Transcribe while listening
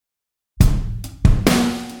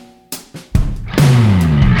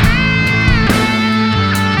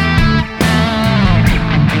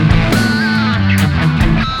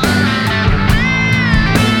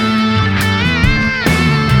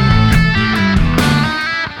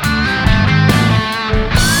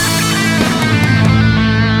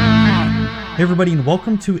Hey everybody, and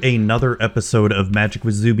welcome to another episode of Magic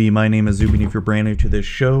with Zuby. My name is Zuby, and if you're brand new to this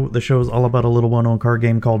show, the show is all about a little well-known card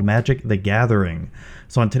game called Magic: The Gathering.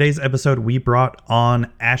 So on today's episode, we brought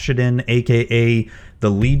on Ashidan, aka the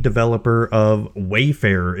lead developer of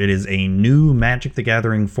Wayfarer. It is a new Magic: The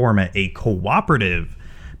Gathering format, a cooperative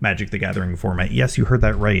Magic: The Gathering format. Yes, you heard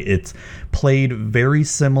that right. It's played very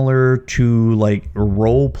similar to like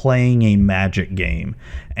role-playing a Magic game.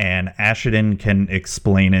 And Ashidan can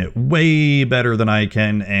explain it way better than I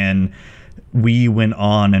can. And we went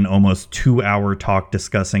on an almost 2-hour talk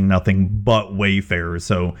discussing nothing but Wayfarer.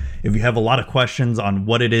 So if you have a lot of questions on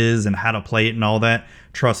what it is and how to play it and all that,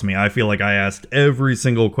 trust me, I feel like I asked every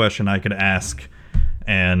single question I could ask.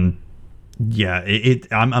 And yeah,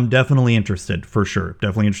 I'm definitely interested, for sure.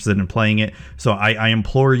 Definitely interested in playing it. So I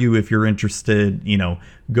implore you, if you're interested,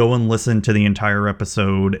 go and listen to the entire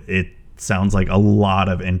episode. It sounds like a lot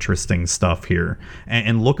of interesting stuff here.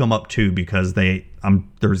 And look them up too, because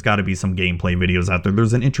there's got to be some gameplay videos out there.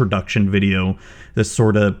 There's an introduction video that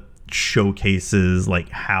sort of showcases like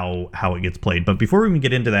how it gets played. But before we even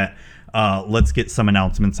get into that, let's get some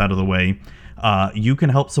announcements out of the way. You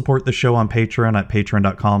can help support the show on Patreon at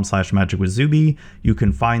patreon.com/magicwithzuby. You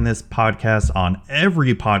can find this podcast on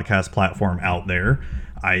every podcast platform out there.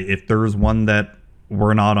 If there's one that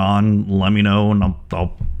we're not on, let me know and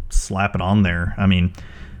I'll slap it on there. I mean,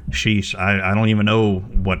 sheesh, I don't even know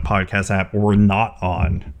what podcast app we're not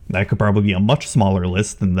on. That could probably be a much smaller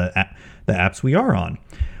list than the apps we are on.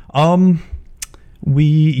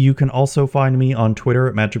 You can also find me on Twitter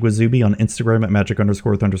at Magic with Zuby, on Instagram at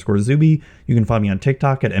magic_with_Zuby. You can find me on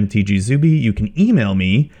TikTok at MTGZuby. You can email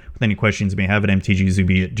me with any questions you may have at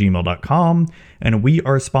mtgzuby@gmail.com. And we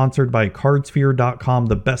are sponsored by Cardsphere.com,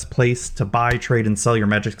 the best place to buy, trade, and sell your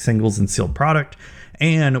Magic singles and sealed product.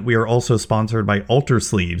 And we are also sponsored by Alter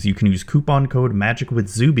Sleeves. You can use coupon code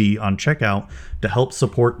MagicWithZuby on checkout to help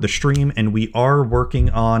support the stream. And we are working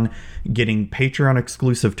on getting Patreon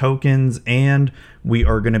exclusive tokens, and we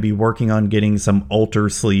are going to be working on getting some Alter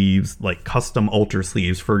Sleeves, like custom Alter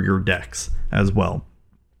Sleeves for your decks as well.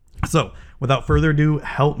 So without further ado,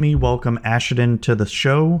 help me welcome Ashidan to the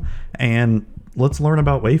show, and let's learn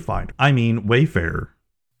about Wayfarer.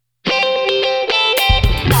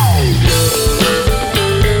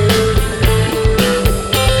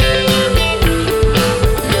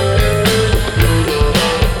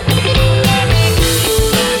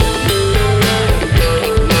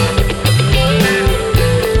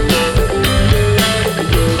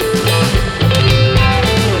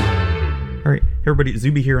 Everybody,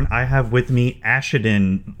 Zuby here, and I have with me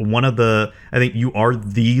Ashidan, I think you are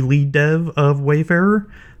the lead dev of Wayfarer,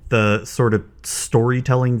 the sort of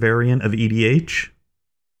storytelling variant of EDH.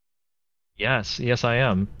 Yes, I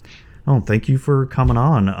am. Oh, thank you for coming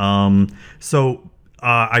on. So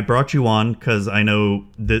I brought you on because I know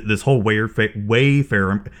this whole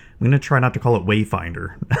Wayfarer, I'm going to try not to call it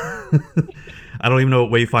Wayfinder. I don't even know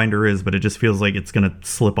what Wayfinder is, but it just feels like it's going to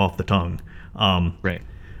slip off the tongue. Right.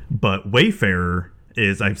 But Wayfarer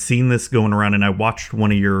I've seen this going around, and I watched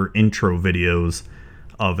one of your intro videos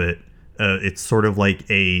of it. It's sort of like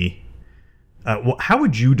how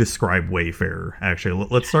would you describe Wayfarer, actually?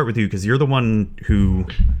 Let's start with you, because you're the one who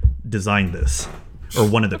designed this, or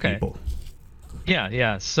one of the people.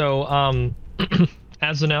 Yeah. So,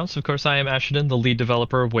 as announced, of course, I am Ashidan, the lead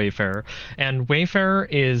developer of Wayfarer. And Wayfarer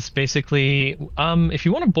is basically, if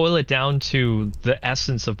you want to boil it down to the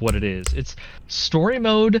essence of what it is, it's story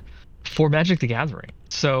mode for Magic: The Gathering.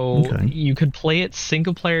 So You could play it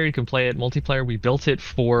single player, you can play it multiplayer. We built it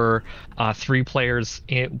for 3 players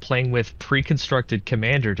playing with pre-constructed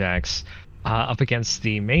commander decks up against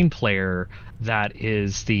the main player that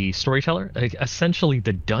is the storyteller, essentially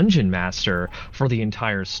the dungeon master for the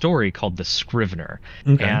entire story, called the Scrivener.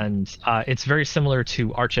 And it's very similar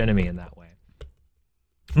to Arch Enemy in that way.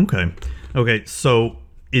 Okay, so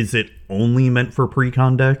is it only meant for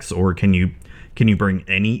pre-con decks, or can you bring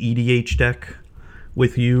any EDH deck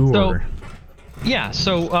with you?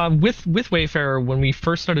 With Wayfarer, when we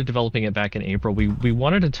first started developing it back in April, we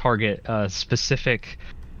wanted to target a specific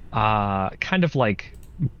kind of like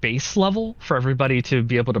base level for everybody to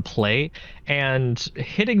be able to play, and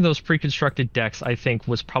hitting those pre-constructed decks, I think,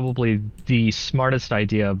 was probably the smartest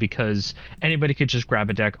idea, because anybody could just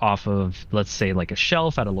grab a deck off of, let's say, like a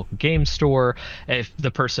shelf at a local game store. If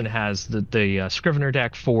the person has the Scrivener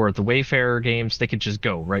deck for the Wayfarer games, they could just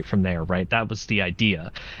go right from there, right? That was the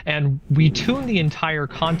idea. And we tuned the entire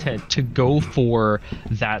content to go for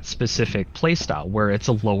that specific playstyle, where it's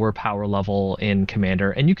a lower power level in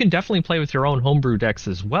Commander, and you can definitely play with your own homebrew decks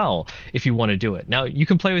as well if you want to do it. Now, you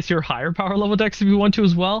can play with your higher power level decks if you want to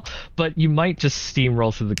as well, but you might just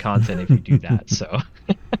steamroll through the content if you do that. So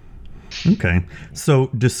Okay. So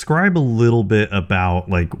describe a little bit about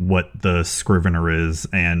like what the Scrivener is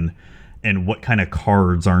and what kind of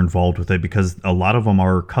cards are involved with it, because a lot of them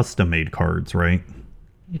are custom made cards, right?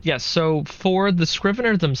 yes, so for the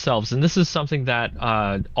Scrivener themselves, and this is something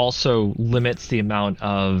that also limits the amount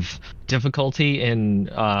of difficulty in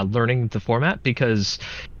learning the format, because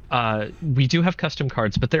we do have custom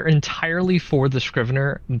cards, but they're entirely for the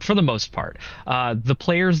Scrivener for the most part. The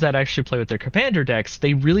players that actually play with their commander decks,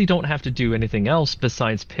 they really don't have to do anything else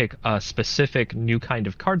besides pick a specific new kind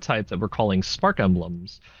of card type that we're calling Spark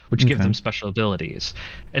Emblems, which give them special abilities.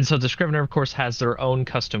 And so the Scrivener, of course, has their own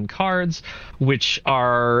custom cards, which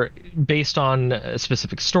are based on a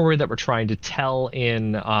specific story that we're trying to tell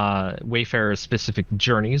in Wayfarer's specific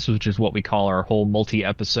journeys, which is what we call our whole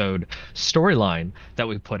multi-episode storyline that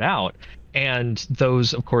we put out. And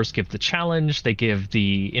those, of course, give the challenge. They give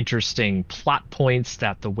the interesting plot points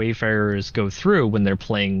that the Wayfarers go through when they're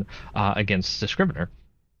playing against the Scrivener.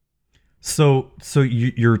 So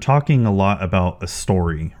you're talking a lot about a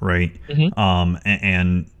story, right?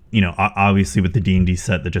 And you know, obviously with the D&D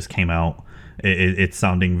set that just came out, it's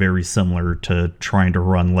sounding very similar to trying to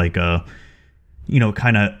run like a, you know,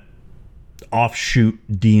 kind of offshoot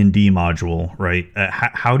D&D module, right?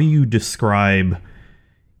 How do you describe,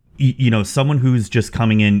 you know, someone who's just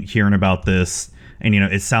coming in hearing about this and, you know,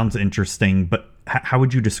 it sounds interesting, but how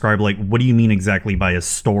would you describe, like, what do you mean exactly by a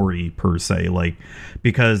story per se? Like,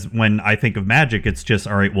 because when I think of Magic, it's just,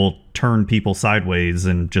 all right, we'll turn people sideways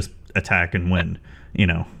and just attack and win, you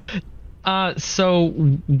know? So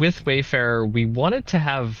with Wayfarer, we wanted to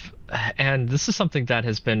have, and this is something that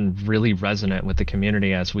has been really resonant with the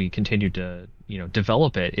community as we continue to, you know,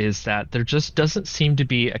 develop it, is that there just doesn't seem to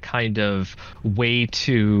be a kind of way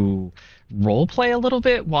to role play a little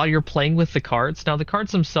bit while you're playing with the cards. Now, the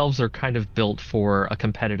cards themselves are kind of built for a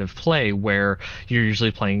competitive play where you're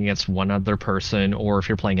usually playing against one other person, or if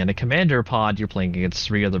you're playing in a commander pod, you're playing against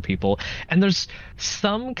 3 other people. And there's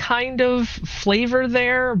some kind of flavor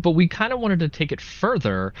there, but we kind of wanted to take it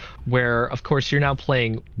further where, of course, you're now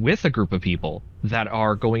playing with a group of people that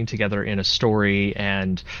are going together in a story,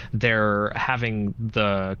 and they're having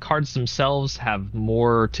the cards themselves have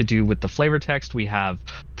more to do with the flavor text. We have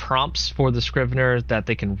prompts for the Scrivener that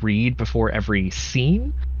they can read before every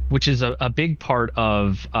scene, which is a big part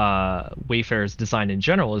of Wayfarer's design in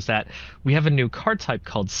general, is that we have a new card type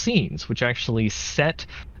called Scenes, which actually set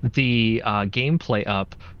the gameplay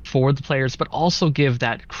up for the players, but also give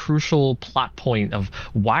that crucial plot point of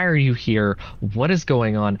why are you here, what is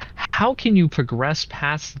going on, how can you progress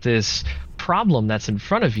past this problem that's in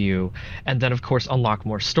front of you, and then of course unlock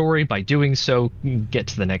more story by doing so, get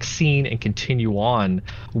to the next scene and continue on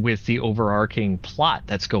with the overarching plot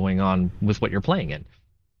that's going on with what you're playing in.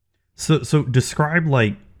 So describe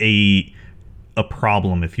like a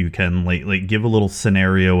problem, if you can, like give a little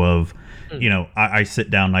scenario of, you know, I sit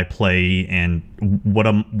down and I play, and what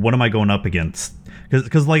am I going up against?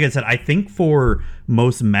 Because like I said, I think for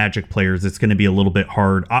most Magic players, it's going to be a little bit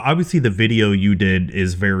hard. Obviously, the video you did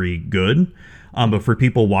is very good, but for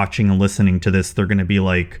people watching and listening to this, they're going to be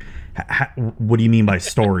like, what do you mean by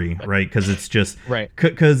story, right? Because it's just right.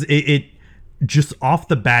 Because it just off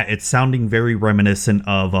the bat, it's sounding very reminiscent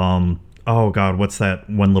of oh god, what's that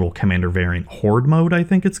one little commander variant? Horde mode, I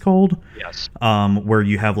think it's called. Yes. Where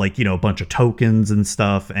you have, like, you know, a bunch of tokens and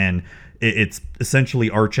stuff, and it's essentially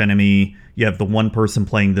arch enemy. You have the one person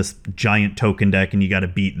playing this giant token deck, and you got to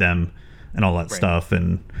beat them and all that stuff.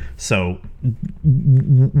 And so,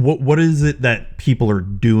 what is it that people are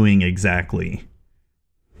doing exactly?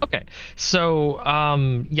 Okay, so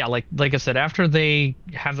yeah, like I said, after they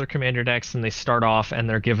have their commander decks and they start off and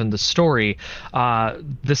they're given the story,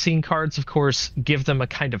 the scene cards, of course, give them a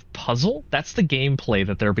kind of puzzle. That's the gameplay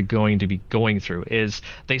that they're going to be going through. Is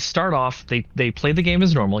they start off, they play the game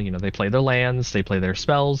as normal. You know, they play their lands, they play their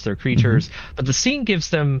spells, their creatures, but the scene gives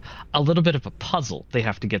them a little bit of a puzzle they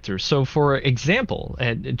have to get through. So, for example,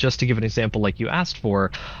 and just to give an example, like you asked for,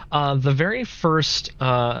 the very first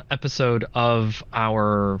episode of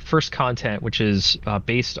our first content, which is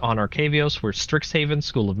based on Arcavios, where Strixhaven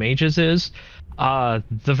School of Mages is. The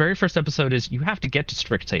very first episode is you have to get to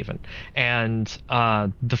Strixhaven, and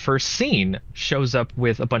the first scene shows up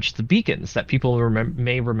with a bunch of the beacons that people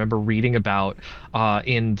may remember reading about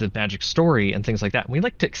in the Magic story and things like that. And we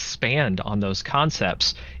like to expand on those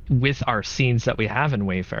concepts with our scenes that we have in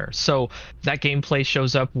Wayfarer. So that gameplay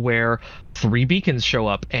shows up where 3 beacons show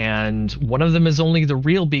up, and one of them is only the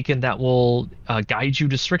real beacon that will guide you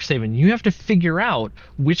to Strixhaven. You have to figure out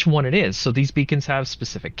which one it is. So these beacons have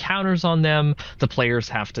specific counters on them. The players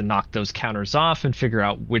have to knock those counters off and figure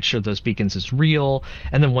out which of those beacons is real.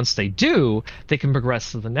 And then once they do, they can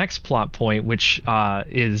progress to the next plot point, which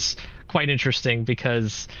is quite interesting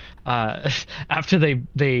because after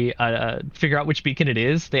they figure out which beacon it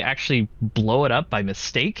is, they actually blow it up by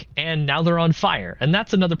mistake, and now they're on fire, and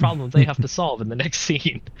that's another problem they have to solve in the next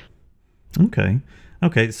scene.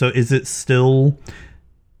 Okay, so is it still,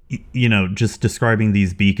 you know, just describing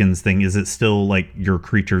these beacons thing, is it still like your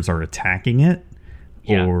creatures are attacking it?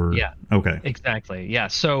 Yeah. Okay. Exactly. Yeah.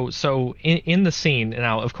 So in the scene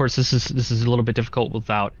now, of course, this is a little bit difficult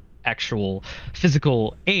without actual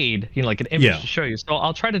physical aid, you know, like an image to show you. So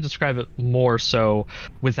I'll try to describe it more so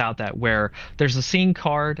without that, where there's a scene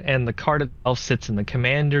card, and the card itself sits in the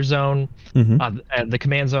commander zone, the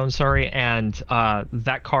command zone, sorry, and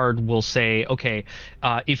that card will say, okay,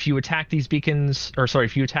 if you attack these beacons, or sorry,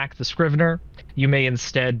 if you attack the Scrivener, you may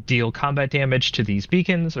instead deal combat damage to these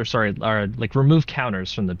beacons, or like remove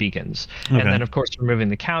counters from the beacons. Okay. And then, of course, removing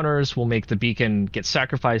the counters will make the beacon get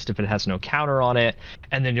sacrificed if it has no counter on it,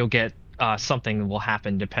 and then you'll get something will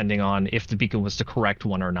happen depending on if the beacon was the correct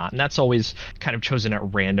one or not. And that's always kind of chosen at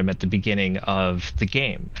random at the beginning of the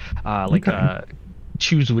game.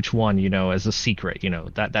 Choose which one, you know, as a secret, you know,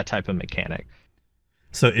 that type of mechanic.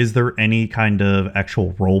 So is there any kind of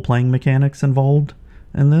actual role-playing mechanics involved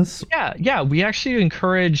in this? Yeah, we actually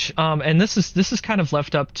encourage, and this is kind of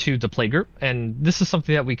left up to the playgroup, and this is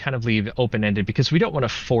something that we kind of leave open-ended because we don't want to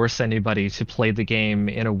force anybody to play the game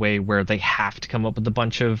in a way where they have to come up with a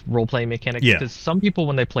bunch of role-playing mechanics. Yeah. Because some people,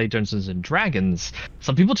 when they play Dungeons and Dragons,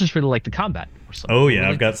 some people just really like the combat. Oh yeah,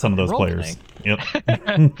 I've got some of those players. Yep.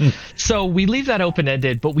 So we leave that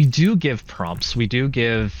open-ended, but we do give prompts. We do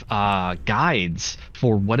give guides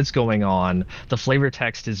for what is going on. The flavor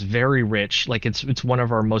text is very rich. Like it's one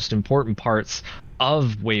of our most important parts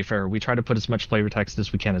of Wayfarer. We try to put as much flavor text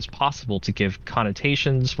as we can as possible to give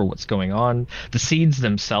connotations for what's going on. The seeds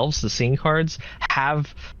themselves, the scene cards,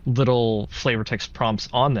 have little flavor text prompts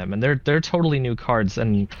on them, and they're totally new cards.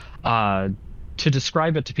 And to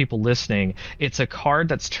describe it to people listening, it's a card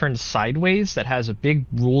that's turned sideways that has a big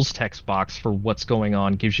rules text box for what's going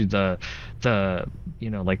on, gives you the you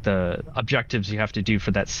know, like the objectives you have to do for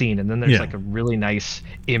that scene, and then there's like a really nice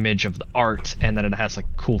image of the art, and then it has like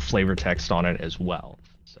cool flavor text on it as well.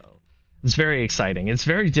 So it's very exciting. It's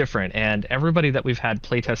very different, and everybody that we've had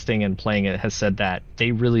playtesting and playing it has said that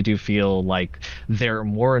they really do feel like they're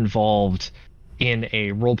more involved in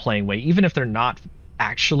a role-playing way, even if they're not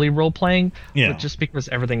actually role-playing, but just because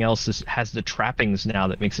everything else has the trappings now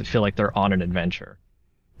that makes it feel like they're on an adventure.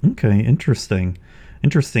 Okay, interesting.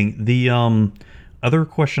 The other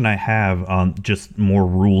question I have on just more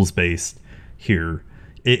rules-based here,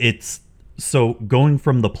 it's so going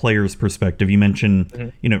from the player's perspective, you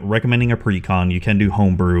mentioned, you know, recommending a pre-con, you can do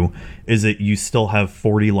homebrew. Is it you still have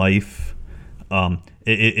 40 life?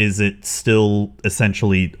 Is it still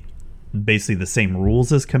essentially basically the same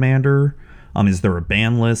rules as Commander? Is there a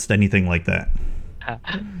ban list, anything like that?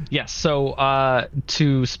 Yes. So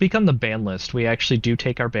to speak on the ban list, we actually do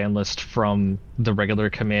take our ban list from the regular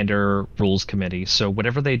Commander rules committee. So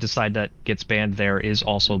whatever they decide that gets banned there is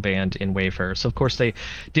also banned in Wayfarer. So of course they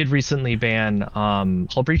did recently ban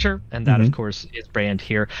Hull Breacher, and that of course is banned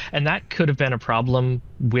here. And that could have been a problem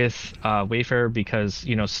with Wayfarer because,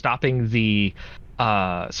 you know, stopping the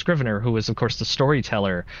Scrivener, who is of course the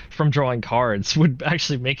storyteller, from drawing cards would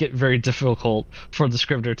actually make it very difficult for the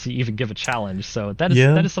Scrivener to even give a challenge. So that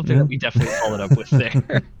is something that we definitely followed up with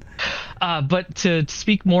there. But to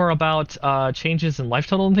speak more about changes in life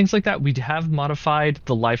total and things like that, we have modified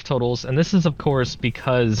the life totals, and this is of course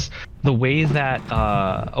because the way that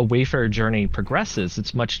a Wayfarer journey progresses,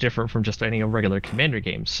 it's much different from just any regular Commander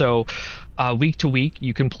game. So week to week,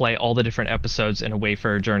 you can play all the different episodes in a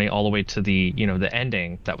Wayfarer journey all the way to the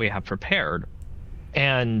ending that we have prepared.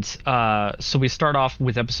 And so we start off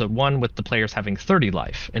with episode 1 with the players having 30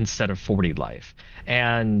 life instead of 40 life.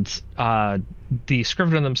 And the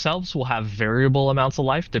Scrivener themselves will have variable amounts of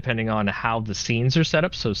life depending on how the scenes are set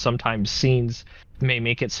up. So sometimes scenes may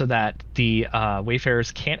make it so that the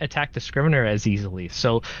Wayfarers can't attack the Scrivener as easily.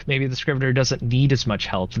 So maybe the Scrivener doesn't need as much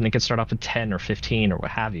health, and they can start off with 10 or 15 or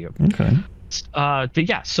what have you. Okay. But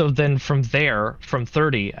yeah, so then from there, from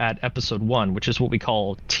 30 at episode 1, which is what we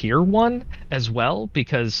call tier 1 as well,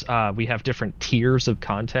 because we have different tiers of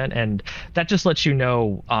content, and that just lets you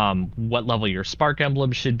know what level your spark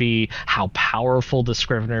emblem should be, how powerful the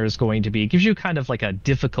Scrivener is going to be. It gives you kind of like a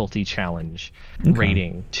difficulty challenge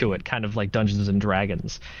rating to it, kind of like Dungeons and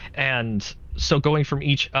Dragons. And so going from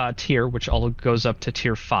each tier, which all goes up to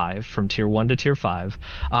tier 5, from tier 1 to tier 5,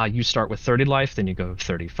 you start with 30 life, then you go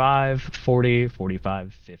 35, 40,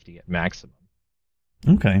 45, 50 at maximum.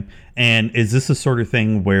 Okay. And is this a sort of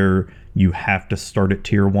thing where you have to start at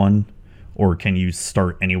tier 1, or can you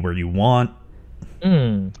start anywhere you want?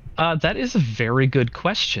 That is a very good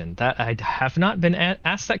question. That I have not been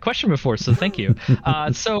asked that question before, so thank you.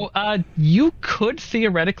 So you could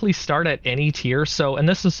theoretically start at any tier. So, and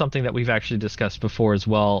this is something that we've actually discussed before as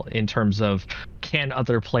well, in terms of can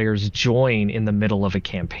other players join in the middle of a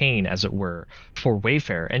campaign, as it were, for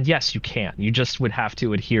Wayfarer? And yes, you can. You just would have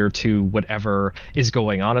to adhere to whatever is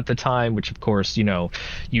going on at the time, which of course,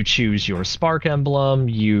 you choose your spark emblem,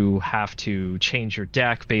 you have to change your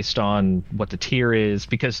deck based on what the tier is,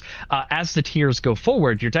 because as the tiers go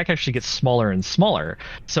forward, your deck actually gets smaller and smaller.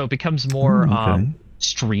 So it becomes more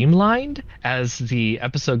streamlined as the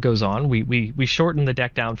episode goes on. We shorten the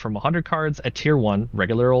deck down from 100 cards at tier 1,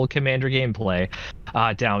 regular old Commander gameplay,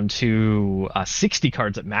 down to 60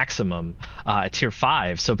 cards at maximum at tier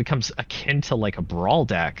 5. So it becomes akin to like a Brawl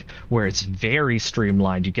deck, where it's very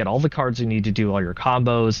streamlined. You get all the cards you need to do all your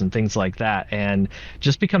combos and things like that, and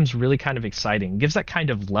just becomes really kind of exciting. It gives that kind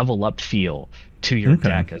of level up feel to your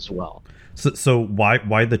deck as well. So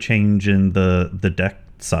why the change in the deck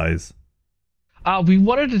size? We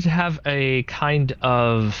wanted it to have a kind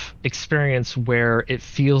of experience where it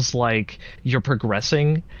feels like you're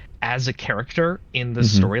progressing as a character in the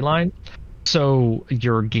storyline. So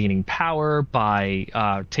you're gaining power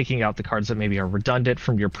by taking out the cards that maybe are redundant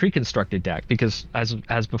from your pre-constructed deck, because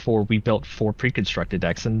as before, we built 4 pre-constructed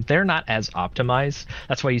decks, and they're not as optimized.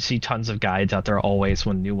 That's why you see tons of guides out there always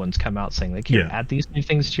when new ones come out saying like, here, add these new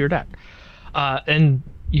things to your deck. And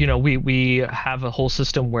we have a whole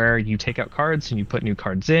system where you take out cards and you put new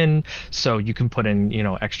cards in, so you can put in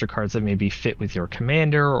extra cards that maybe fit with your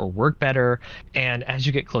commander or work better. And as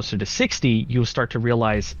you get closer to 60, you'll start to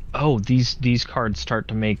realize, oh, these cards start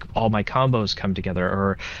to make all my combos come together,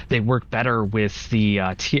 or they work better with the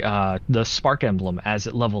spark emblem as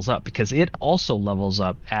it levels up, because it also levels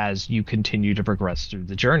up as you continue to progress through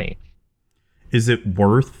the journey. Is it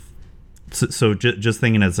worth, so just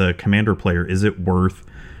thinking as a commander player, is it worth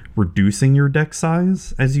reducing your deck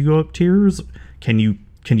size as you go up tiers? Can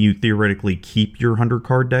you theoretically keep your 100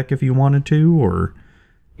 card deck if you wanted to, or?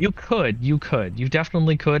 You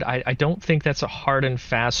definitely could. I don't think that's a hard and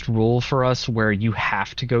fast rule for us where you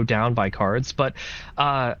have to go down by cards, but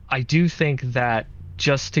I do think that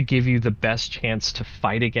just to give you the best chance to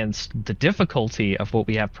fight against the difficulty of what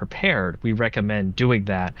we have prepared, we recommend doing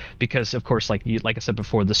that, because of course, like I said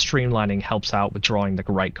before, the streamlining helps out with drawing the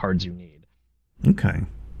right cards you need. Okay,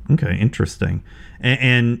 interesting.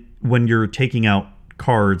 And when you're taking out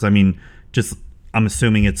cards, I mean, I'm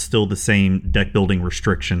assuming it's still the same deck building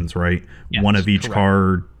restrictions, right? Yes, one of each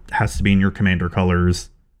card has to be in your commander colors.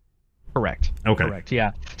 Correct. Okay. Correct.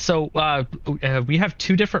 Yeah. So we have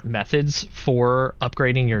 2 different methods for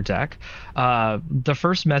upgrading your deck. The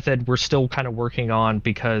first method we're still kind of working on,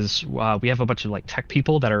 because we have a bunch of like tech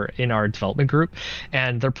people that are in our development group,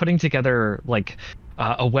 and they're putting together like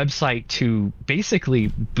a website to basically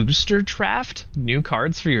booster draft new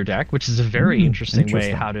cards for your deck, which is a very interesting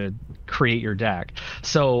way how to create your deck.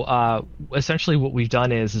 So essentially what we've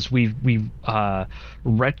done is we've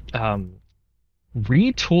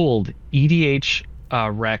retooled EDH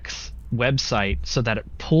Rec's website so that it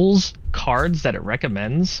pulls cards that it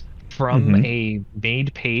recommends from a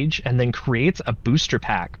made page, and then creates a booster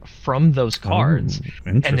pack from those cards,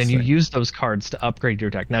 and then you use those cards to upgrade your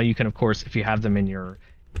deck. Now you can, of course, if you have them in your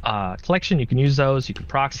collection, you can use those, you can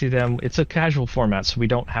proxy them. It's a casual format, so we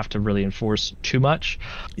don't have to really enforce too much.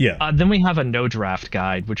 Then we have a no draft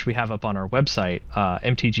guide, which we have up on our website,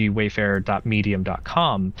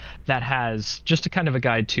 mtgwayfarer.medium.com, that has just a kind of a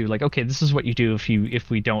guide to like, okay, this is what you do if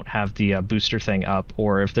we don't have the booster thing up,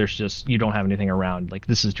 or if there's just you don't have anything around, like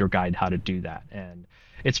this is your guide how to do that. And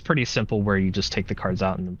it's pretty simple, where you just take the cards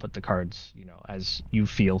out and then put the cards as you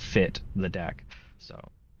feel fit the deck. So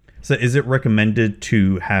is it recommended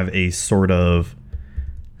to have a sort of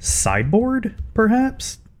sideboard,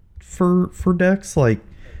 perhaps, for decks? Like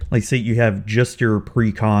say you have just your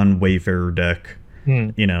pre-con Wayfarer deck,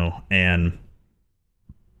 and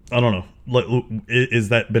I don't know. Is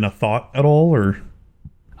that been a thought at all, or?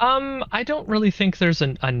 I don't really think there's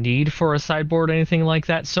a need for a sideboard or anything like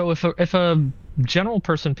that. So if a general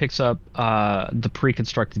person picks up the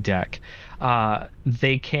pre-constructed deck,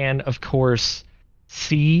 they can of course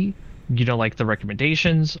see, like the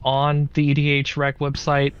recommendations on the EDH Rec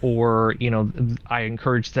website, or I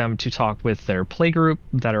encourage them to talk with their play group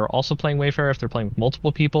that are also playing Wayfarer if they're playing with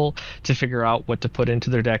multiple people, to figure out what to put into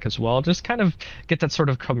their deck as well. Just kind of get that sort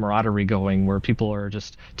of camaraderie going where people are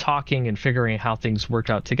just talking and figuring how things worked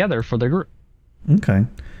out together for their group.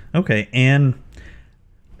 Okay, and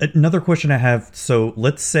another question I have, so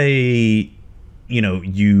let's say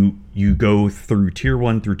you go through tier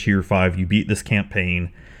 1 through tier 5, you beat this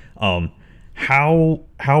campaign. How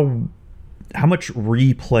much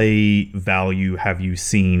replay value have you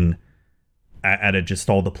seen at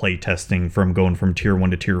just all the play testing from going from tier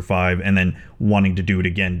 1 to tier 5 and then wanting to do it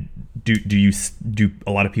again? Do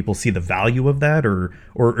a lot of people see the value of that,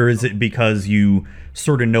 or is it because you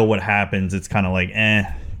sort of know what happens, it's kind of like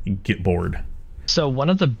you get bored? So one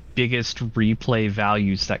of the biggest replay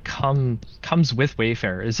values that comes with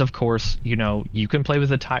Wayfarer is, of course, you can play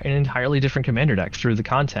with an entirely different commander deck through the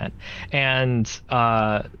content. And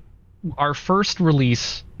our first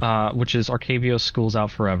release, which is Arcavios Schools Out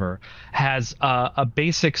Forever, has a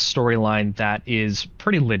basic storyline that is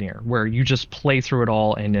pretty linear, where you just play through it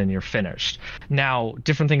all and then you're finished. Now,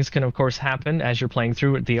 different things can, of course, happen as you're playing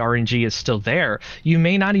through it. The RNG is still there. You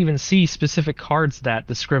may not even see specific cards that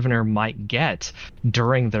the Scrivener might get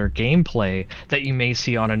during their gameplay that you may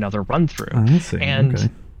see on another run through. I see. And okay.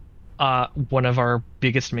 One of our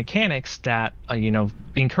biggest mechanics that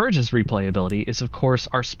encourages replayability is, of course,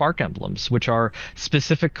 our spark emblems, which are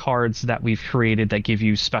specific cards that we've created that give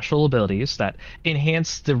you special abilities that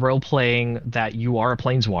enhance the role playing that you are a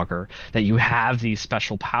planeswalker, that you have these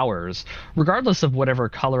special powers regardless of whatever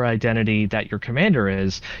color identity that your commander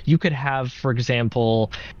is. You could have, for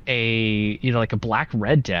example, like a black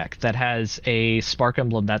red deck that has a spark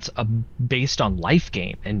emblem that's based on life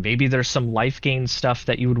gain, and maybe there's some life gain stuff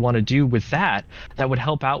that you would want to do with that would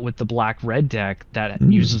help out with the black red deck that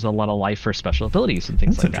uses a lot of life for special abilities and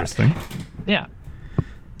things like that. That's interesting. Yeah.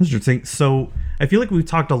 Interesting. So I feel like we've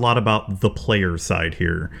talked a lot about the player side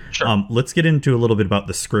here. Sure. Let's get into a little bit about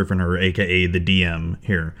the Scrivener, aka the DM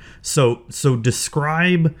here. So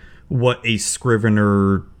describe what a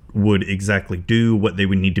Scrivener would exactly do, what they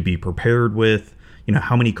would need to be prepared with,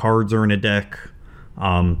 how many cards are in a deck,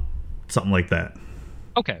 something like that.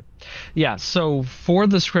 Okay. Yeah, so for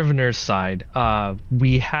the Scrivener's side,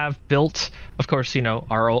 we have built, of course,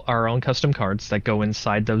 our own custom cards that go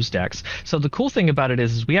inside those decks. So the cool thing about it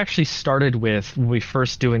is we actually started with, when we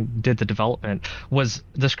first did the development, was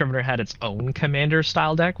the Scrivener had its own commander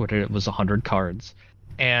style deck, where it was 100 cards.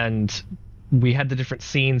 And we had the different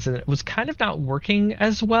scenes, and it was kind of not working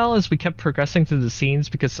as well as we kept progressing through the scenes,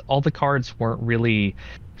 because all the cards weren't really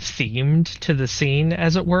themed to the scene,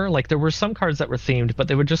 as it were. Like, there were some cards that were themed, but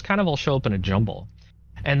they would just kind of all show up in a jumble.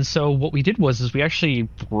 And so what we did was we actually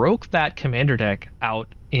broke that commander deck out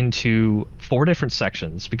into 4 different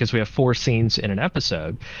sections, because we have 4 scenes in an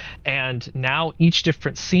episode. And now each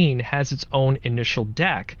different scene has its own initial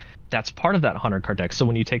deck that's part of that 100 card deck. So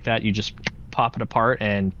when you take that, you just pop it apart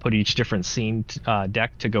and put each different scene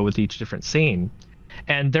deck to go with each different scene.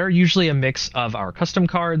 And they're usually a mix of our custom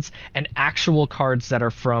cards and actual cards that are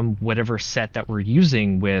from whatever set that we're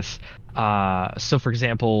using with. So, for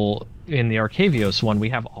example, in the Arcavios one, we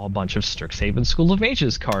have a bunch of Strixhaven School of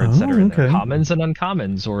Mages cards that are in there, commons and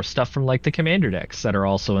uncommons, or stuff from like the commander decks that are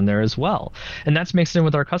also in there as well. And that's mixed in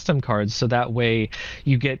with our custom cards, so that way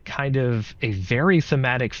you get kind of a very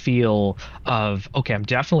thematic feel of, okay, I'm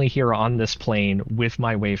definitely here on this plane with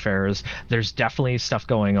my Wayfarers. There's definitely stuff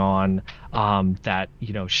going on that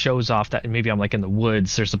shows off that maybe I'm like in the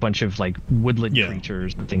woods. There's a bunch of like woodland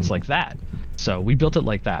creatures and things like that. So we built it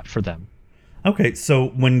like that for them. Okay, so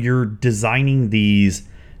when you're designing these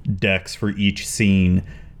decks for each scene,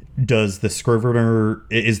 does the Scrivener,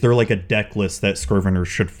 is there like a deck list that Scriveners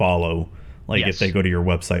should follow? Like if they go to your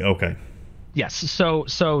website? Okay. Yes. So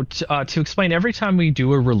to explain, every time we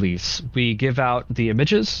do a release, we give out the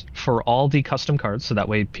images for all the custom cards, so that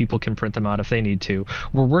way people can print them out if they need to.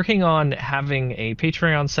 We're working on having a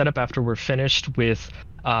Patreon set up after we're finished with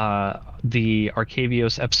the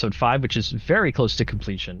Arcavios episode 5, which is very close to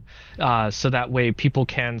completion, so that way people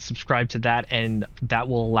can subscribe to that, and that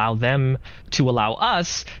will allow them to allow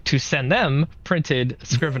us to send them printed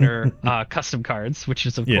Scrivener custom cards, which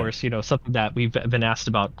is of course something that we've been asked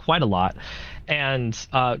about quite a lot. And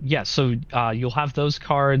so you'll have those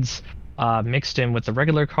cards mixed in with the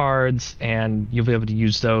regular cards, and you'll be able to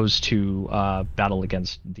use those to battle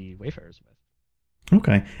against the Wayfarers with.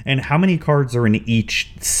 Okay. And how many cards are in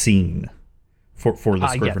each scene for the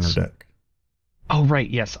Scrivener Yes. deck? Oh, right.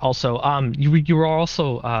 Yes. Also, you were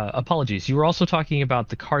also apologies. You were also talking about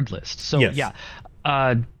the card list. So Yes. yeah,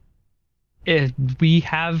 uh, we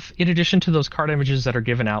have, in addition to those card images that are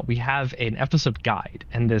given out, we have an episode guide,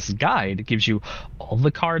 and this guide gives you all the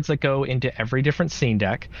cards that go into every different scene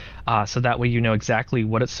deck, so that way you know exactly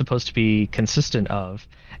what it's supposed to be consistent of,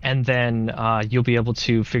 and then you'll be able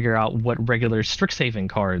to figure out what regular Strixhaven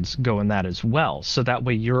cards go in that as well. So that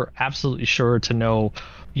way you're absolutely sure to know,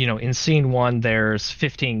 in scene one, there's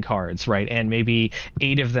 15 cards, right? And maybe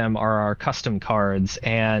 8 of them are our custom cards,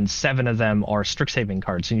 and 7 of them are Strixhaven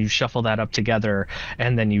cards. And you shuffle that up together,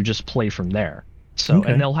 and then you just play from there. So,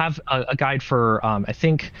 Okay. and they'll have a guide for, I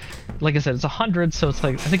think, like I said, it's 100. So it's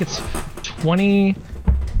like, I think it's 20.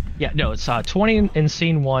 Yeah, no, it's 20 in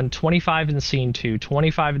scene 1, 25 in scene 2,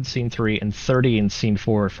 25 in scene 3, and 30 in scene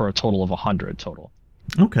 4 for a total of 100 total.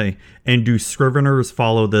 Okay. And do Scriveners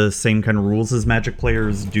follow the same kind of rules as Magic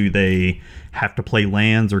players? Do they have to play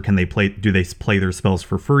lands, or do they play their spells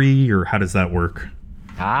for free, or how does that work?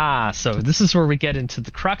 So this is where we get into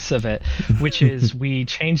the crux of it, which is we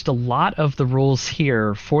changed a lot of the rules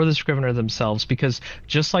here for the Scrivener themselves, because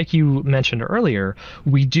just like you mentioned earlier,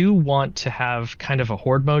 we do want to have kind of a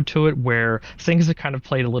horde mode to it where things are kind of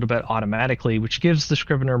played a little bit automatically, which gives the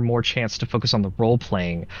Scrivener more chance to focus on the role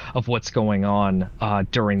playing of what's going on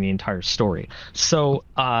during the entire story. So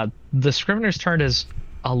the Scrivener's turn is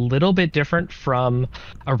a little bit different from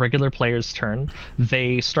a regular player's turn.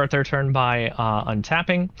 They start their turn by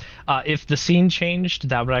untapping. If the scene changed,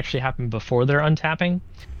 that would actually happen before their untapping.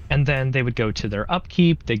 And then they would go to their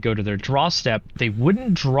upkeep, they'd go to their draw step. They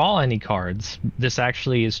wouldn't draw any cards. This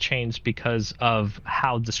actually is changed because of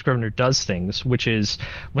how the Scrivener does things, which is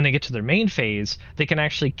when they get to their main phase, they can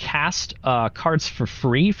actually cast cards for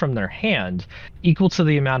free from their hand equal to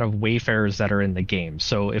the amount of Wayfarers that are in the game.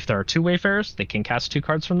 So if there are 2 Wayfarers, they can cast 2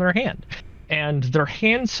 cards from their hand. And their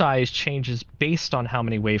hand size changes based on how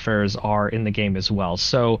many Wayfarers are in the game as well.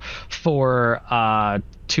 So for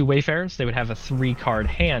 2 Wayfarers, they would have a 3-card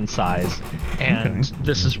hand size. And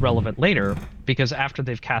this is relevant later because after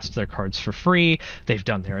they've cast their cards for free, they've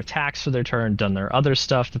done their attacks for their turn, done their other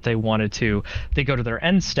stuff that they wanted to, they go to their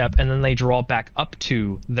end step, and then they draw back up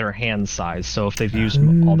to their hand size. So if they've used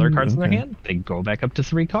all their cards in their hand, they go back up to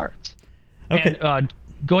 3 cards. Okay. And,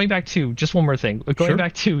 going back to just one more thing, Sure.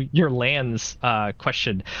 back to your lands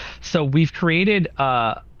question. So we've created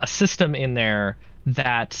a system in there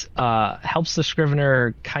that helps the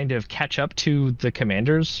Scrivener kind of catch up to the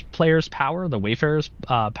Commander's player's power, the Wayfarer's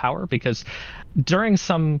power, because during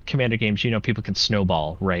some Commander games, people can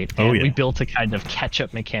snowball, right? And we built a kind of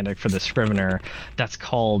catch-up mechanic for the Scrivener that's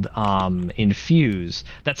called Infuse.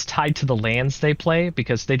 That's tied to the lands they play,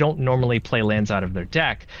 because they don't normally play lands out of their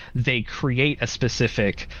deck. They create a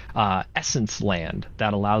specific Essence land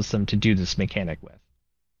that allows them to do this mechanic with.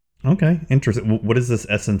 Okay, interesting. What is this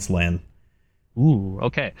Essence land? Ooh,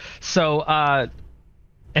 okay. So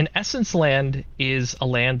an Essence land is a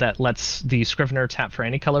land that lets the Scrivener tap for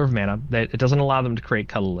any color of mana. That it doesn't allow them to create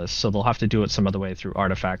colorless, so they'll have to do it some other way through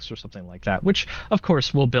artifacts or something like that, which of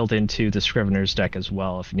course will build into the Scrivener's deck as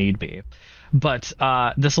well if need be. But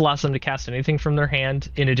this allows them to cast anything from their hand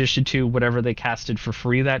in addition to whatever they casted for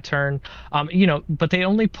free that turn. But they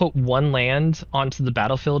only put 1 land onto the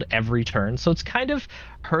battlefield every turn, so it's kind of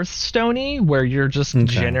Hearthstone-y, where you're just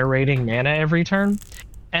generating mana every turn.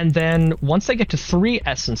 And then once they get to 3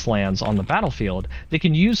 Essence lands on the battlefield, they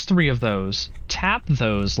can use 3 of those, tap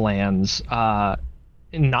those lands,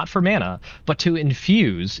 not for mana, but to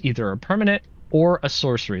infuse either a permanent or a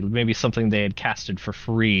sorcery, maybe something they had casted for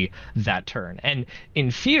free that turn. And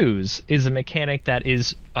Infuse is a mechanic that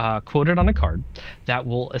is quoted on a card that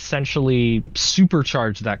will essentially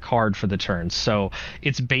supercharge that card for the turn. So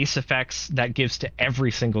its base effects that gives to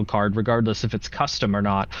every single card, regardless if it's custom or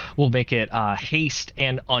not, will make it haste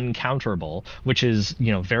and uncounterable, which is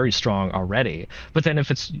very strong already. But then if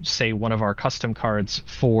it's, say, one of our custom cards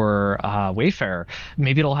for Wayfarer,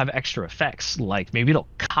 maybe it'll have extra effects, like maybe it'll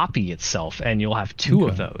copy itself and you'll have 2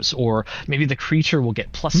 of those, or maybe the creature will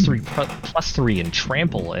get +3 and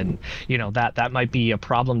trample, and that might be a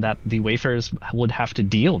problem that the Wayfarers would have to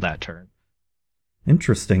deal that turn.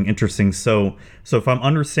 Interesting. So if I'm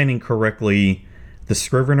understanding correctly, the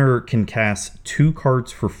Scrivener can cast 2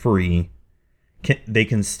 cards for free. They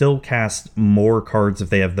can still cast more cards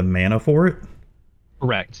if they have the mana for it?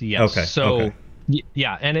 Correct. Yes. Okay.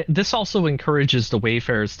 Yeah, and this also encourages the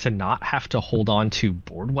Wayfarers to not have to hold on to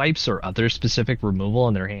board wipes or other specific removal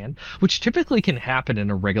in their hand, which typically can happen in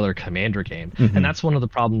a regular Commander game. And Hmm. that's one of the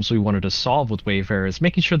problems we wanted to solve with Wayfarers,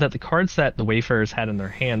 making sure that the cards that the Wayfarers had in their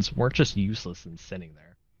hands weren't just useless and sitting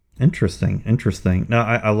there. Interesting, interesting. No,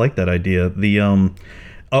 I like that idea.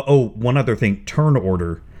 One other thing, turn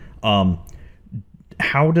order. Um,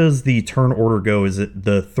 how does the turn order go? Is it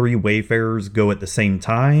the three wayfarers go at the same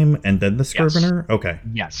time and then the Yes. scrivener? Okay.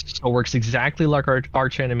 Yes. So it works exactly like our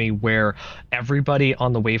arch enemy, where everybody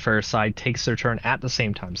on the Wayfarer side takes their turn at the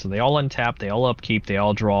same time. So they all untap, they all upkeep, they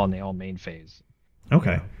all draw, and they all main phase.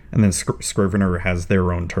 Okay. And then scrivener has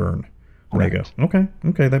their own turn. There you go. Correct. Okay.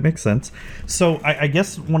 Okay, that makes sense. So I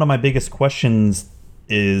guess one of my biggest questions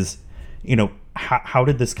is, how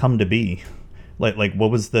did this come to be? Like what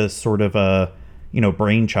was the sort of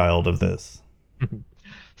brainchild of this?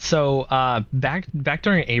 So back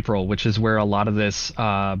during April, which is where a lot of this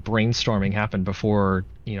brainstorming happened before,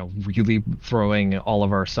 really throwing all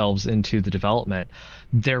of ourselves into the development,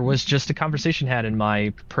 there was just a conversation had in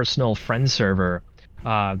my personal friend server.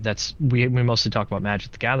 That's we mostly talk about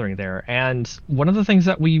Magic the Gathering there, and one of the things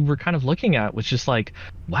that we were kind of looking at was just like,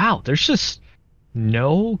 wow, there's just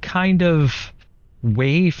no kind of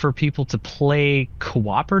way for people to play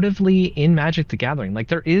cooperatively in Magic the Gathering. Like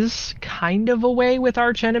there is kind of a way with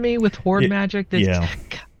Arch Enemy with Horde It, Magic that's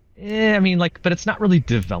yeah. I mean, like, but it's not really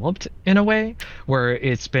developed in a way where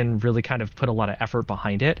it's been really kind of put a lot of effort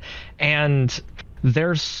behind it. And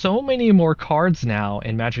there's so many more cards now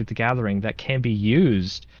in Magic the Gathering that can be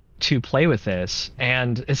used to play with this,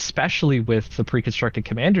 and especially with the pre-constructed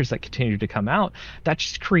commanders that continue to come out, that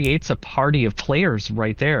just creates a party of players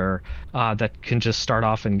right there that can just start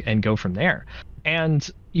off and go from there. And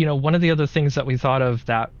one of the other things that we thought of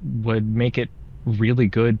that would make it really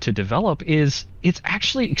good to develop is it's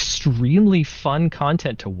actually extremely fun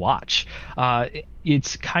content to watch.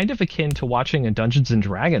 It's kind of akin to watching a Dungeons and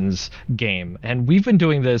Dragons game, and we've been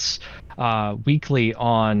doing this weekly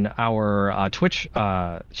on our Twitch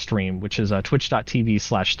stream, which is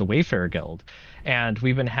twitch.tv/The Wayfarer Guild. And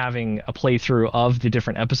we've been having a playthrough of the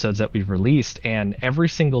different episodes that we've released, and every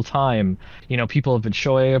single time, people have been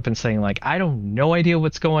showing up and saying like, I don't no idea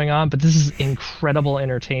what's going on, but this is incredible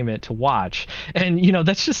entertainment to watch. And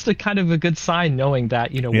that's just a kind of a good sign, knowing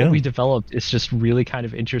that what Yeah. we developed is just really kind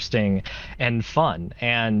of interesting and fun.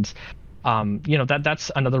 And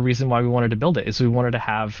that's another reason why we wanted to build it, is we wanted to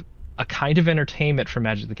have a kind of entertainment for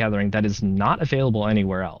Magic the Gathering that is not available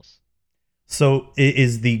anywhere else. So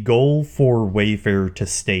is the goal for Wayfarer to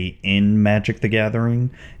stay in Magic the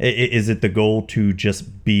Gathering? Is it the goal to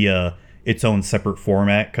just be its own separate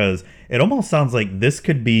format? Because it almost sounds like this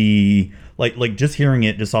could be like just hearing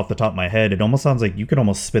it just off the top of my head, it almost sounds like you could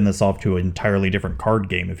almost spin this off to an entirely different card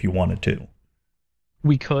game if you wanted to.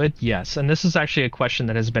 We could, yes. And this is actually a question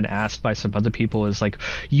that has been asked by some other people, is like,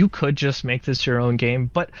 you could just make this your own game,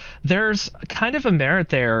 but there's kind of a merit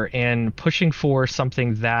there in pushing for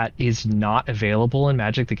something that is not available in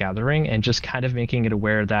Magic the Gathering, and just kind of making it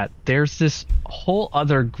aware that there's this whole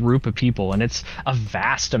other group of people, and it's a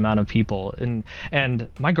vast amount of people. And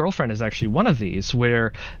my girlfriend is actually one of these,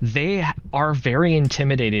 where they are very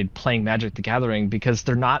intimidated playing Magic the Gathering because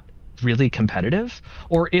they're not really competitive,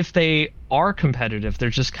 or if they are competitive, they're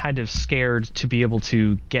just kind of scared to be able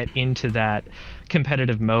to get into that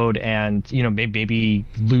competitive mode, and maybe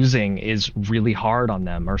losing is really hard on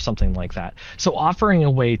them or something like that. So offering a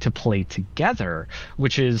way to play together,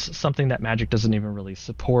 which is something that Magic doesn't even really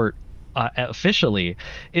support officially,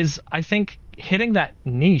 is, I think, hitting that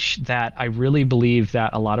niche that I really believe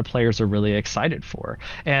that a lot of players are really excited for.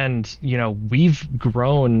 And we've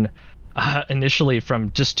grown initially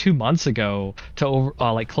from just 2 months ago to over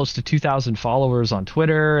like close to 2,000 followers on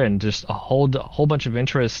Twitter, and just a whole bunch of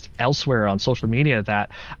interest elsewhere on social media,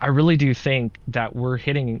 that I really do think that we're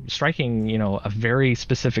striking a very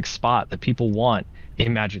specific spot that people want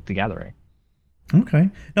in Magic the Gathering. Okay.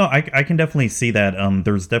 No, I can definitely see that.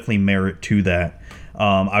 There's definitely merit to that.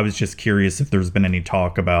 I was just curious if there's been any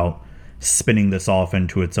talk about spinning this off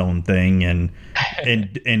into its own thing, and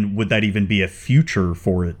would that even be a future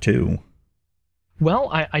for it too? Well,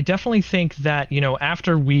 I definitely think that,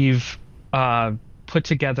 after we've put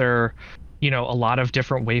together, a lot of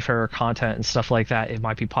different Wayfarer content and stuff like that, it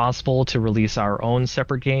might be possible to release our own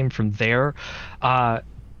separate game from there. I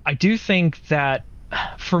do think that,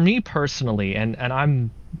 for me personally, and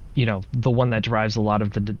I'm the one that drives a lot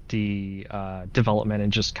of the development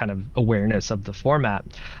and just kind of awareness of the format,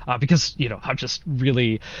 because I'm just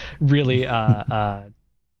really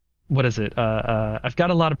what is it, I've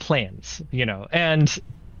got a lot of plans, and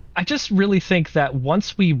I just really think that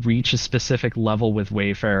once we reach a specific level with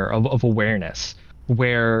Wayfair of awareness,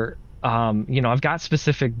 where I've got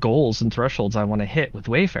specific goals and thresholds I want to hit with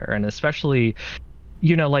Wayfair, and especially,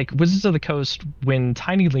 like Wizards of the Coast when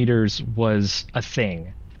Tiny Leaders was a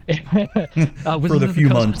thing. For the few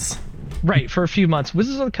months. Right, for a few months,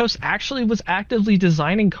 Wizards of the Coast actually was actively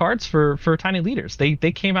designing cards for Tiny Leaders. They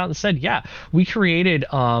came out and said, yeah, we created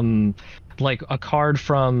like a card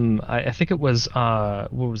from I think it was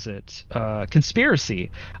what was it? Conspiracy.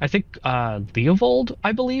 I think Leovold,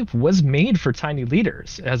 I believe, was made for Tiny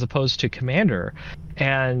Leaders as opposed to Commander.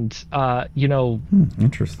 And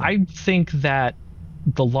interesting. I think that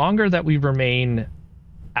the longer that we remain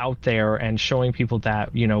out there and showing people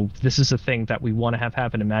that, this is a thing that we want to have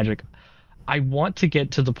happen in Magic, I want to get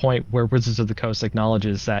to the point where Wizards of the Coast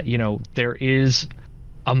acknowledges that, there is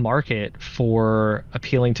a market for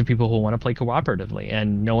appealing to people who want to play cooperatively,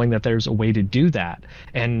 and knowing that there's a way to do that.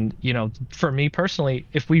 And, for me personally,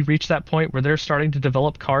 if we reach that point where they're starting to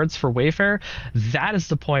develop cards for Wayfair, that is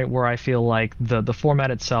the point where I feel like the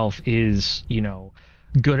format itself is,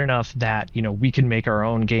 good enough that we can make our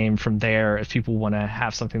own game from there if people want to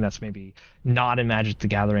have something that's maybe not in Magic the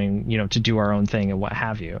Gathering, to do our own thing and what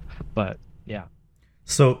have you. But yeah,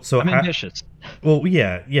 so I'm ambitious. Well,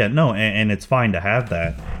 yeah, no, and it's fine to have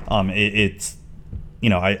that. It's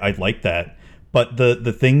I like that, but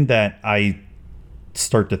the thing that I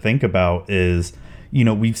start to think about is,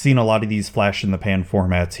 we've seen a lot of these flash in the pan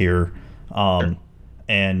formats here, Sure.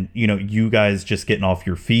 and you guys just getting off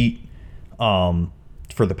your feet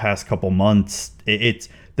for the past couple months. It's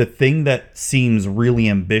the thing that seems really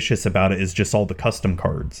ambitious about it is just all the custom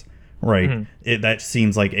cards, right? Mm-hmm. That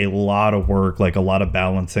seems like a lot of work, like a lot of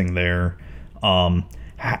balancing there.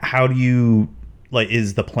 How do you, like,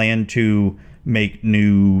 is the plan to make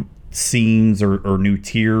new scenes or new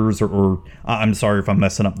tiers, or I'm sorry if I'm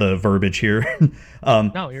messing up the verbiage here.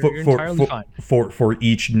 No, you're entirely fine. For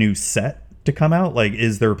each new set to come out, like,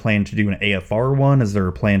 is there a plan to do an AFR one? Is there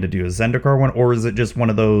a plan to do a Zendikar one? Or is it just one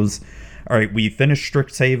of those, all right, we finished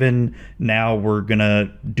Strixhaven, now we're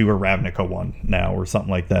gonna do a Ravnica one now, or something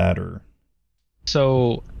like that? Or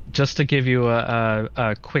So just to give you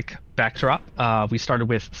a quick backdrop, we started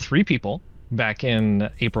with 3 people back in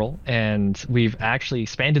April, and we've actually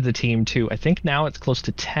expanded the team to, I think now it's close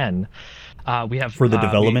to 10. We have for the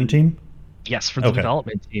development team. Yes, for the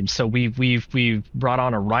development team. So we've brought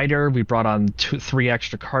on a writer, we brought on 3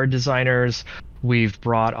 extra card designers, we've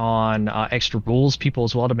brought on extra rules people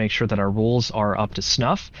as well to make sure that our rules are up to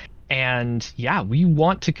snuff. And yeah, we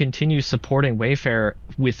want to continue supporting Wayfair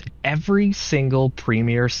with every single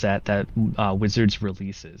premier set that Wizards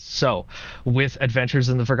releases. So with Adventures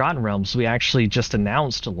in the Forgotten Realms, we actually just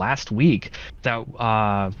announced last week that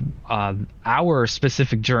our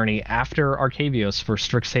specific journey after Arcavios for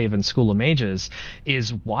Strixhaven School of Mages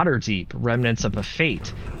is Waterdeep, Remnants of a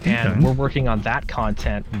Fate. And we're working on that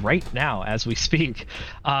content right now as we speak,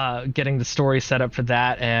 getting the story set up for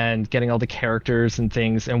that and getting all the characters and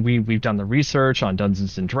things. And we've done the research on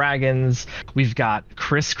Dungeons and Dragons. We've got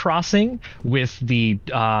crisscrossing with the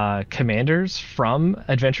commanders from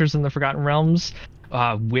Adventures in the Forgotten Realms,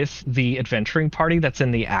 with the adventuring party that's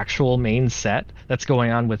in the actual main set that's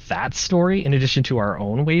going on with that story, in addition to our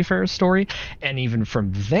own Wayfair story. And even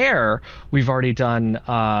from there, we've already done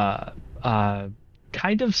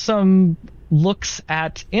kind of some looks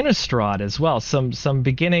at Innistrad as well, some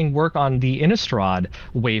beginning work on the Innistrad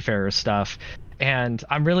Wayfarer stuff. And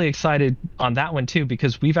I'm really excited on that one too,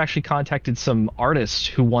 because we've actually contacted some artists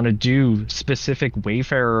who want to do specific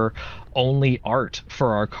Wayfarer only art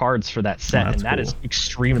for our cards for that set, and that is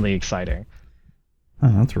extremely exciting.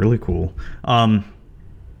 Oh, that's really cool.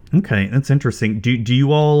 Okay, that's interesting. Do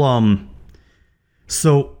you all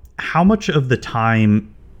so how much of the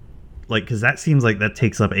time, like, because that seems like that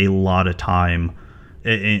takes up a lot of time,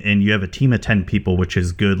 and you have a team of 10 people, which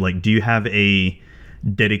is good. Like, do you have a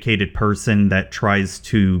dedicated person that tries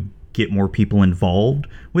to get more people involved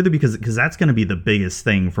with it? Because that's going to be the biggest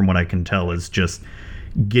thing from what I can tell, is just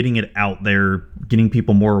getting it out there, getting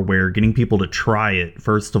people more aware, getting people to try it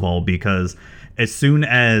first of all. Because as soon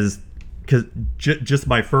as, because just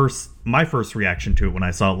my first reaction to it when I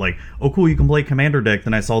saw it, like, oh cool, you can play commander deck,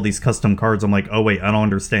 then I saw these custom cards, I'm like, oh wait, I don't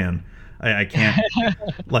understand. I can't,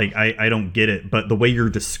 like, I don't get it. But the way you're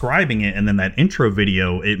describing it and then that intro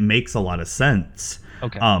video, it makes a lot of sense.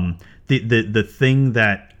 Okay. The thing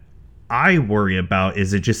that I worry about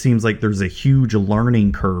is it just seems like there's a huge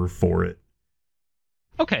learning curve for it.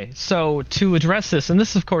 Okay, so to address this, and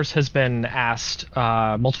this of course has been asked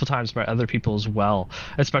multiple times by other people as well,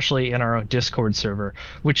 especially in our own Discord server,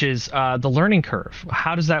 which is the learning curve.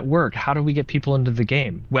 How does that work? How do we get people into the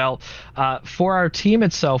game? Well, for our team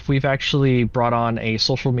itself, we've actually brought on a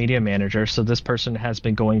social media manager. So this person has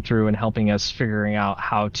been going through and helping us figuring out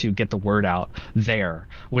how to get the word out there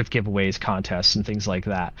with giveaways, contests, and things like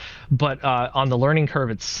that. But on the learning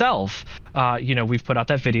curve itself, we've put out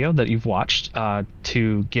that video that you've watched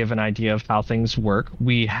to give an idea of how things work.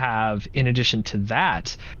 We have, in addition to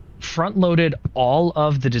that, front loaded all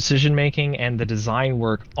of the decision making and the design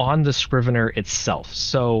work on the Scrivener itself.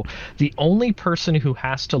 So the only person who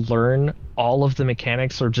has to learn all of the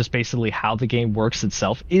mechanics or just basically how the game works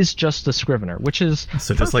itself is just the Scrivener, which is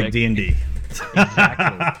so just like D&D.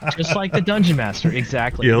 Exactly. Just like the Dungeon Master.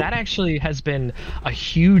 Exactly. Yep. That actually has been a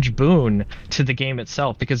huge boon to the game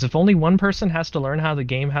itself, because if only one person has to learn how the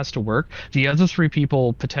game has to work, the other three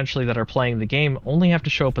people potentially that are playing the game only have to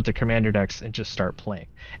show up with the commander decks and just start playing.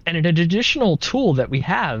 And an additional tool that we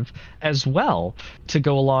have as well to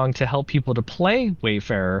go along to help people to play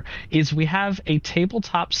Wayfarer is we have a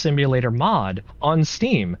tabletop simulator mod on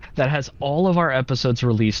Steam that has all of our episodes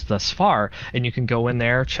released thus far, and you can go in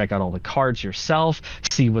there, check out all the cards yourself,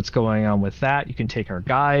 see what's going on with that. You can take our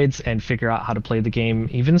guides and figure out how to play the game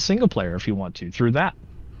even single player if you want to through that.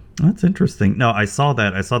 That's interesting. No, I saw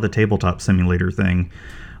that. I saw the tabletop simulator thing.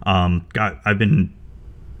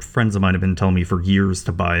 Friends of mine have been telling me for years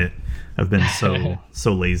to buy it. I've been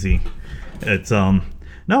so lazy. It's no,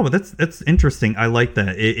 but that's interesting. I like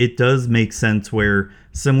that. It does make sense where,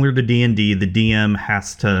 similar to D&D, the DM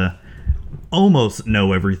has to almost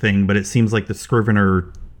know everything, but it seems like the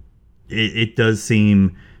Scrivener, it does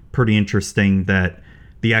seem pretty interesting that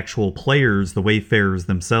the actual players, the Wayfarers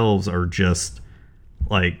themselves, are just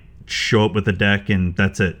like show up with a deck and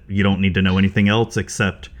that's it. You don't need to know anything else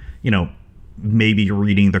except, maybe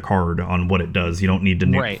reading the card on what it does. You don't need to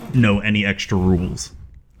know any extra rules.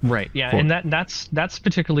 Right. Yeah, and that's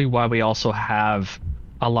particularly why we also have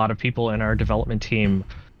a lot of people in our development team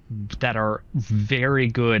that are very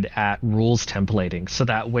good at rules templating. So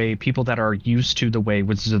that way, people that are used to the way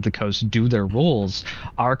Wizards of the Coast do their rules,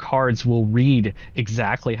 our cards will read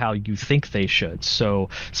exactly how you think they should. So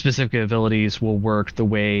specific abilities will work the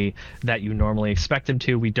way that you normally expect them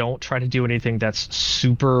to. We don't try to do anything that's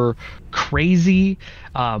super crazy,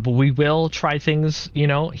 but we will try things,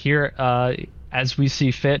 here as we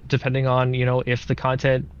see fit, depending on, if the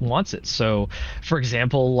content wants it. So, for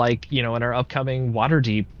example, in our upcoming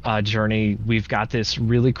Waterdeep journey, we've got this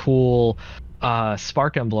really cool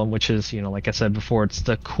Spark Emblem, which is, like I said before, it's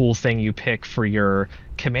the cool thing you pick for your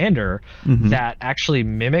commander that actually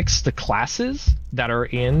mimics the classes that are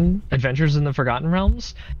in Adventures in the Forgotten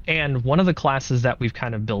Realms. And one of the classes that we've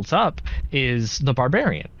kind of built up is the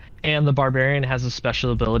Barbarian. And the Barbarian has a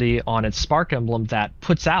special ability on its Spark Emblem that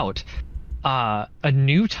puts out a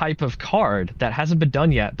new type of card that hasn't been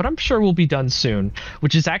done yet, but I'm sure will be done soon,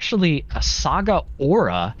 which is actually a Saga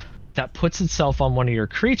Aura that puts itself on one of your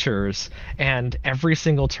creatures, and every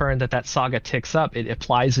single turn that Saga ticks up, it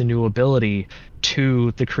applies a new ability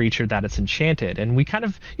to the creature that it's enchanted. And we kind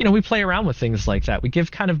of, we play around with things like that. We give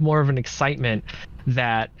kind of more of an excitement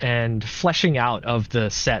and fleshing out of the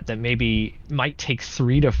set that maybe might take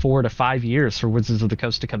 3 to 4 to 5 years for Wizards of the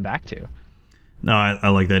Coast to come back to. No, I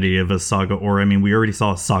like that idea of a Saga Aura. I mean, we already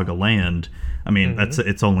saw a Saga Land. I mean,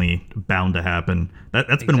 it's only bound to happen.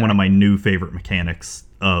 That's been one of my new favorite mechanics,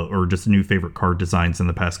 or just new favorite card designs in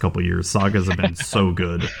the past couple of years. Sagas have been so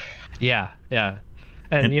good. Yeah.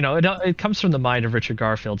 And it comes from the mind of Richard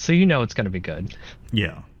Garfield, so it's going to be good.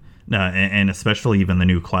 Yeah. And especially even the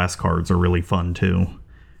new class cards are really fun, too.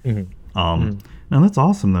 No, that's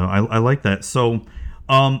awesome, though. I like that. So,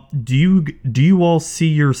 do you all see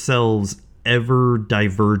yourselves ever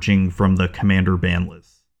diverging from the commander ban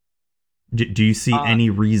list? Do you see any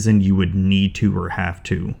reason you would need to or have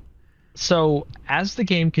to? So as the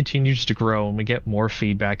game continues to grow and we get more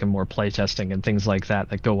feedback and more playtesting and things like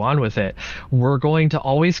that go on with it, we're going to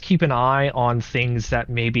always keep an eye on things that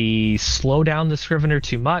maybe slow down the Scrivener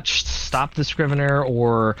too much, stop the Scrivener,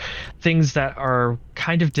 or things that are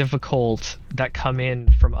kind of difficult that come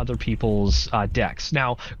in from other people's decks.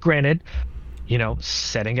 Now, granted,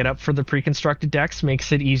 setting it up for the pre-constructed decks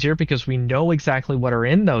makes it easier because we know exactly what are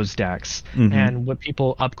in those decks, and what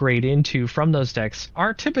people upgrade into from those decks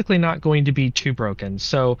are typically not going to be too broken.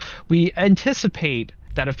 So we anticipate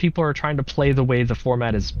that if people are trying to play the way the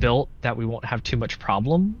format is built, that we won't have too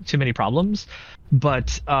many problems.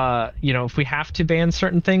 But if we have to ban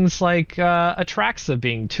certain things like Atraxa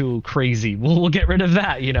being too crazy, we'll get rid of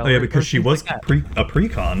that. Oh yeah, because she was like a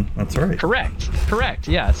precon. That's right. Correct.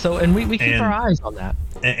 Yeah. So and we keep our eyes on that.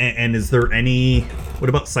 And is there any? What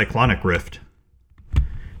about Cyclonic Rift?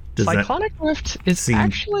 Cyclonic Rift is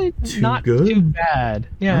actually not good? too bad.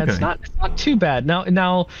 Yeah, Okay. it's not too bad.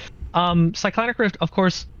 Now, Cyclonic Rift, of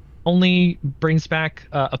course, only brings back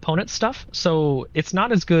opponent stuff, so it's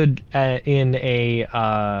not as good in a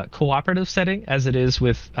cooperative setting as it is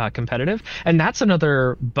with competitive. And that's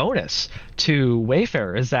another bonus to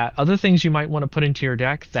Wayfarer, is that other things you might want to put into your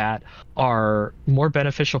deck that are more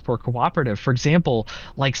beneficial for cooperative. For example,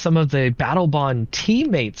 like some of the Battle Bond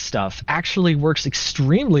teammate stuff actually works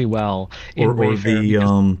extremely well in Wayfarer.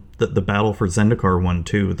 The Battle for Zendikar one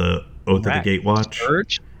too, the Oath of the Gatewatch.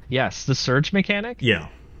 Surge? Yes, the Surge mechanic.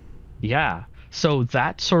 Yeah. So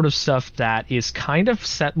that sort of stuff that is kind of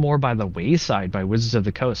set more by the wayside by Wizards of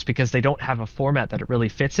the Coast, because they don't have a format that it really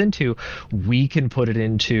fits into, we can put it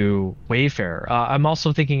into Wayfarer. I'm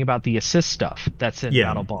also thinking about the assist stuff that's in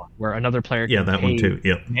Battle Bond, where another player can that pay one too.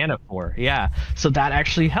 Yep. mana for. Yeah. So that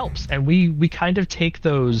actually helps. And we kind of take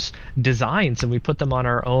those designs and we put them on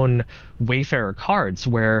our own Wayfarer cards,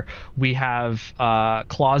 where we have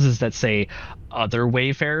clauses that say other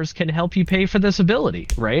Wayfarers can help you pay for this ability,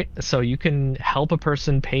 right? So you can help a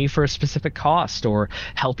person pay for a specific cost, or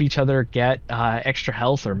help each other get extra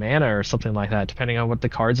health or mana or something like that, depending on what the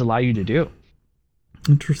cards allow you to do.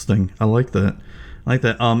 Interesting. I like that.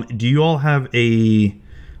 Do you all have a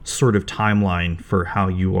sort of timeline for how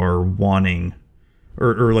you are wanting,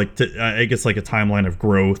 or I guess like a timeline of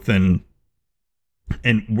growth and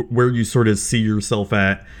where you sort of see yourself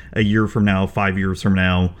at a year from now, 5 years from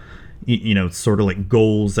now? Sort of like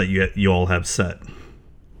goals that you all have set.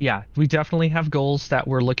 Yeah, we definitely have goals that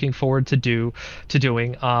we're looking forward to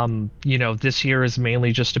doing. This year is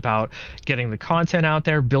mainly just about getting the content out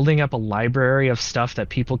there, building up a library of stuff that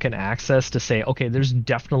people can access to say, okay, there's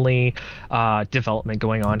definitely development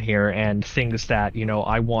going on here, and things that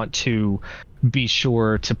I want to be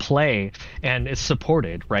sure to play and it's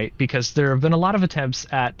supported, right? Because there have been a lot of attempts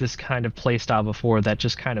at this kind of play style before that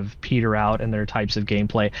just kind of peter out in their types of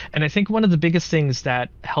gameplay. And I think one of the biggest things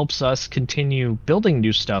that helps us continue building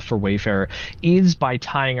new stuff for Wayfarer is by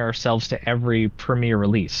tying ourselves to every premier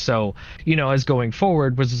release. So, as going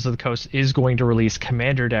forward, Wizards of the Coast is going to release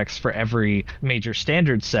commander decks for every major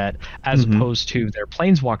standard set, as opposed to their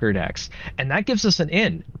planeswalker decks. And that gives us an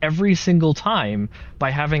in every single time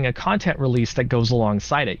by having a content release that goes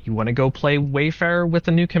alongside it. You want to go play Wayfarer with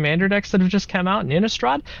the new commander decks that have just come out in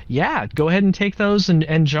Innistrad? Yeah, go ahead and take those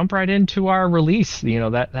and jump right into our release.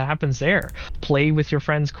 That happens there. Play with your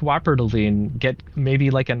friends cooperatively and get maybe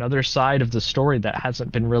like another side of the story that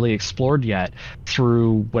hasn't been really explored yet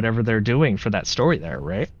through whatever they're doing for that story there,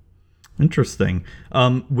 right? Interesting.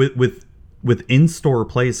 With in-store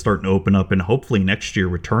play starting to open up, and hopefully next year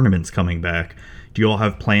with tournaments coming back, do you all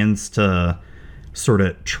have plans to sort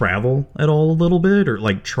of travel at all a little bit, or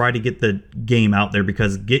like try to get the game out there?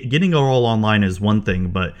 Because getting it all online is one thing,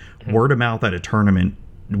 but word of mouth at a tournament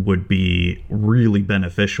would be really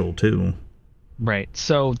beneficial too. Right.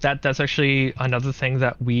 So that's actually another thing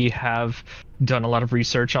that we have done a lot of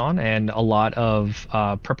research on and a lot of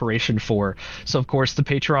preparation for. So of course the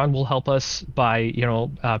Patreon will help us by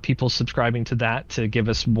people subscribing to that to give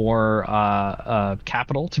us more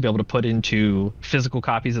capital to be able to put into physical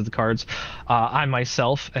copies of the cards. I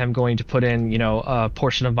myself am going to put in a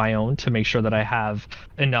portion of my own to make sure that I have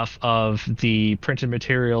enough of the printed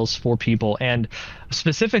materials for people. And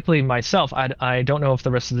specifically myself, I don't know if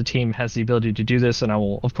the rest of the team has the ability to do this, and I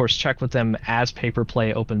will of course check with them as paper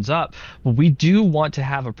play opens up. But we do want to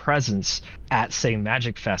have a presence at, say,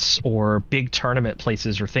 Magic Fests or big tournament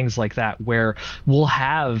places or things like that, where we'll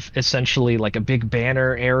have essentially like a big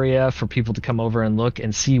banner area for people to come over and look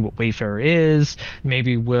and see what Wayfarer is.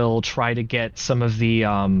 Maybe we'll try to get some of the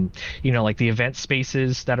like the event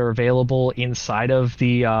spaces that are available inside of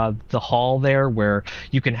the hall there, where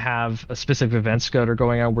you can have a specific events that are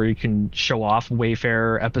going on where you can show off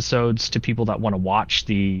Wayfarer episodes to people that want to watch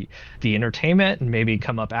the entertainment and maybe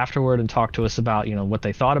come up afterward and talk to us about what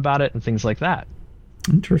they thought about it and things like that.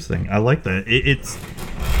 Interesting. I like that.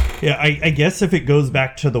 I guess if it goes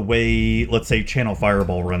back to the way, let's say, Channel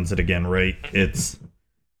Fireball runs it again, right?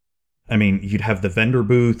 You'd have the vendor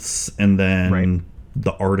booths and then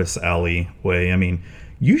the artist alleyway.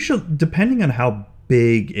 You should, depending on how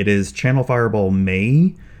big it is, Channel Fireball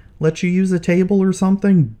may let you use a table or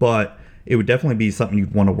something, but it would definitely be something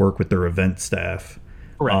you'd want to work with their event staff.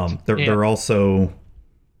 Correct. They're also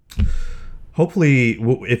Hopefully,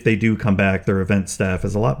 if they do come back, their event staff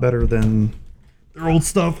is a lot better than their old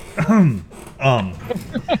stuff.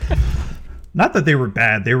 Not that they were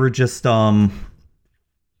bad. They were just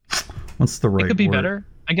what's the right It could be word? better,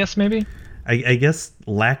 I guess, maybe. I guess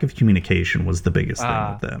lack of communication was the biggest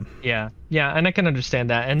thing with them. Yeah, and I can understand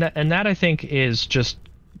that, and that I think is just,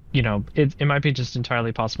 it might be just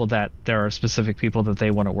entirely possible that there are specific people that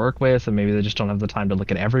they want to work with, and maybe they just don't have the time to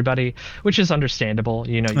look at everybody, which is understandable.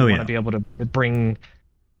 You want to be able to bring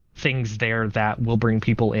things there that will bring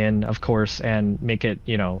people in, of course, and make it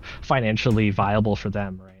financially viable for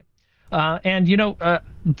them, right? And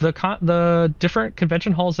the different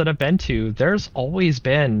convention halls that I've been to, there's always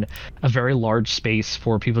been a very large space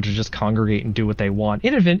for people to just congregate and do what they want,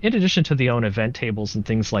 in addition to the own event tables and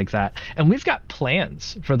things like that. And we've got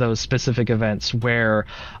plans for those specific events where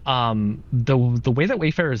the way that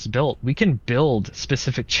Wayfair is built, we can build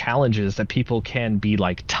specific challenges that people can be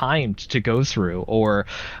like timed to go through. Or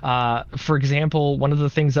for example, one of the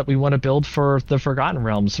things that we want to build for the Forgotten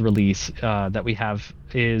Realms release that we have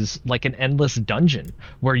is like an endless dungeon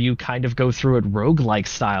where you kind of go through it roguelike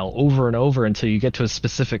style over and over until you get to a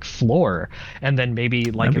specific floor, and then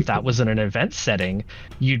maybe like if that was in an event setting,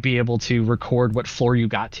 you'd be able to record what floor you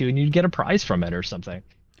got to and you'd get a prize from it or something.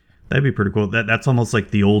 That'd be pretty cool. That's almost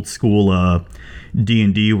like the old school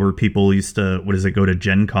D&D where people used to go to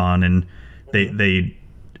Gen Con and they'd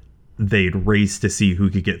race to see who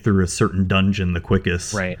could get through a certain dungeon the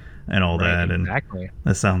quickest. Right. And all that, exactly. And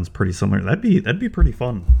that sounds pretty similar. That'd be pretty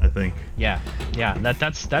fun, I think. Yeah.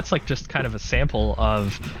 That's like just kind of a sample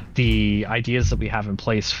of the ideas that we have in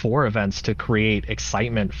place for events to create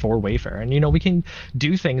excitement for Wayfair. And we can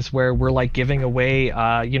do things where we're like giving away,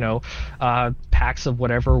 packs of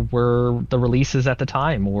whatever were the releases at the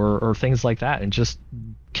time, or things like that, and just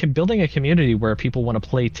building a community where people want to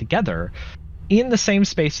play together in the same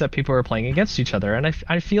space that people are playing against each other. And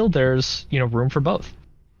I feel there's room for both.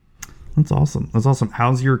 That's awesome.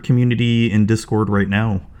 How's your community in Discord right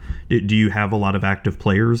now? Do you have a lot of active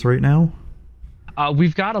players right now?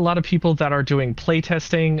 We've got a lot of people that are doing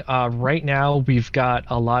playtesting. Right now, we've got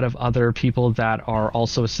a lot of other people that are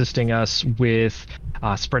also assisting us with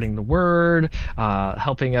spreading the word,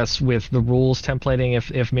 helping us with the rules templating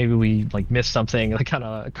if maybe we like missed something, like on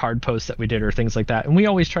a card post that we did or things like that. And we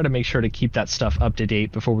always try to make sure to keep that stuff up to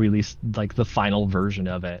date before we release like the final version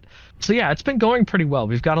of it. So yeah, it's been going pretty well.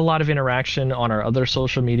 We've got a lot of interaction on our other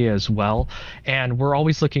social media as well, and we're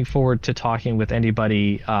always looking forward to talking with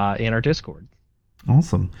anybody in our Discord.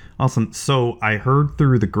 Awesome. So I heard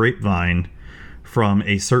through the grapevine from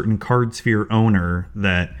a certain Cardsphere owner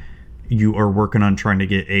that you are working on trying to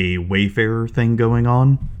get a Wayfair thing going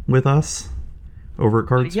on with us over at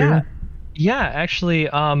Cardsphere. Yeah, actually,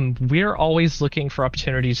 we're always looking for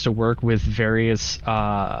opportunities to work with various,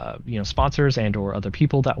 sponsors and or other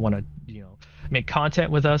people that want to, make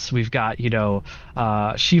content with us. We've got,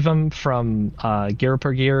 Shivam from Gear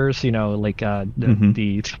Per Gears, he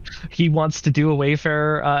wants to do a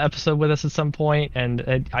Wayfair episode with us at some point,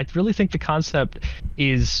 and I really think the concept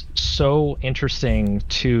is so interesting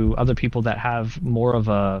to other people that have more of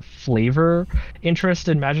a flavor interest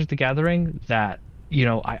in Magic the Gathering that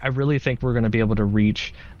I really think we're going to be able to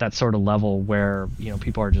reach that sort of level where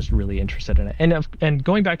people are just really interested in it. And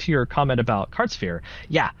going back to your comment about Cardsphere,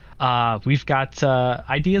 we've got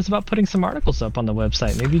ideas about putting some articles up on the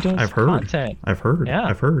website, maybe doing some content. I've heard.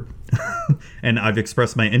 And I've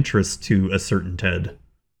expressed my interest to a certain Ted.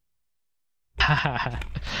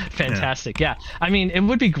 Fantastic. Yeah. I mean, it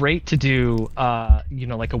would be great to do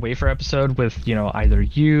like a Wayfair episode with either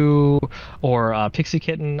you or Pixie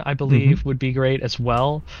Kitten, I believe would be great as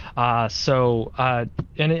well. And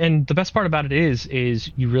the best part about it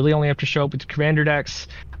is you really only have to show up with the commander decks.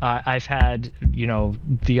 I've had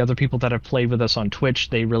the other people that have played with us on Twitch,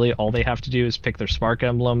 they really all they have to do is pick their Spark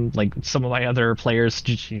emblem. Like some of my other players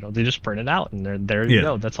just they just print it out and there you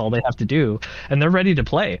go. That's all they have to do and they're ready to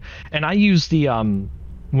play. And I use the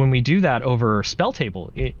when we do that over Spell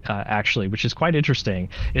Table, actually, which is quite interesting,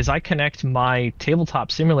 is I connect my tabletop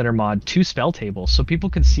simulator mod to Spell Table so people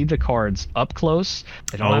can see the cards up close.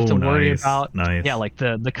 They don't have to worry about like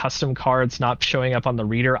the custom cards not showing up on the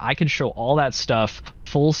reader. I can show all that stuff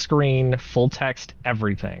full screen, full text,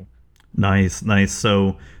 everything. Nice.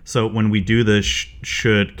 So when we do this,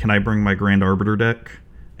 can I bring my Grand Arbiter deck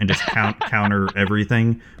and just counter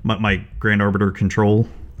everything? My Grand Arbiter control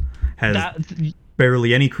has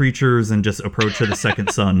barely any creatures and just approach to the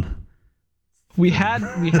second sun. We had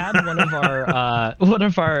one of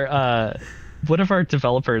our one of our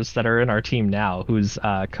developers that are in our team now, who's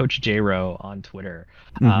Coach J-Ro on Twitter,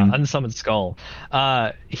 Mm-hmm. Unsummoned Skull,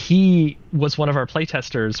 he was one of our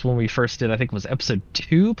playtesters when we first did, I think it was episode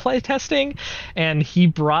 2 playtesting, and he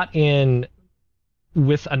brought in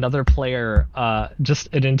with another player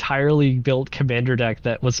just an entirely built commander deck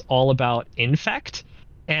that was all about infect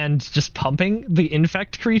and just pumping the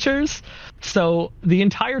infect creatures. So the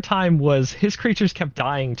entire time was his creatures kept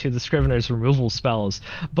dying to the Scrivener's removal spells,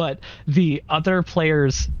 but the other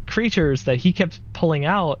players' creatures that he kept pulling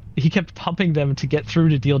out, he kept pumping them to get through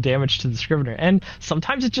to deal damage to the Scrivener. And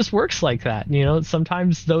sometimes it just works like that. You know,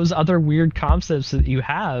 sometimes those other weird concepts that you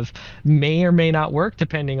have may or may not work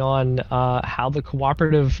depending on how the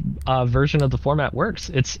cooperative version of the format works.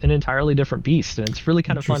 It's an entirely different beast, and it's really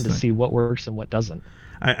kind of fun to see what works and what doesn't.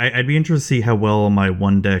 I'd be interested to see how well my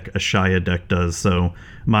one deck Ashaya deck does. So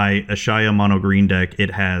my Ashaya mono green deck,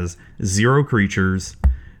 it has 0 creatures,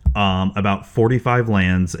 about 45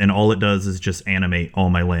 lands, and all it does is just animate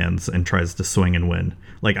all my lands and tries to swing and win.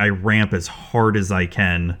 Like, I ramp as hard as I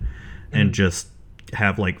can and just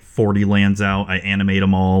have like 40 lands out. I animate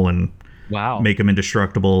them all and make them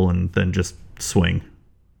indestructible and then just swing.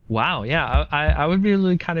 Wow, yeah, I would be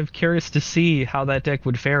really kind of curious to see how that deck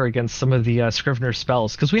would fare against some of the Scrivener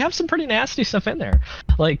spells, because we have some pretty nasty stuff in there.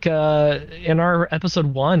 Like, in our episode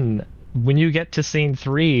 1, when you get to scene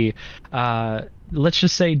 3, let's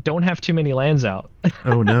just say don't have too many lands out.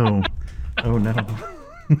 Oh no. Oh no.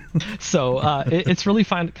 So it's really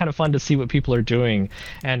kind of fun to see what people are doing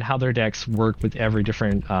and how their decks work with every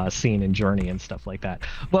different scene and journey and stuff like that.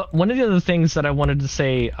 But one of the other things that I wanted to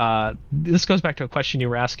say, this goes back to a question you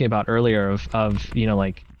were asking about earlier of you know,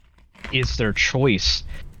 like, is there choice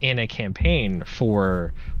in a campaign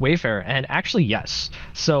for Wayfarer? And actually, yes.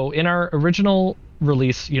 So in our original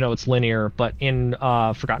release, you know, it's linear, but in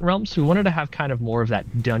Forgotten Realms, we wanted to have kind of more of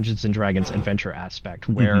that Dungeons and Dragons adventure aspect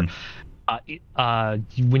where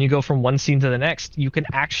when you go from one scene to the next, you can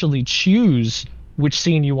actually choose which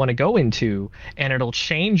scene you want to go into, and it'll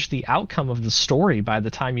change the outcome of the story by the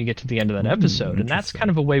time you get to the end of that episode. And that's kind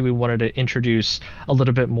of a way we wanted to introduce a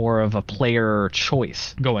little bit more of a player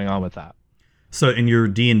choice going on with that. So in your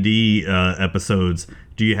D&D episodes,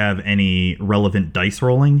 do you have any relevant dice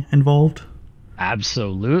rolling involved?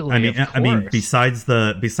 Absolutely. I mean, besides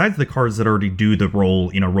the cards that already do the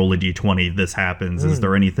roll, you know, roll a d20, this happens. Is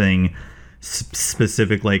there anything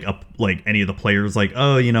specific, like any of the players, like,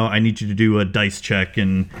 oh, you know, I need you to do a dice check,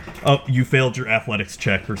 and oh, you failed your athletics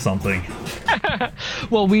check or something?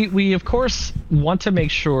 Well, we of course want to make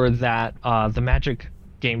sure that the Magic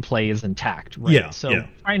gameplay is intact, right? Yeah. So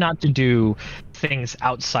try not to do things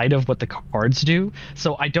outside of what the cards do.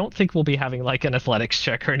 So I don't think we'll be having like an athletics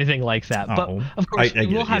check or anything like that. But of course, we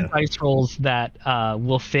will have dice rolls that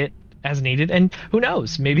will fit as needed, and who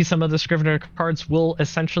knows, maybe some of the Scrivener cards will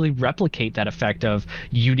essentially replicate that effect of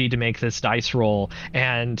you need to make this dice roll,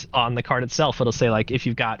 and on the card itself it'll say, like, if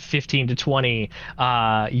you've got 15 to 20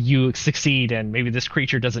 you succeed, and maybe this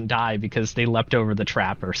creature doesn't die because they leapt over the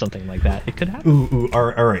trap or something like that. It could happen. All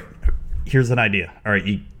right, here's an idea. All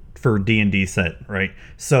right, for D&D set, right?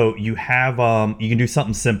 So you have you can do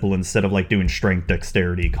something simple instead of like doing strength,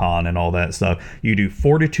 dexterity, con, and all that stuff. You do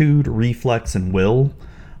fortitude, reflex, and will.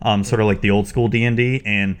 Sort of like the old school D&D,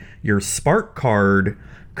 and your spark card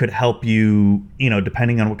could help you, you know,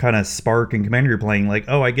 depending on what kind of spark and commander you're playing. Like,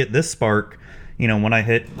 oh, I get this spark, you know, when I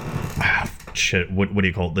hit what do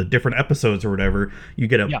you call it, the different episodes or whatever, you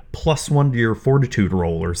get a +1 to your fortitude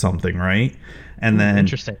roll or something, right? And then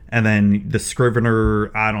the Scrivener,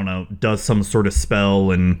 I don't know, does some sort of spell,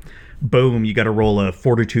 and boom, you got to roll a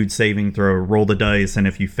fortitude saving throw, roll the dice, and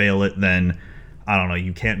if you fail it, then I don't know,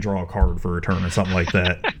 you can't draw a card for a turn or something like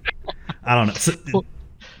that. I don't know. So,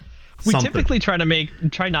 we typically try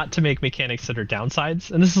not to make mechanics that are downsides,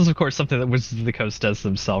 and this is of course something that Wizards of the Coast does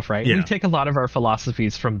themselves, right? We take a lot of our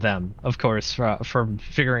philosophies from them, of course, from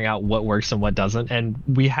figuring out what works and what doesn't, and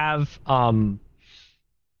we have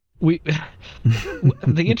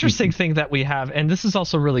the interesting thing that we have, and this is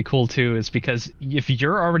also really cool too, is because if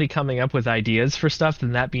you're already coming up with ideas for stuff,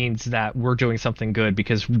 then that means that we're doing something good,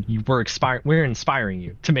 because we're inspiring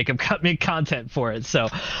you to make content for it. So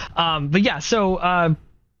but yeah, so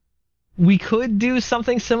we could do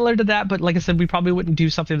something similar to that, but like I said, we probably wouldn't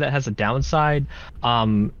do something that has a downside.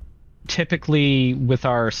 Typically with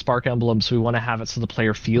our spark emblems, we want to have it so the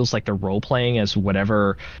player feels like they're role playing as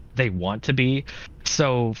whatever they want to be.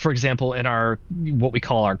 So for example, in our what we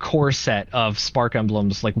call our core set of spark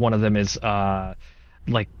emblems, like one of them is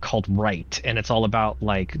like called Right, and it's all about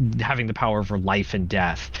like having the power over life and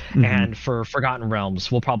death. And for Forgotten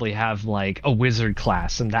Realms, we'll probably have like a wizard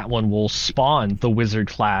class, and that one will spawn the wizard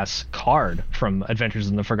class card from Adventures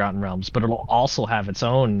in the Forgotten Realms, but it'll also have its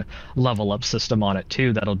own level up system on it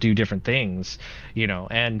too that'll do different things,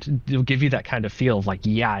 and it'll give you that kind of feel of like,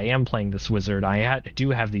 yeah, I am playing this wizard. Do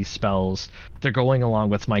have these spells. They're going along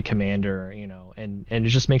with my commander, and it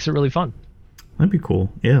just makes it really fun. That'd be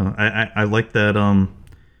cool. Yeah, I like that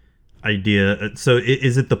idea. So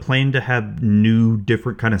is it the plan to have new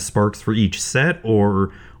different kind of sparks for each set,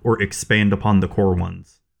 or expand upon the core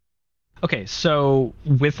ones? Okay, so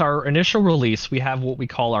with our initial release, we have what we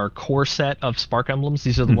call our core set of Spark Emblems.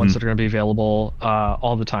 These are the ones that are going to be available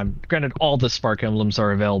all the time. Granted, all the Spark Emblems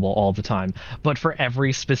are available all the time, but for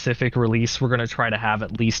every specific release, we're going to try to have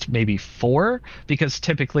at least maybe 4, because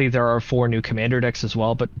typically there are 4 new Commander decks as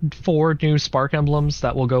well, but 4 new Spark Emblems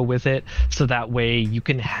that will go with it, so that way you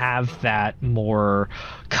can have that more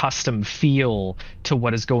custom feel to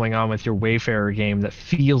what is going on with your Wayfarer game that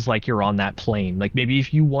feels like you're on that plane. Like maybe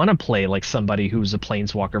if you want to play like somebody who's a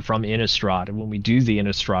planeswalker from Innistrad, and when we do the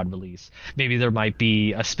Innistrad release, maybe there might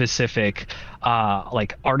be a specific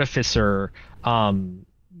like artificer,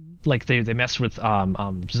 like they mess with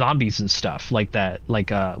zombies and stuff like that,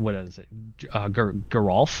 like what is it,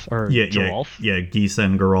 Geralf or Geralf? Yeah,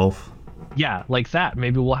 Gisen Geralf. Yeah, like that.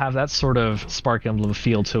 Maybe we'll have that sort of Spark Emblem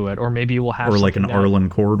feel to it, or maybe we'll have, or like an Arlen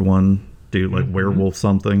Cord one, dude, like werewolf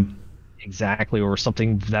something. Exactly, or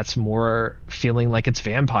something that's more feeling like it's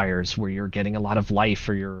vampires, where you're getting a lot of life,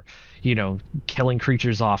 or you're, killing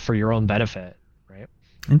creatures off for your own benefit, right?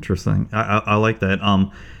 Interesting. I like that.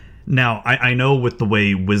 Now I know with the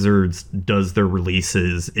way Wizards does their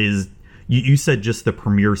releases is you said just the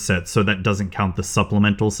premier sets, so that doesn't count the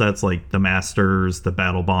supplemental sets like the Masters, the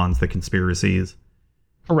Battle Bonds, the Conspiracies.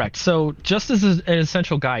 Correct. So just as an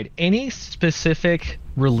essential guide, any specific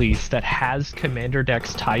release that has commander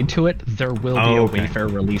decks tied to it, there will be a Wayfarer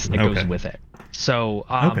release that goes with it. So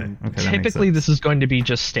typically this is going to be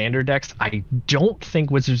just standard decks. I don't think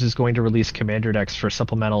Wizards is going to release commander decks for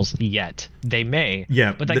supplementals yet. They may.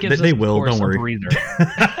 Yeah, but that gives they us, will. Don't worry. a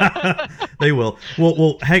breather. They will.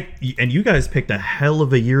 Well, heck, and you guys picked a hell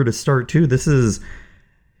of a year to start too.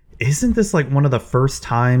 Isn't this like one of the first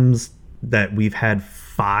times that we've had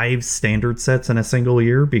 5 standard sets in a single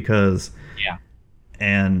year? Because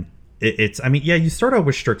and it's, I mean, yeah, you start out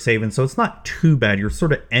with Strixhaven, so it's not too bad. You're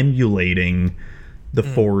sort of emulating the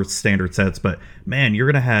 4 standard sets, but man, you're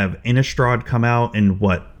gonna have Innistrad come out in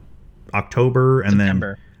what, October, and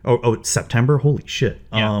September. Then September. Holy shit.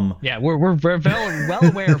 Yeah, we're well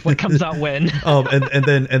aware of what comes out when.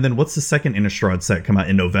 and then what's the second Innistrad set come out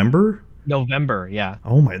in November? November, yeah.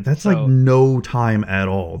 Oh my, that's like no time at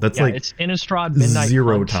all. That's like it's Innistrad Midnight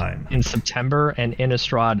zero Hunt time in September, and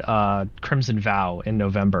Innistrad Crimson Vow in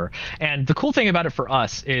November. And the cool thing about it for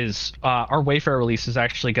us is our Wayfarer release is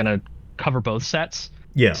actually going to cover both sets.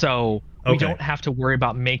 Yeah. So we don't have to worry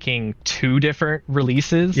about making 2 different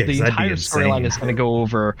releases. Yeah, the entire storyline is going to go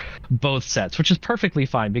over both sets, which is perfectly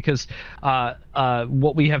fine, because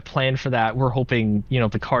what we have planned for that, we're hoping,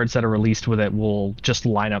 the cards that are released with it will just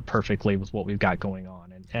line up perfectly with what we've got going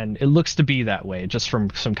on. And it looks to be that way, just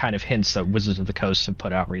from some kind of hints that Wizards of the Coast have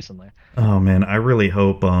put out recently. Oh man, I really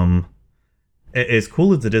hope as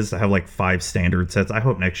cool as it is to have like 5 standard sets, I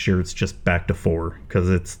hope next year it's just back to 4, because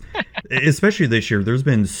it's especially this year, there's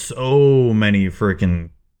been so many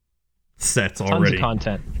freaking sets already. Tons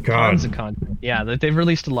of content. Yeah, they've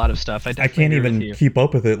released a lot of stuff. I can't even keep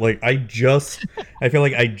up with it. Like I feel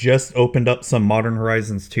like I just opened up some Modern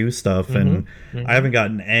Horizons 2 stuff, and I haven't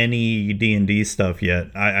gotten any D&D stuff yet.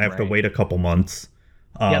 I have to wait a couple months.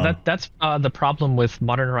 That's the problem with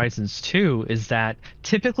Modern Horizons 2, is that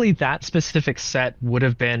typically that specific set would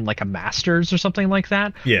have been like a Masters or something like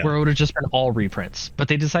that, where it would have just been all reprints. But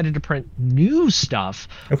they decided to print new stuff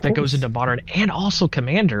that goes into Modern and also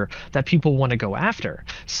Commander that people want to go after.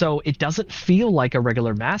 So it doesn't feel like a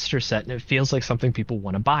regular Master set, and it feels like something people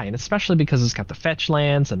want to buy. And especially because it's got the fetch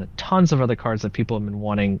lands and tons of other cards that people have been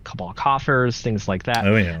wanting, Cabal Coffers, things like that.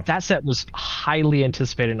 Oh, yeah. That set was highly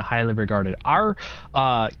anticipated and highly regarded. Our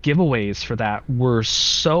giveaways for that were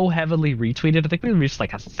so heavily retweeted. I think we reached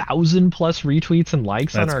like 1,000+ retweets and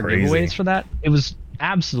likes on our giveaways for that. It was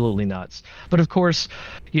absolutely nuts. But of course,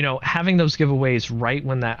 having those giveaways right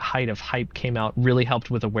when that height of hype came out really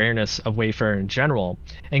helped with awareness of Wayfarer in general,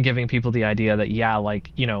 and giving people the idea that,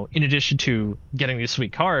 in addition to getting these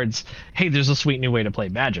sweet cards, hey, there's a sweet new way to play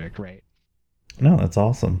Magic, right? No, that's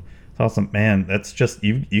awesome. Awesome, man. That's just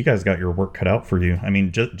you guys got your work cut out for you. I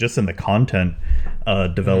mean, just in the content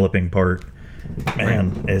developing part,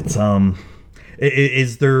 man. It's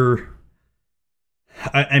Is there?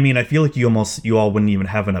 I mean, I feel like you all wouldn't even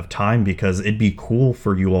have enough time, because it'd be cool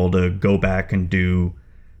for you all to go back and do,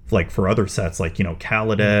 like, for other sets, like,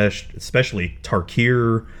 Kaladesh, especially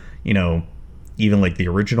Tarkir, even like the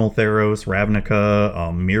original Theros, Ravnica,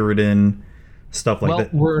 Mirrodin, stuff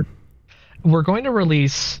like that. We're going to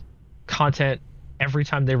release content every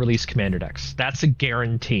time they release commander decks. That's a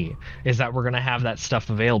guarantee, is that we're going to have that stuff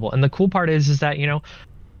available. And the cool part is that,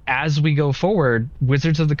 as we go forward,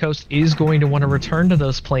 Wizards of the Coast is going to want to return to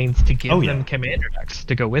those planes to give them commander decks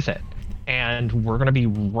to go with it. And we're going to be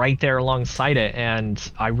right there alongside it.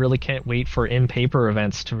 And I really can't wait for in-paper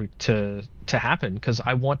events to happen, because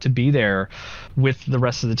I want to be there with the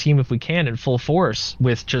rest of the team, if we can, in full force,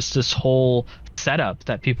 with just this whole setup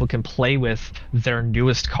that people can play with their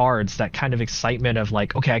newest cards. That kind of excitement of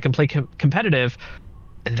like, okay, I can play competitive,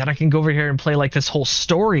 and then I can go over here and play like this whole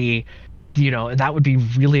story, and that would be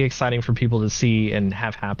really exciting for people to see and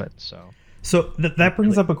have happen. So that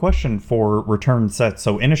brings up a question for return sets.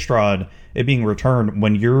 So Innistrad, it being returned,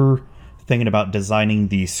 when you're thinking about designing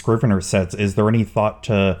the Scrivener sets, is there any thought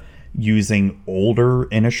to using older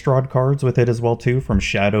Innistrad cards with it as well too, from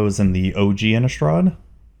Shadows and the OG Innistrad?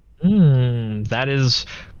 That is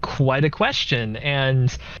quite a question.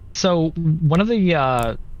 And so one of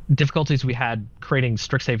the difficulties we had creating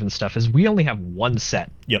Strixhaven stuff is we only have one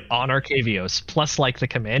set on Arcavios, plus like the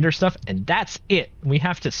commander stuff, and that's it. We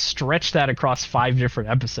have to stretch that across 5 different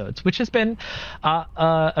episodes, which has been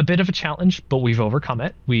a bit of a challenge, but we've overcome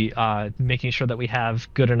it. We making sure that we have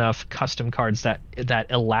good enough custom cards that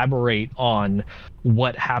elaborate on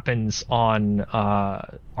what happens on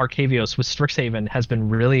Arcavios with Strixhaven has been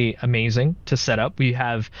really amazing to set up. We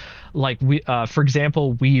have, like, for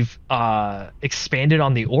example, we've expanded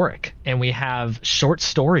on the Auric, and we have short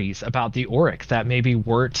stories about the Auric that maybe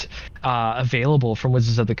weren't available from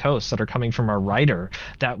Wizards of the Coast, that are coming from our writer,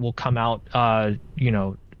 that will come out,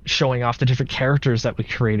 showing off the different characters that we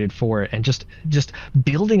created for it, and just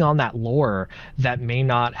building on that lore that may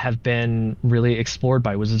not have been really explored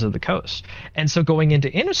by Wizards of the Coast. And so going into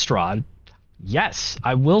Innistrad, yes,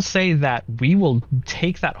 I will say that we will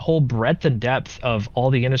take that whole breadth and depth of all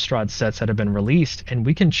the Innistrad sets that have been released, and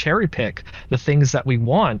we can cherry pick the things that we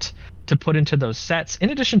want to put into those sets in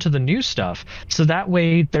addition to the new stuff, so that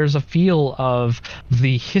way there's a feel of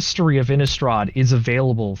the history of Innistrad is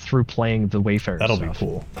available through playing the Wayfarer stuff.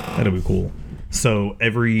 That'll be cool. So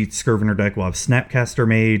every Scrivener deck will have Snapcaster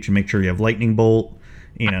Mage, make sure you have Lightning Bolt,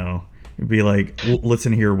 be like,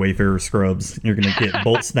 listen here, Wayfarer scrubs, you're gonna get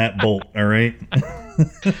Bolt Snap Bolt, all right?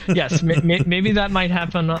 Yes, maybe that might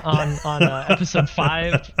happen on episode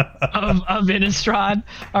 5 of Innistrad,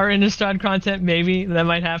 our Innistrad content. Maybe that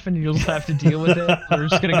might happen. You'll just have to deal with it. We're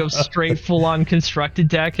just gonna go straight full on constructed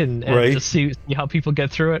deck and just see how people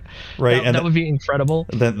get through it. Right, that would be incredible.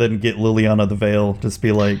 Then get Liliana the Veil, just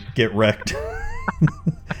be like, get wrecked.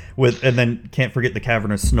 And then can't forget the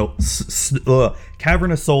Cavern of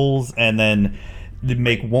Souls, and then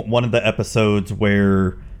make one of the episodes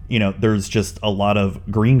where there's just a lot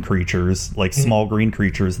of green creatures, like small green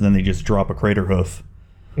creatures, and then they just drop a Crater Hoof,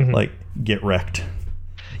 like, get wrecked.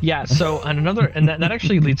 Yeah, so and that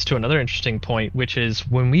actually leads to another interesting point, which is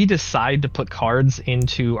when we decide to put cards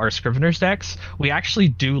into our Scrivener's decks, we actually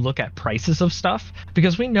do look at prices of stuff,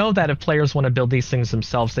 because we know that if players want to build these things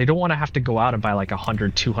themselves, they don't want to have to go out and buy like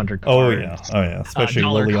 100, 200 cards. Oh yeah, especially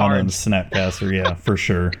Liliana and Snapcaster, yeah, for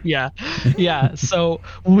sure. Yeah. So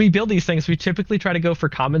when we build these things, we typically try to go for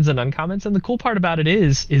commons and uncommons, and the cool part about it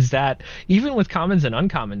is that even with commons and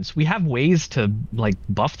uncommons, we have ways to like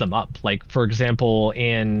buff them up. Like, for example,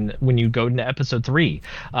 when you go into episode 3,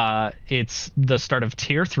 it's the start of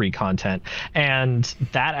tier 3 content, and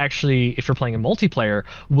that actually, if you're playing a multiplayer,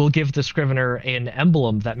 will give the Scrivener an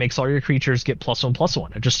emblem that makes all your creatures get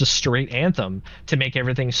 +1/+1, just a straight anthem to make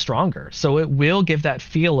everything stronger. So it will give that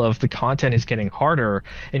feel of the content is getting harder,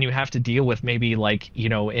 and you have to deal with maybe, like,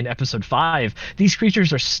 in episode 5, these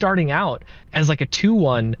creatures are starting out as like a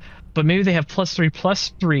 2/1, but maybe they have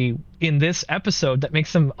 +3/+3 in this episode that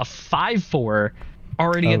makes them a 5/4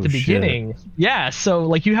 already at the beginning. Yeah, so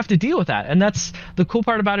like you have to deal with that, and that's the cool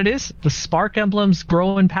part about it is the Spark emblems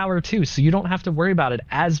grow in power too, so you don't have to worry about it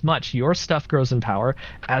as much. Your stuff grows in power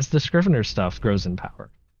as the Scrivener stuff grows in power.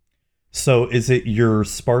 So is it your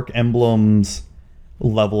Spark emblems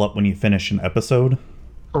level up when you finish an episode?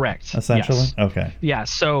 Correct. Essentially? Yes. Okay. Yeah,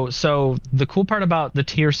 so the cool part about the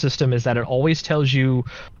tier system is that it always tells you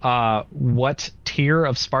what tier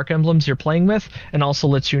of Spark emblems you're playing with, and also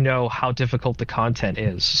lets you know how difficult the content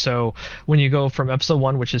is. So when you go from episode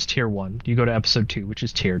 1, which is tier 1, you go to episode 2, which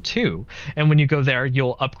is tier 2. And when you go there,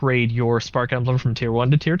 you'll upgrade your Spark emblem from tier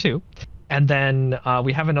 1 to tier 2. And then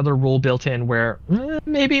we have another rule built in where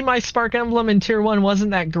maybe my Spark Emblem in Tier 1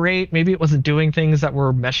 wasn't that great. Maybe it wasn't doing things that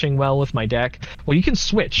were meshing well with my deck. Well, you can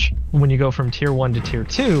switch when you go from Tier 1 to Tier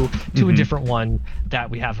 2 to a different one that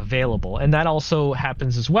we have available. And that also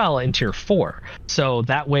happens as well in Tier 4. So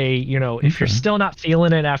that way, you know, if you're still not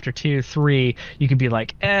feeling it after Tier 3, you could be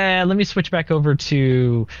like, let me switch back over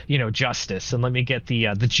to, you know, Justice, and let me get the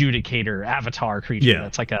Judicator avatar creature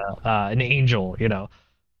that's like an angel, you know.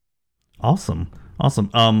 Awesome.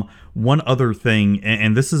 One other thing,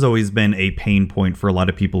 and this has always been a pain point for a lot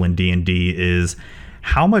of people in D&D, is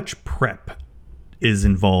how much prep is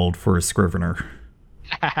involved for a Scrivener?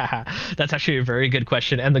 That's actually a very good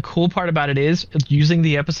question. And the cool part about it is, using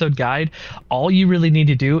the episode guide, all you really need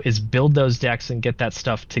to do is build those decks and get that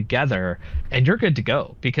stuff together, and you're good to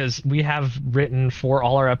go. Because we have written for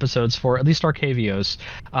all our episodes, for at least Arcavios,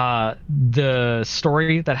 the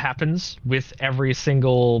story that happens with every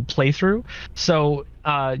single playthrough. So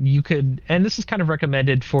you could, and this is kind of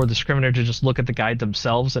recommended for the Scrivener to just look at the guide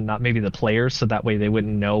themselves and not maybe the players, so that way they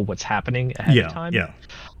wouldn't know what's happening ahead of time.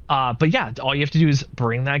 But yeah, all you have to do is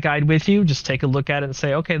bring that guide with you. Just take a look at it and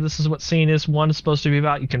say, okay, this is what Scene is 1 is supposed to be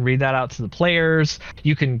about. You can read that out to the players.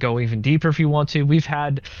 You can go even deeper if you want to. We've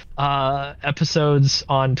had episodes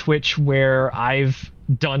on Twitch where I've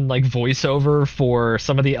done like voiceover for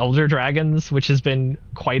some of the Elder Dragons, which has been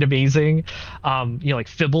quite amazing. You know, like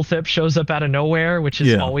Fibblethip shows up out of nowhere, which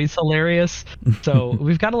is always hilarious. So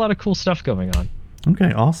we've got a lot of cool stuff going on.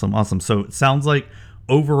 Okay, awesome. So it sounds like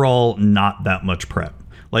overall not that much prep.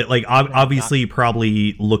 Obviously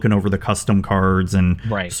probably looking over the custom cards and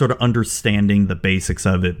sort of understanding the basics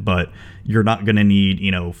of it, but you're not going to need,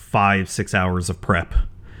 5-6 hours of prep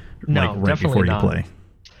right before you play.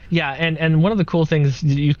 Yeah, and one of the cool things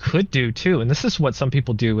you could do too, and this is what some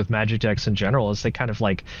people do with Magic decks in general, is they kind of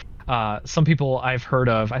like, some people I've heard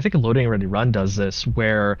of, I think Loading Ready Run does this,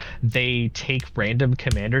 where they take random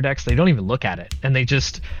commander decks, they don't even look at it, and they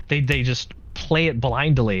just play it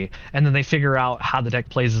blindly, and then they figure out how the deck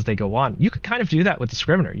plays as they go on. You could kind of do that with the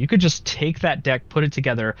Scrivener. You could just take that deck, put it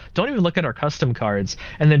together, don't even look at our custom cards,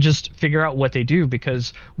 and then just figure out what they do,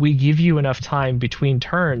 because we give you enough time between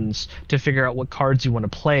turns to figure out what cards you want to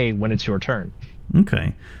play when it's your turn.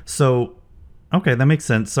 Okay, that makes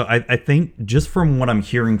sense. So I think just from what I'm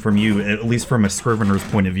hearing from you, at least from a Scrivener's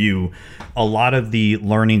point of view, a lot of the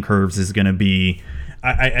learning curves is going to be,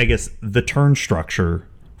 I guess, the turn structure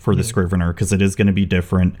for the Scrivener, because it is going to be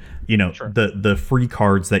different. The free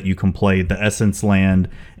cards that you can play, the Essence Land,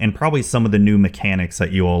 and probably some of the new mechanics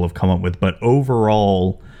that you all have come up with. But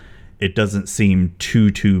overall, it doesn't seem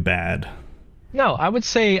too bad. No, I would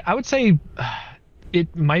say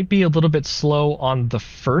it might be a little bit slow on the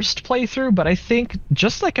first playthrough, but I think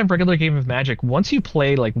just like a regular game of Magic, once you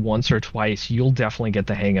play like once or twice, you'll definitely get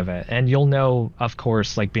the hang of it. And you'll know, of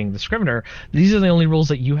course, like being the Scrivener, these are the only rules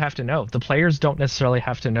that you have to know. The players don't necessarily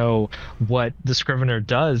have to know what the Scrivener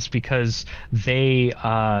does, because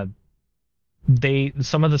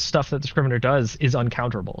some of the stuff that the Scrivener does is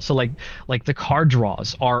uncounterable. So like the card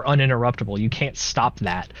draws are uninterruptible. You can't stop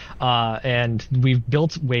that. And we've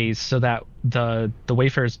built ways so that the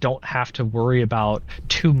Wayfarers don't have to worry about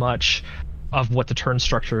too much of what the turn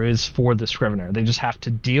structure is for the Scrivener. They just have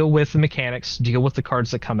to deal with the mechanics, deal with the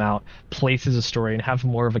cards that come out, play through the story, and have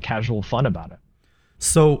more of a casual fun about it.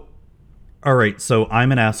 So, all right. So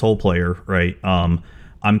I'm an asshole player, right?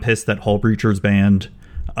 I'm pissed that Hullbreacher's banned.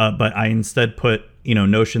 But I instead put,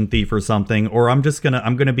 Notion Thief or something, or I'm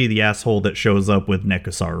gonna be the asshole that shows up with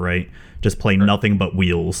Nekasar, right? Just play nothing but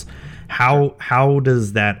wheels. How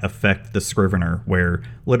does that affect the Scrivener, where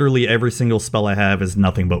literally every single spell I have is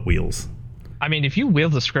nothing but wheels? I mean, if you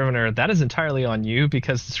wield the Scrivener, that is entirely on you,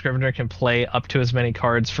 because the Scrivener can play up to as many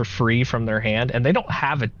cards for free from their hand, and they don't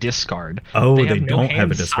have a discard. Oh, they don't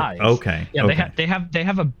have a discard. Size. Okay. Yeah, okay. They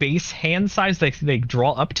have a base hand size they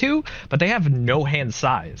draw up to, but they have no hand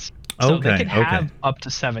size. So they can have up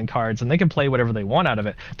to 7 cards, and they can play whatever they want out of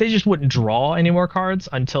it. They just wouldn't draw any more cards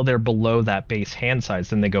until they're below that base hand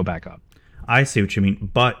size. Then they go back up. I see what you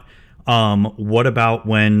mean. But what about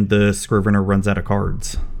when the Scrivener runs out of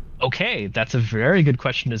cards? Okay, that's a very good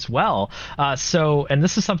question as well. And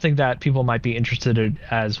this is something that people might be interested in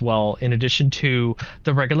as well, in addition to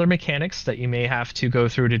the regular mechanics that you may have to go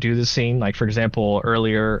through to do the scene. Like, for example,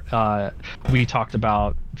 earlier we talked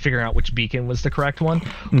about figuring out which beacon was the correct one.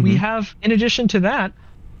 Mm-hmm. We have, in addition to that,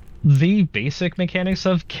 the basic mechanics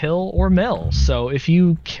of kill or mill. So if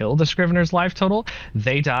you kill the Scrivener's life total,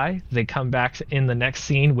 they die. They come back in the next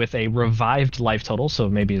scene with a revived life total, so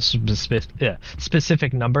maybe a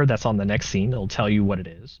specific number that's on the next scene. It'll tell you what it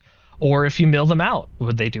is. Or if you mill them out,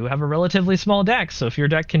 well, they do have a relatively small deck. So if your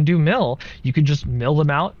deck can do mill, you can just mill them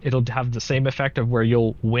out. It'll have the same effect of where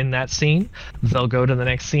you'll win that scene. They'll go to the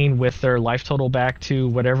next scene with their life total back to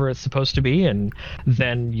whatever it's supposed to be, and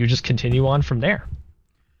then you just continue on from there.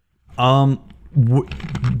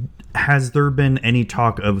 Has there been any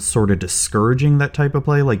talk of sort of discouraging that type of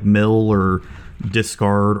play, like mill or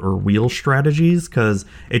discard or wheel strategies? Because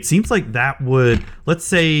it seems like that would, let's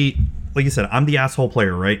say, like you said, I'm the asshole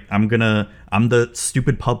player, right? I'm the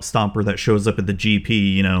stupid pub stomper that shows up at the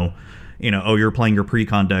GP, oh, you're playing your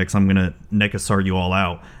precon decks, I'm gonna Nekasar you all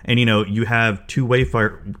out. And you have two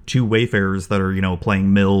wayfarers that are,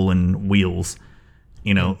 playing mill and wheels.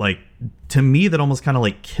 Like, to me that almost kind of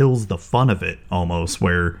like kills the fun of it almost,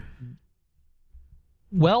 where...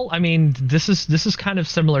 Well, I mean, this is kind of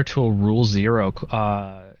similar to a Rule Zero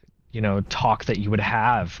talk that you would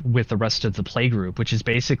have with the rest of the play group, which is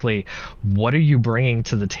basically, what are you bringing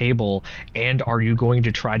to the table, and are you going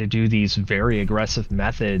to try to do these very aggressive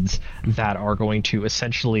methods that are going to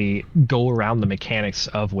essentially go around the mechanics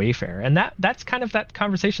of Wayfarer? And that's kind of that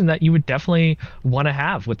conversation that you would definitely want to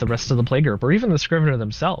have with the rest of the play group, or even the Scrivener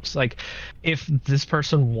themselves. Like, if this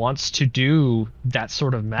person wants to do that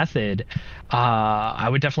sort of method, I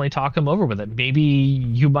would definitely talk them over with it. Maybe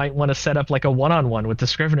you might want to set up like a one-on-one with the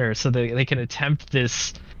Scrivener so that they can attempt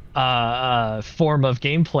this form of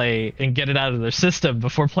gameplay and get it out of their system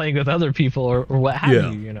before playing with other people, or what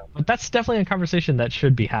have you. But that's definitely a conversation that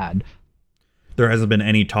should be had. There hasn't been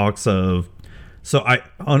any talks of... So I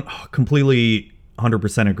completely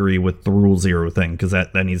 100% agree with the Rule Zero thing, because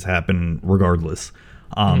that needs to happen regardless.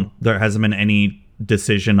 There hasn't been any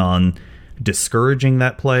decision on discouraging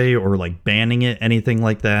that play or like banning it, anything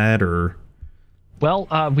like that, or... Well,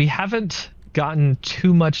 we haven't gotten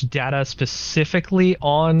too much data specifically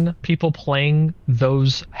on people playing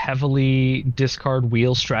those heavily discard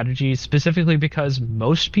wheel strategies, specifically because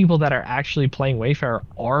most people that are actually playing Wayfarer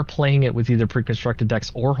are playing it with either pre-constructed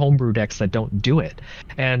decks or homebrew decks that don't do it.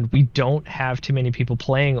 And we don't have too many people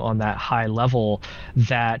playing on that high level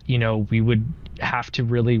that, we would have to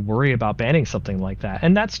really worry about banning something like that.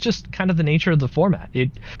 And that's just kind of the nature of the format. It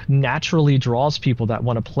naturally draws people that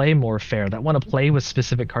want to play more fair, that want to play with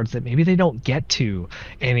specific cards that maybe they don't get to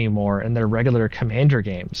anymore in their regular Commander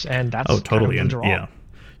games. And that's totally kind of the draw. Yeah,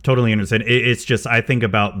 totally understand. It's just, I think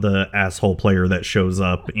about the asshole player that shows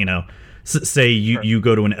up, say you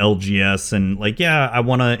go to an LGS and like, yeah, I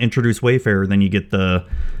want to introduce Wayfarer, then you get the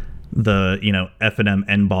F&M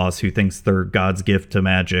end boss who thinks they're God's gift to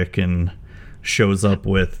Magic and shows up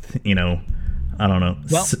with, I don't know,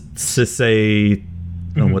 Sisay,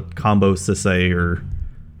 what combo Sisay, or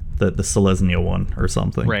the Selesnya one or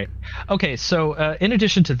something. Right. Okay, so in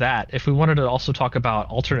addition to that, if we wanted to also talk about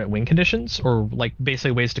alternate win conditions, or like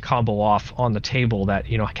basically ways to combo off on the table that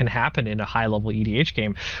can happen in a high level EDH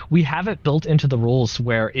game, we have it built into the rules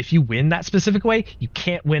where if you win that specific way, you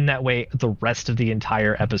can't win that way the rest of the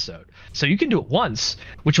entire episode. So you can do it once,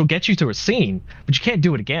 which will get you through a scene, but you can't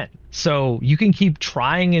do it again. So you can keep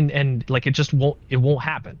trying and like it won't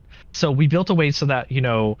happen. So we built a way so that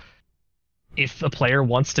if a player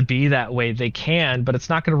wants to be that way, they can, but it's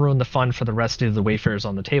not going to ruin the fun for the rest of the Wayfarers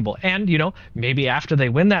on the table. And, maybe after they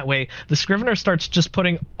win that way, the Scrivener starts just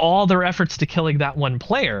putting all their efforts to killing that one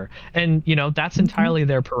player. And, that's entirely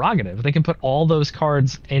their prerogative. They can put all those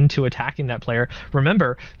cards into attacking that player.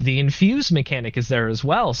 Remember, the infuse mechanic is there as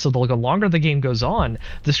well. So the longer the game goes on,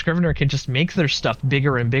 the Scrivener can just make their stuff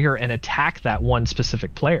bigger and bigger and attack that one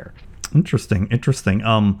specific player. Interesting.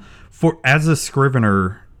 As a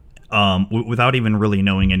Scrivener, without even really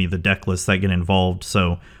knowing any of the deck lists that get involved.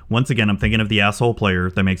 So once again, I'm thinking of the asshole player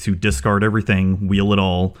that makes you discard everything, wheel it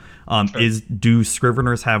all. Sure. Do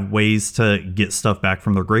Scriveners have ways to get stuff back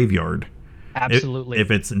from their graveyard? Absolutely.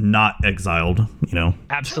 If it's not exiled,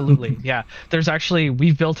 Absolutely. Yeah.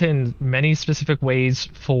 We've built in many specific ways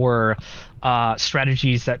for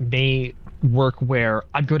strategies that may work where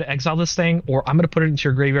I'm going to exile this thing, or I'm going to put it into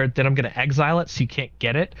your graveyard, then I'm going to exile it so you can't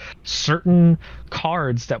get it. Certain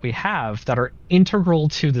cards that we have that are integral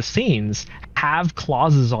to the scenes have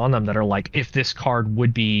clauses on them that are like, if this card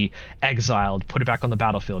would be exiled, put it back on the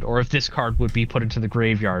battlefield, or if this card would be put into the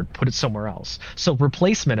graveyard, put it somewhere else. So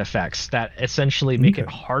replacement effects that essentially make it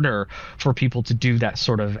harder for people to do that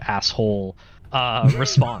sort of asshole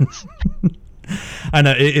response. I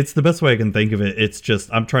know, it's the best way I can think of it. It's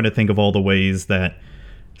just, I'm trying to think of all the ways that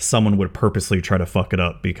someone would purposely try to fuck it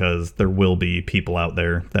up, because there will be people out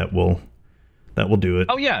there that will do it.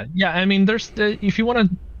 Oh yeah. I mean, if you want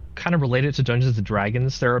to kind of relate it to Dungeons and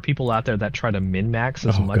Dragons, there are people out there that try to min-max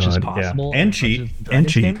as much as possible. And cheat. And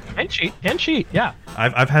cheat. And cheat, yeah.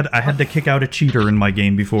 I had to kick out a cheater in my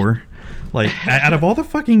game before. Like, out of all the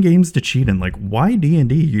fucking games to cheat in, like, why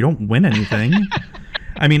D&D? You don't win anything.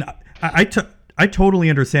 I mean, I totally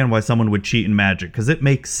understand why someone would cheat in Magic, because it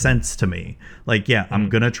makes sense to me. Like, yeah, I'm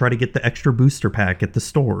going to try to get the extra booster pack at the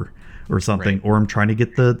store or something, or I'm trying to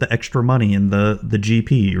get the extra money in the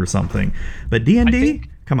GP or something. But D&D,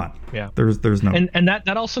 come on. Yeah. There's no... And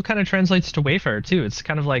that also kind of translates to Wayfarer, too. It's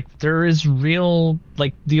kind of like, there is real...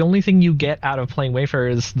 Like, the only thing you get out of playing Wayfarer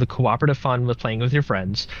is the cooperative fun with playing with your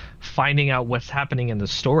friends, finding out what's happening in the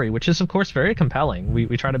story, which is, of course, very compelling.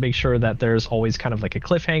 We try to make sure that there's always kind of like a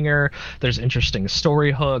cliffhanger, there's interesting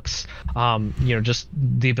story hooks, just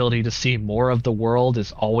the ability to see more of the world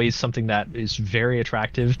is always something that is very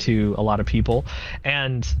attractive to a lot of people.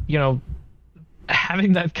 And,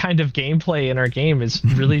 having that kind of gameplay in our game is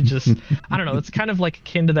really just I don't know, it's kind of like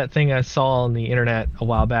akin to that thing I saw on the internet a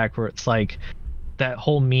while back where it's like that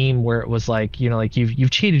whole meme where it was like, like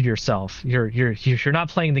you've cheated yourself, you're not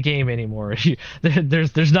playing the game anymore.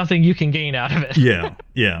 There's nothing you can gain out of it.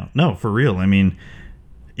 yeah, no, for real. I mean,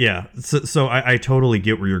 yeah, so I totally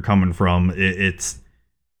get where you're coming from. It's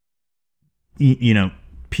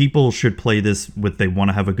people should play this with, they want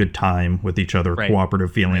to have a good time with each other,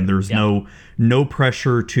 cooperative feeling. There's no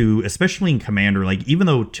pressure to, especially in Commander, like, even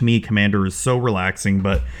though to me Commander is so relaxing,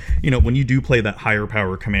 but when you do play that higher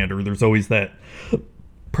power Commander, there's always that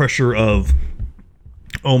pressure of,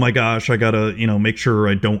 oh my gosh, I gotta make sure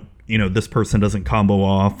I don't this person doesn't combo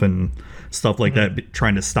off and stuff like that,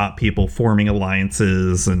 trying to stop people forming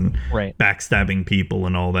alliances and backstabbing people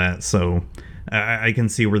and all that. So I can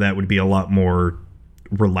see where that would be a lot more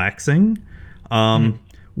relaxing.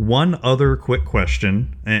 One other quick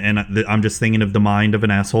question, and I'm just thinking of the mind of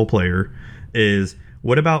an asshole player, is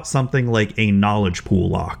what about something like a knowledge pool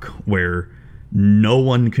lock where no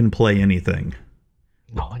one can play anything?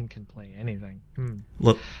 No one can play anything.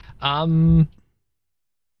 Look, I'd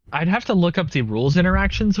have to look up the rules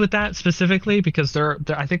interactions with that specifically, because there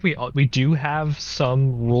I think we do have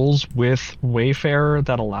some rules with Wayfarer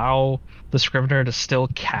that allow the Scrivener to still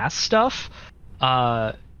cast stuff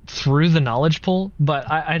through the knowledge pool,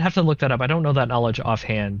 but I'd have to look that up. I don't know that knowledge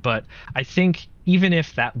offhand, but I think even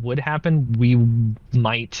if that would happen, we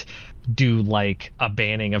might do like a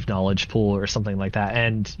banning of knowledge pool or something like that.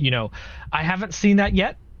 And I haven't seen that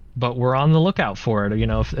yet, but we're on the lookout for it.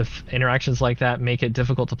 If interactions like that make it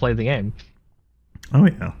difficult to play the game. Oh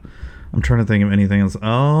yeah, I'm trying to think of anything else.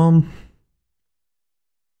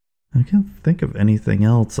 I can't think of anything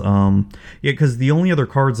else. Because the only other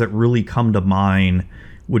cards that really come to mind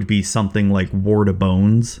would be something like Ward of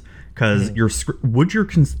Bones. Because would your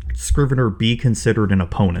Scrivener be considered an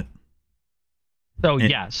opponent? So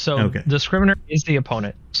the Scrivener is the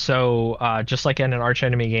opponent. So just like in an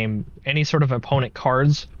archenemy game, any sort of opponent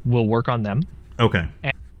cards will work on them. Okay.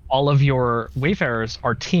 And all of your Wayfarers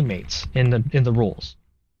are teammates in the rules.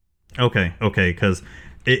 Okay. Because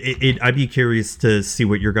I'd be curious to see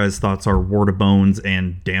what your guys' thoughts are. Ward of Bones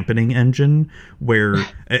and Dampening Engine, where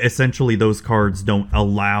essentially those cards don't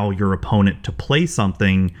allow your opponent to play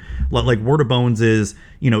something. Like Ward of Bones is,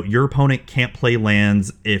 your opponent can't play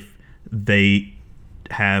lands if they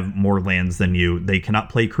have more lands than you. They cannot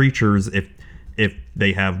play creatures if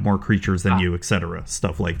they have more creatures than you, etc.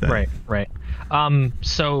 Stuff like that. Right.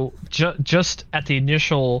 So just at the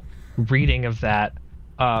initial reading of that,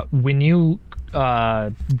 when you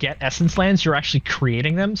get essence lands, you're actually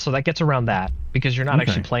creating them, so that gets around that, because you're not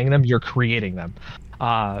actually playing them, you're creating them.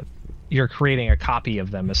 You're creating a copy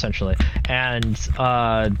of them essentially. And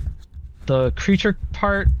the creature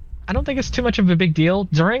part, I don't think it's too much of a big deal.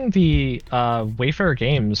 During the Wayfarer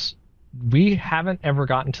games, we haven't ever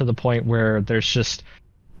gotten to the point where there's just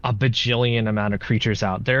a bajillion amount of creatures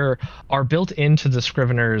out. There are built into the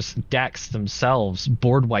Scrivener's decks themselves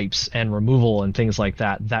board wipes and removal and things like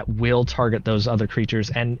that will target those other creatures,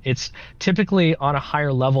 and it's typically on a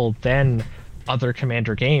higher level than other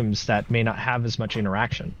Commander games that may not have as much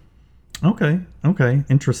interaction. Okay,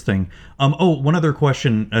 interesting. One other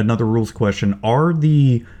question, another rules question. Are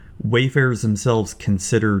the Wayfarers themselves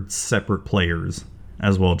considered separate players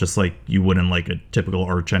as well, just like you would in like a typical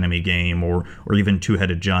archenemy game or even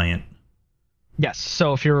Two-Headed Giant? Yes.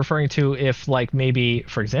 So if you're referring to, if like maybe,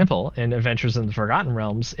 for example, in Adventures in the Forgotten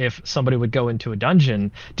Realms, if somebody would go into a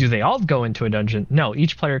dungeon, do they all go into a dungeon? No,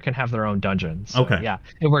 each player can have their own dungeon. So, okay. Yeah,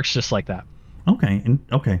 it works just like that.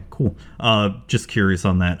 Okay, cool. Just curious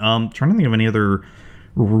on that. Trying to think of any other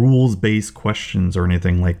rules-based questions or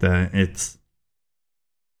anything like that.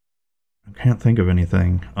 I can't think of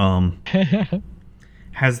anything.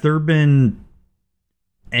 has there been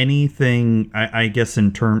anything, I guess,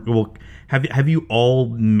 in term, well, have you all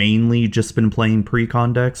mainly just been playing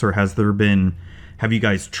precon decks, or have you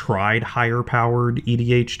guys tried higher powered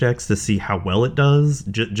EDH decks to see how well it does,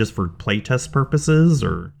 just for playtest purposes,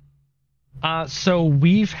 or? So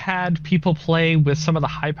we've had people play with some of the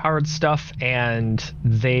high-powered stuff, and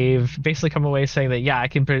they've basically come away saying that, yeah, I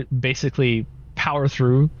can basically power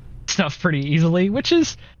through stuff pretty easily, which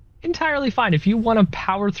is entirely fine. If you want to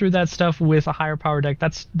power through that stuff with a higher power deck,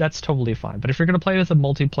 that's totally fine. But if you're going to play with a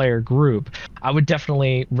multiplayer group, I would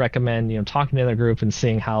definitely recommend, talking to the group and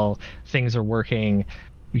seeing how things are working,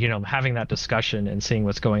 having that discussion and seeing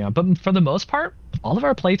what's going on. But for the most part, all of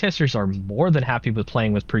our playtesters are more than happy with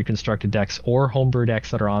playing with pre-constructed decks or homebrew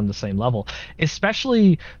decks that are on the same level.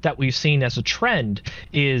 Especially that we've seen as a trend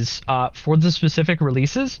is for the specific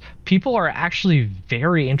releases, people are actually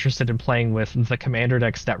very interested in playing with the commander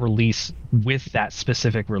decks that release with that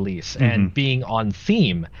specific release and being on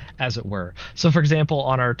theme, as it were. So, for example,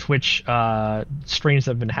 on our Twitch streams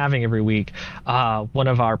that I've been having every week, one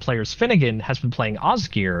of our players, Finnegan, has been playing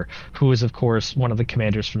Osgir, who is, of course, one of the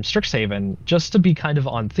commanders from Strixhaven, just to be kind of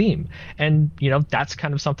on theme. And that's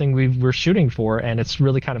kind of something we're shooting for, and it's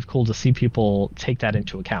really kind of cool to see people take that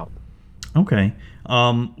into account. Okay.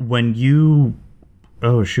 When you,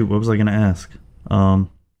 oh shoot, what was I gonna ask?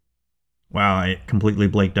 Wow, I completely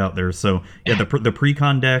blanked out there. So yeah, the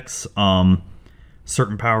precon decks,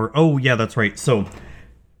 certain power. Oh yeah, that's right. So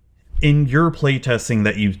in your playtesting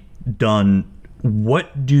that you've done,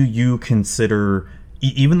 what do you consider,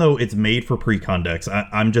 even though it's made for precon decks,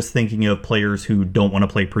 I'm just thinking of players who don't want to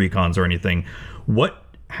play precons or anything. What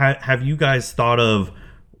have you guys thought of?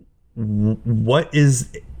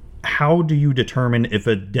 How do you determine if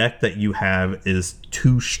a deck that you have is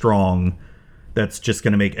too strong, that's just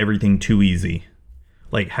going to make everything too easy?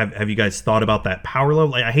 Like, have you guys thought about that power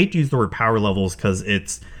level? Like, I hate to use the word power levels because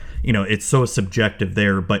it's, it's so subjective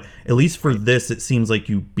there, but at least for this, it seems like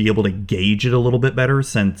you'd be able to gauge it a little bit better,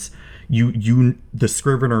 since the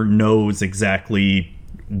Scrivener knows exactly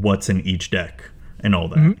what's in each deck and all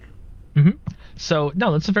that. So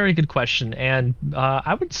no, that's a very good question, and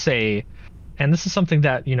I would say, and this is something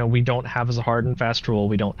that we don't have as a hard and fast rule.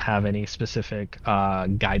 We don't have any specific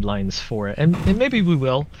guidelines for it, and maybe we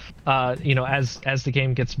will, as the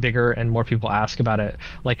game gets bigger and more people ask about it,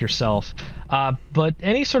 like yourself. But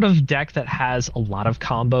any sort of deck that has a lot of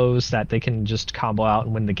combos that they can just combo out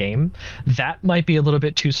and win the game, that might be a little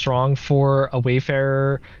bit too strong for a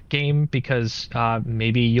Wayfarer game, because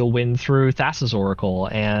maybe you'll win through Thassa's Oracle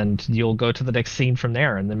and you'll go to the next scene from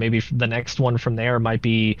there, and then maybe the next one from there might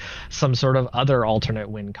be some sort of other alternate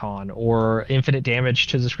win con or infinite damage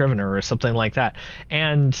to the Scrivener or something like that.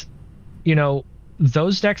 And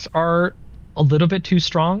those decks are a little bit too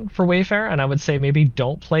strong for Wayfarer, and I would say maybe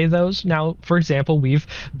don't play those. Now, for example, we've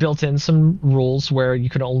built in some rules where you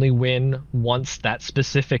can only win once that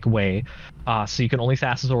specific way. So you can only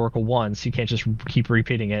Thassa's Oracle once. You can't just keep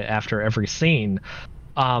repeating it after every scene.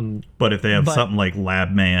 But if they have something like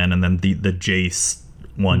Labman and then the Jace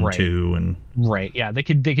 1-2 and right, yeah, they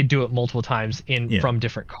could do it multiple times from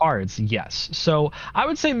different cards. Yes, so I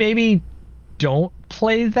would say maybe don't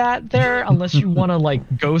play that there unless you want to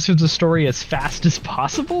go through the story as fast as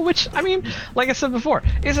possible, which, I mean, like I said before,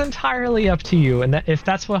 is entirely up to you. And if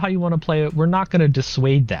that's how you want to play it, we're not going to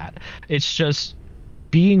dissuade that. It's just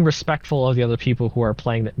being respectful of the other people who are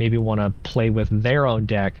playing that maybe want to play with their own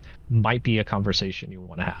deck might be a conversation you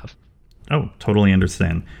want to have. Oh, totally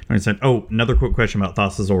understand. Oh, another quick question about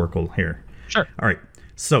Thassa's Oracle here. Sure. All right.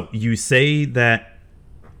 So you say that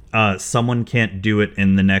someone can't do it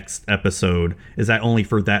in the next episode. Is that only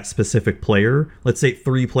for that specific player? Let's say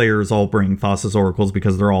 3 players all bring Thassa's Oracles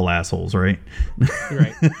because they're all assholes, right?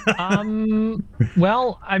 Right.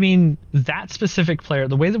 Well, I mean, that specific player,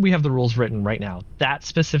 the way that we have the rules written right now, that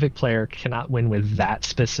specific player cannot win with that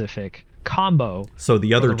specific combo. So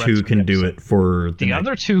the other 2 can do it for the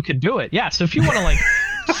other 2 could do it. Yeah. So if you want to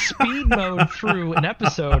speed mode through an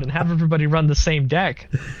episode and have everybody run the same deck,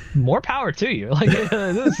 more power to you.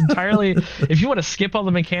 This entirely, if you want to skip all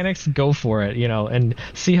the mechanics, go for it, and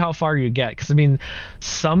see how far you get. Because I mean,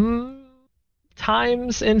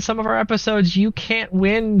 sometimes in some of our episodes you can't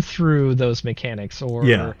win through those mechanics,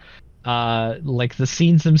 or the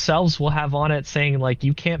scenes themselves will have on it saying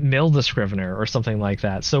you can't mill the Scrivener or something like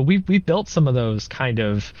that. So we've built some of those kind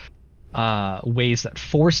of ways that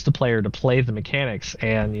force the player to play the mechanics,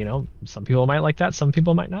 and some people might like that, some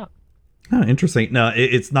people might not. Oh, interesting. No,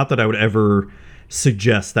 it's not that I would ever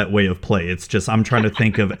suggest that way of play. It's just I'm trying to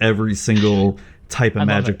think of every single type of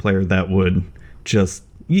Magic player that would just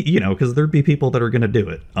because there'd be people that are going to do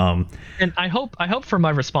it. And I hope from my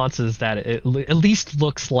responses that it at least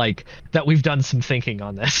looks like that we've done some thinking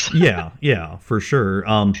on this. Yeah, for sure.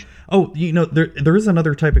 There is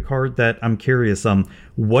another type of card that I'm curious.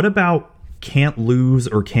 What about can't lose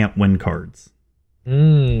or can't win cards?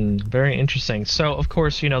 Very interesting. So of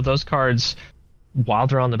course, those cards, while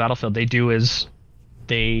they're on the battlefield, they do as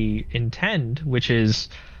they intend, which is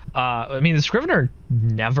the Scrivener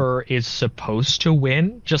never is supposed to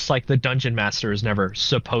win, just like the Dungeon Master is never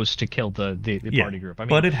supposed to kill the party group.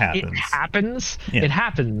 But it happens. It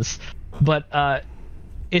happens. But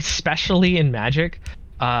especially in Magic,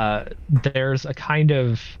 there's a kind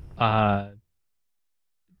of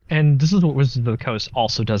and this is what Wizards of the Coast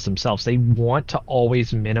also does themselves. They want to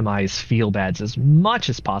always minimize feel bads as much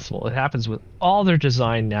as possible. It happens with all their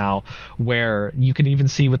design now, where you can even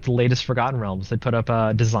see with the latest Forgotten Realms, they put up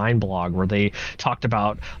a design blog where they talked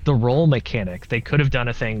about the roll mechanic. They could have done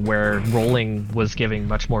a thing where rolling was giving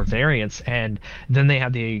much more variance, and then they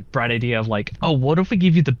had the bright idea of like, oh, what if we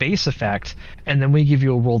give you the base effect, and then we give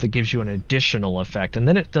you a roll that gives you an additional effect, and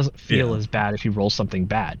then it doesn't feel as bad if you roll something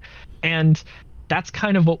bad. And that's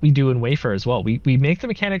kind of what we do in Wayfarer as well. We make the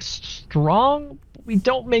mechanics strong, but we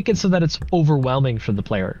don't make it so that it's overwhelming for the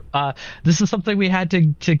player. This is something we had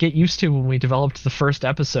to get used to when we developed the first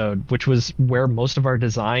episode, which was where most of our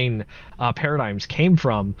design paradigms came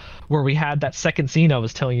from, where we had that second scene I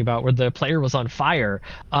was telling you about where the player was on fire.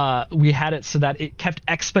 We had it so that it kept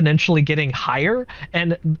exponentially getting higher,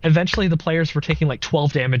 and eventually the players were taking like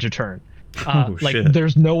 12 damage a turn. Shit.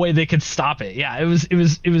 There's no way they could stop it. Yeah, it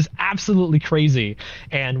was absolutely crazy,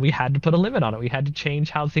 and we had to put a limit on it. We had to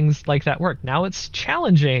change how things like that work. Now it's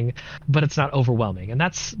challenging, but it's not overwhelming, and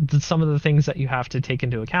that's some of the things that you have to take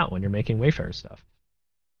into account when you're making Wayfarer stuff.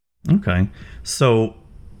 Okay, so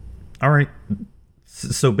all right,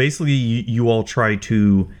 so basically you all try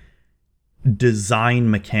to design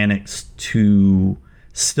mechanics to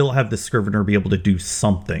still have the Scrivener be able to do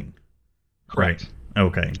something. Correct. Right.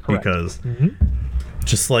 Okay, Correct. Because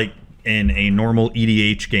just like in a normal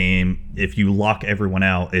EDH game, if you lock everyone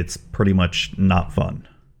out, it's pretty much not fun.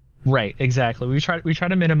 Right, exactly. We try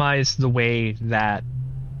to minimize the way that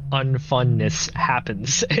unfunness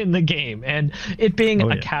happens in the game, and it being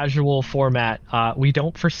a casual format, we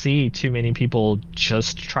don't foresee too many people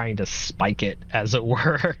just trying to spike it, as it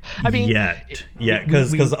were. I mean,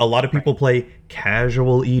 because a lot of people play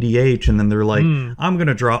casual EDH and then they're like, I'm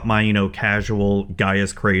gonna drop my casual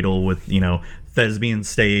Gaia's Cradle with Thespian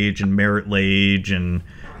Stage and Merit Lage and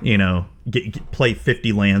play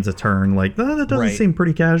 50 lands a turn. Like that doesn't seem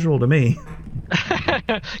pretty casual to me.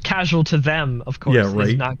 Casual to them, of course,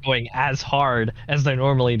 is not going as hard as they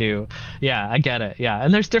normally do. Yeah, I get it. Yeah,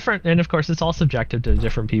 and there's different, and of course it's all subjective to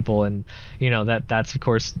different people, and that's of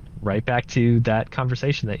course right back to that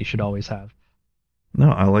conversation that you should always have. No,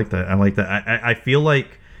 I like that. I feel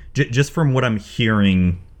like just from what I'm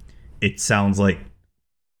hearing, it sounds like,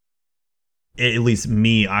 at least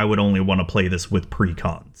me, I would only want to play this with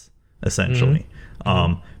precons, essentially.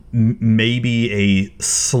 Maybe a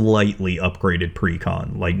slightly upgraded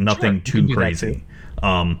precon, like nothing too crazy.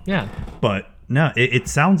 But no, it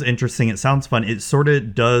sounds interesting. It sounds fun. It sort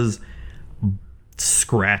of does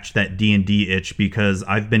scratch that D&D itch, because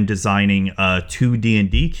I've been designing 2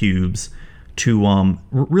 D&D cubes to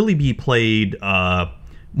really be played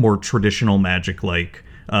more traditional Magic like.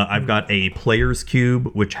 I've got a player's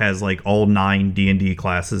cube which has like all 9 D&D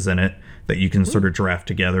classes in it that you can sort of draft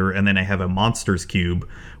together, and then I have a monsters cube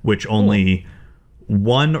which only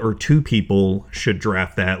 1 or 2 people should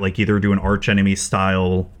draft, that like either do an archenemy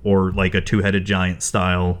style or like a 2-headed giant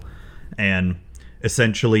style. And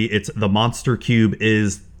essentially it's the monster cube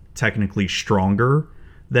is technically stronger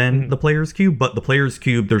than the player's cube, but the player's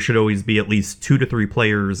cube, there should always be at least 2 to 3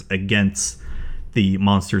 players against the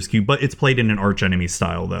monsters cube, but it's played in an archenemy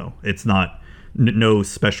style though. It's not no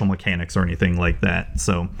special mechanics or anything like that.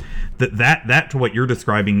 So that to what you're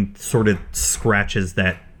describing sort of scratches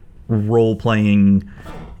that role-playing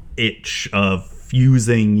itch of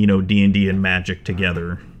fusing D&D and Magic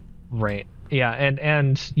together. Right. Yeah,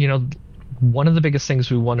 and one of the biggest things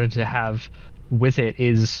we wanted to have with it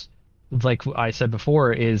is, like I said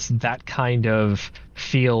before, is that kind of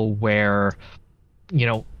feel where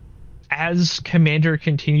as Commander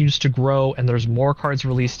continues to grow and there's more cards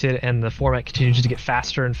released it and the format continues to get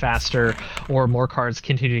faster and faster, or more cards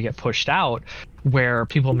continue to get pushed out, where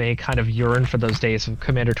people may kind of yearn for those days of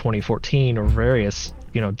Commander 2014 or various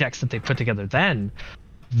decks that they put together then,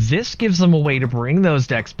 This gives them a way to bring those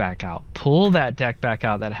decks back out, pull that deck back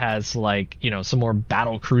out that has like, some more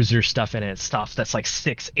battle cruiser stuff in it, stuff that's like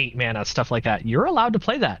 6-8 mana, stuff like that. You're allowed to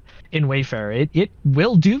play that in Wayfarer. It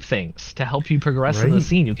will do things to help you progress in the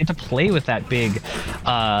scene. You get to play with that big,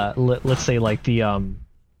 let's say like the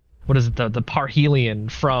what is it, the Parhelion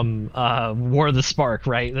from War of the Spark,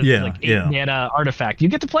 right? That's like 8 mana artifact. You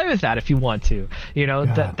get to play with that if you want to.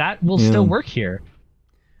 That will still work here.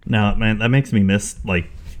 No, man, that makes me miss like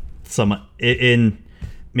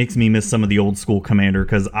makes me miss some of the old school Commander,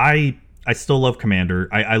 because I still love Commander.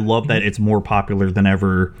 I love that it's more popular than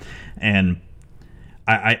ever, and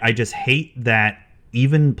I just hate that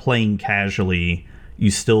even playing casually,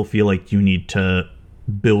 you still feel like you need to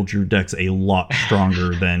build your decks a lot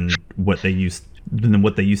stronger than what they used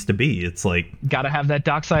to be. It's like, gotta have that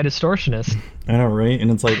Dockside Distortionist. I know, right?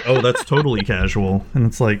 And it's like, oh, that's totally casual. And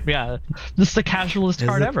it's like, yeah, this is the casualest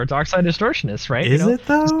card ever, Dockside Distortionist, right? Is it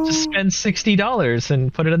though? Just spend $60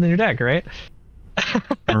 and put it in your deck, right?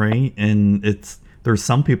 Right. And there's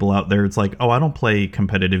some people out there, it's like, oh, I don't play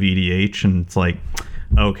competitive EDH, and it's like,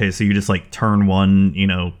 okay, so you just like turn one,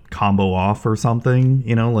 combo off or something,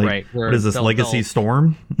 like, right, what is this, Legacy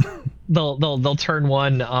Storm? They'll turn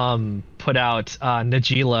one, put out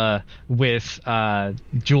Najila with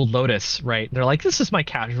Jeweled Lotus, right? They're like, this is my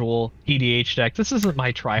casual EDH deck. This isn't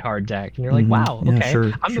my try-hard deck. And you're like, wow, okay, yeah,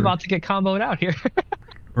 sure, I'm about to get comboed out here.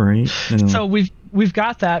 Right. Yeah. So we've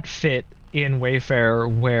got that fit in Wayfarer,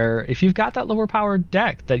 where if you've got that lower powered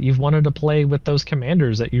deck that you've wanted to play with those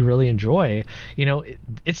commanders that you really enjoy,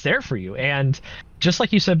 it's there for you. And just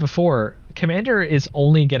like you said before, Commander is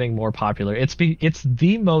only getting more popular. It's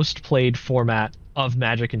the most played format of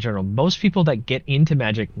Magic in general. Most people that get into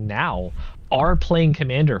Magic now are playing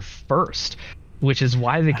Commander first, which is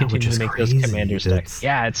why they continue to make those Commander decks.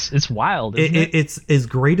 Yeah, it's wild. It's as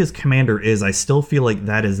great as Commander is. I still feel like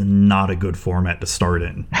that is not a good format to start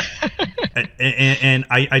in. and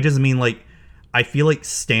I just mean, like, I feel like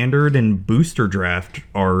Standard and Booster Draft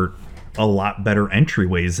are a lot better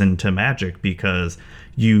entryways into Magic, because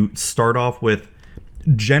you start off with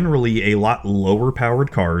generally a lot lower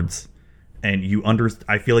powered cards, and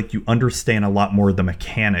I feel like you understand a lot more of the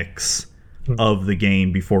mechanics of the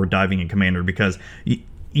game before diving in Commander, because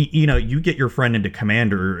you get your friend into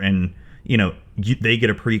Commander, and they get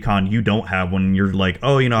a precon you don't have, when you're like,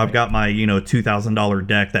 oh, I've got my $2,000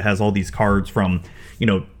 deck that has all these cards from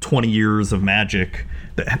 20 years of Magic.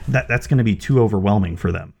 That's going to be too overwhelming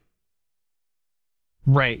for them.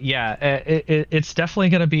 Right, yeah, it's definitely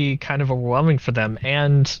going to be kind of overwhelming for them,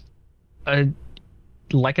 and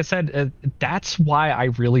like I said, that's why I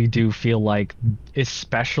really do feel like,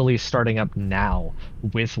 especially starting up now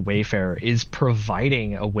with Wayfarer, is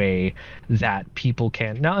providing a way that people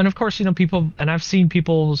can now. And of course, people, and I've seen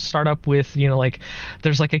people start up with, like,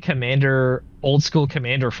 there's like a Commander, old school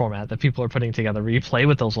Commander format that people are putting together where you play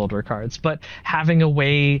with those older cards, but having a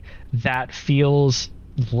way that feels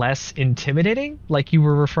less intimidating, like you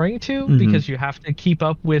were referring to, because you have to keep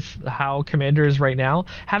up with how Commander is right now.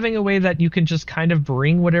 Having a way that you can just kind of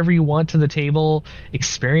bring whatever you want to the table,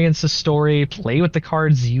 experience the story, play with the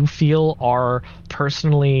cards you feel are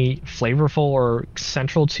personally flavorful or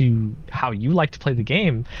central to how you like to play the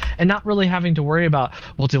game, and not really having to worry about,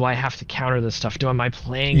 well, do I have to counter this stuff? Am I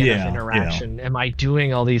playing enough interaction? Am I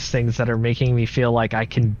doing all these things that are making me feel like I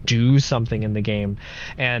can do something in the game,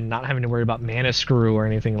 and not having to worry about mana screw or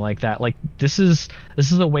anything like that. Like, this is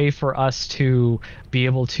a way for us to be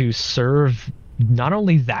able to serve not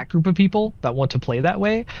only that group of people that want to play that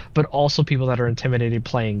way, but also people that are intimidated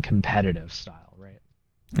playing competitive style, right?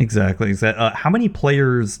 Exactly. How many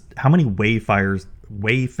Wayfarers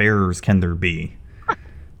can there be?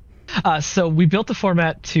 So we built the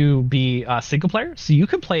format to be single player, so you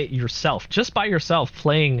can play it yourself, just by yourself,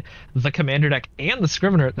 playing the Commander deck and the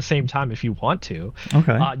Scrivener at the same time if you want to.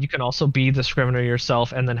 Okay. You can also be the Scrivener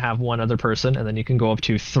yourself and then have one other person, and then you can go up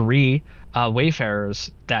to 3 Wayfarers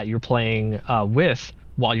that you're playing with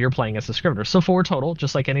while you're playing as the Scrivener. So 4 total,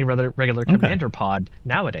 just like any regular Commander pod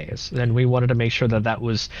nowadays. And we wanted to make sure that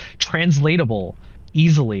was translatable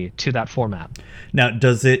easily to that format. Now,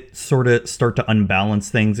 does it sort of start to unbalance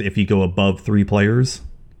things if you go above 3 players?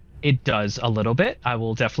 It does a little bit. I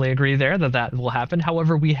will definitely agree there that will happen.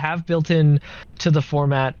 However, we have built in to the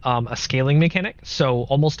format a scaling mechanic. So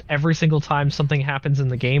almost every single time something happens in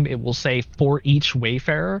the game, it will say for each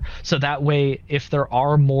Wayfarer. So that way, if there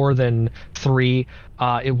are more than 3,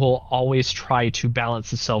 it will always try to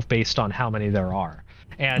balance itself based on how many there are.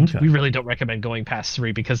 And Okay. we really don't recommend going past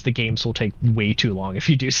 3 because the games will take way too long if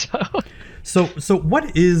you do so. So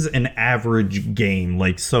what is an average game?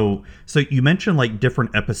 Like, so you mentioned like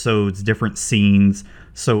different episodes, different scenes.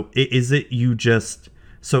 So is it you just,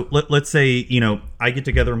 so let's say, I get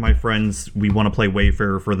together with my friends, we want to play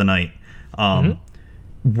Wayfarer for the night.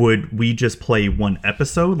 Would we just play one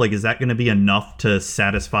episode? Like, is that going to be enough to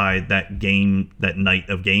satisfy that night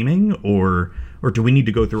of gaming, or do we need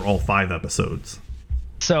to go through all 5 episodes?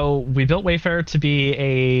 So we built Wayfarer to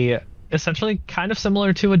be essentially kind of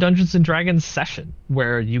similar to a Dungeons and Dragons session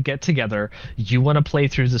where you get together, you want to play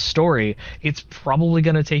through the story. It's probably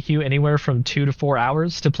going to take you anywhere from 2 to 4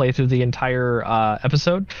 hours to play through the entire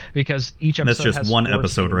episode, because each episode That's just has one 4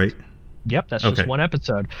 episode, scenes. right? Yep, that's Okay. just one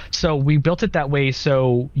episode. So we built it that way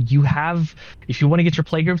so you have, if you want to get your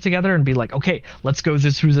play group together and be like, okay, let's go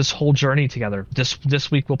through this whole journey together.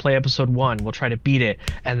 This week we'll play episode 1, we'll try to beat it,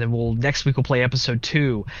 and then next week we'll play episode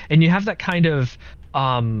 2. And you have that kind of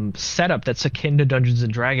setup that's akin to Dungeons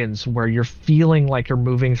and Dragons where you're feeling like you're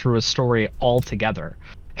moving through a story all together.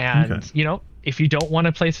 And Okay. if you don't want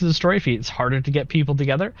to play through the story, if it's harder to get people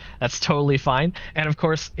together, that's totally fine. And of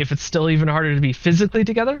course, if it's still even harder to be physically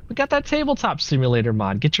together, we got that tabletop simulator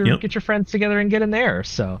mod. Get your friends together and get in there.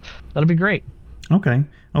 So that'll be great. Okay.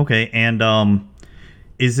 And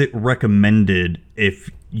is it recommended if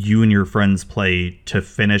you and your friends play to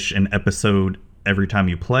finish an episode every time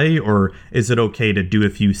you play, or is it okay to do a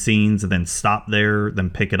few scenes and then stop there, then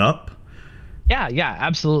pick it up? Yeah,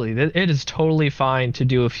 absolutely. It is totally fine to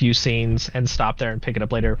do a few scenes and stop there and pick it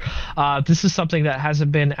up later. This is something that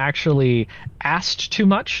hasn't been actually asked too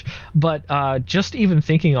much, but just even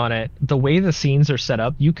thinking on it, the way the scenes are set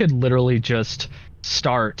up, you could literally just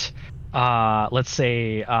start, let's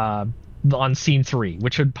say, on scene 3,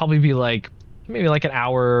 which would probably be maybe like an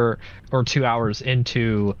hour or 2 hours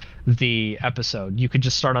into the episode. You could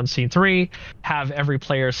just start on scene 3, have every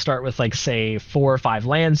player start with say 4 or 5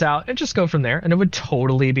 lands out, and just go from there. And it would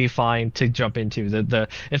totally be fine to jump into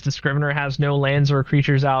if the Scrivener has no lands or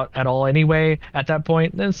creatures out at all anyway at that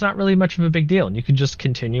point, then it's not really much of a big deal, and you can just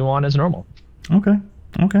continue on as normal. Okay.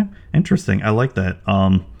 Interesting. I like that.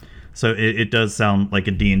 So it does sound like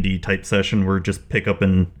a D&D type session where just pick up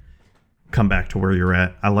and come back to where you're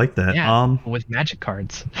at. I like that. Yeah, with magic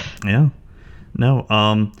cards. Yeah.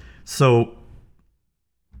 No. So,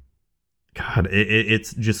 God,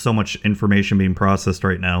 it's just so much information being processed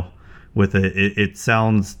right now with it. It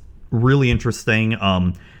sounds really interesting.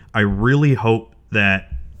 I really hope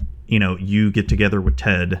that, you get together with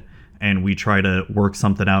Ted and we try to work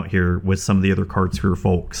something out here with some of the other cards for your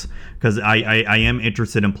folks. Because I am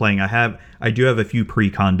interested in playing. I do have a few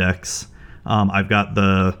pre-con decks. I've got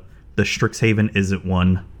the Strixhaven Izzet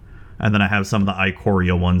one, and then I have some of the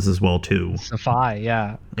Ikoria ones as well too. Safai,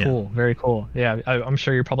 yeah, cool, yeah. Very cool. Yeah, I'm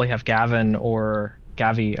sure you probably have Gavin or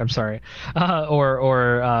Gavi. I'm sorry,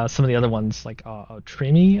 or some of the other ones like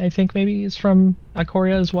Trimi, I think maybe is from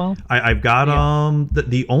Ikoria as well. I've got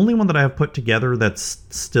the only one that I have put together that's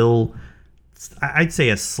still, I'd say,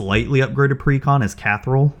 a slightly upgraded precon is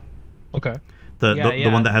Cathrall. Okay. The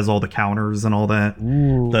one that has all the counters and all that.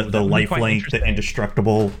 Ooh, the lifelink, the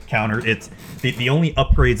indestructible counter. It's the only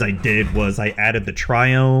upgrades I did was I added the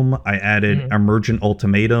Triome, I added Emergent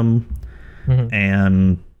Ultimatum,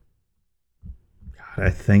 and God, I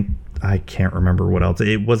think I can't remember what else.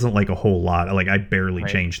 It wasn't like a whole lot. I barely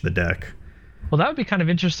changed the deck. Well, that would be kind of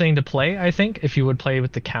interesting to play, I think, if you would play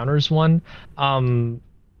with the counters one.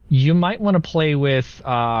 You might want to play with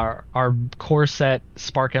our core set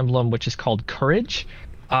Spark Emblem, which is called Courage,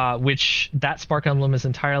 which that Spark Emblem is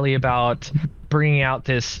entirely about bringing out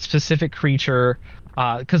this specific creature,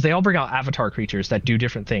 because they all bring out avatar creatures that do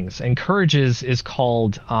different things. And Courage is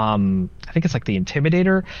called, I think it's like the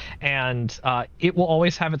Intimidator, and it will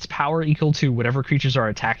always have its power equal to whatever creatures are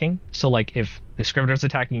attacking. So if the Scrivener's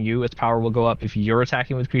attacking you, its power will go up. If you're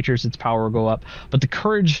attacking with creatures, its power will go up. But the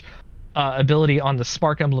Courage ability on the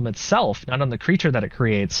Spark Emblem itself, not on the creature that it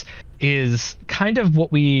creates, is kind of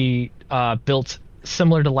what we built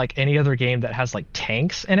similar to any other game that has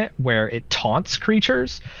tanks in it, where it taunts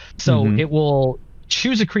creatures. So it will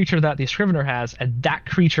choose a creature that the Scrivener has, and that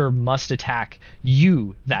creature must attack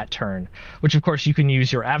you that turn, which of course you can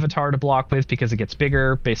use your avatar to block with because it gets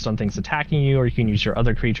bigger based on things attacking you, or you can use your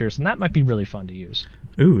other creatures, and that might be really fun to use.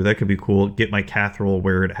 Ooh, that could be cool. Get my Cathrall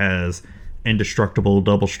where it has indestructible,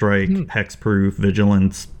 double strike, hexproof,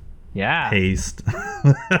 vigilance, haste.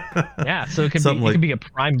 Yeah, so it could be a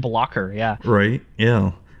prime blocker. Yeah, right.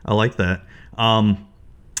 Yeah, I like that.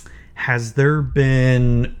 Has there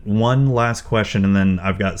been one last question, and then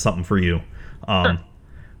I've got something for you? Sure.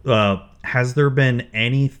 Has there been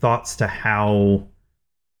any thoughts to how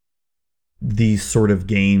these sort of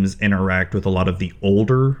games interact with a lot of the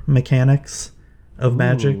older mechanics of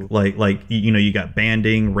Magic. Like you got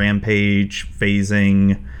banding, rampage,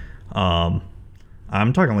 phasing.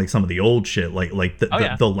 I'm talking like some of the old shit, like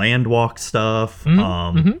the land walk stuff.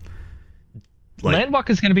 Landwalk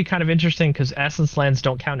is going to be kind of interesting because Essence lands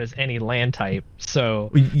don't count as any land type, so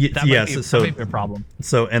that might be a problem.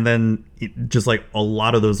 So, and then just like a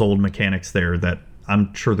lot of those old mechanics there that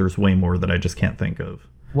I'm sure there's way more that I just can't think of.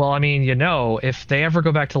 Well, I mean, if they ever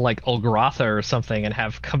go back to like Olgratha or something and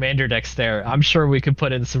have commander decks there, I'm sure we could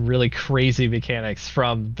put in some really crazy mechanics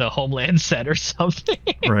from the Homeland set or something.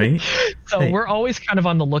 Right. So we're always kind of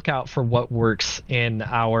on the lookout for what works in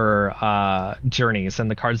our journeys and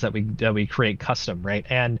the cards that we create custom, right?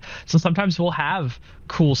 And so sometimes we'll have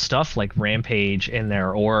cool stuff like Rampage in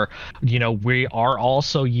there, or we are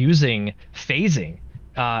also using phasing.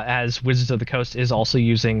 As Wizards of the Coast is also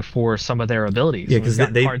using for some of their abilities. Yeah, because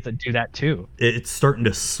they cards that do that too. It's starting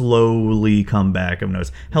to slowly come back. I've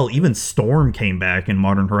noticed. Hell, even Storm came back in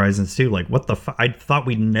Modern Horizons too. Like, what the? I thought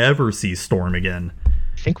we'd never see Storm again.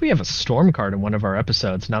 I think we have a Storm card in one of our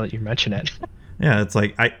episodes. Now that you mention it. Yeah, it's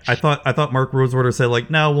like I thought Mark Rosewater said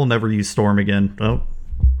like, no, we'll never use Storm again. Oh.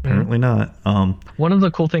 Apparently not. One of the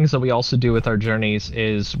cool things that we also do with our journeys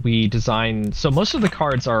is we design, so most of the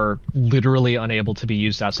cards are literally unable to be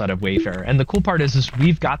used outside of Wayfarer, and the cool part is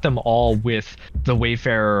we've got them all with the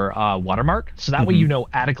Wayfarer watermark, so that way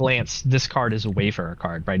at a glance this card is a Wayfarer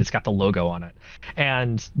card, right? It's got the logo on it.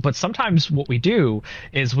 But sometimes what we do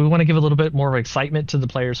is we want to give a little bit more of excitement to the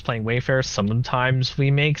players playing Wayfarer. Sometimes we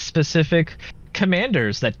make specific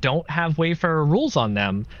commanders that don't have Wayfarer rules on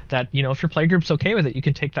them that if your playgroup's okay with it, you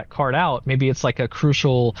can take that card out. Maybe it's like a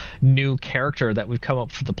crucial new character that we've come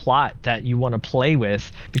up for the plot that you want to play with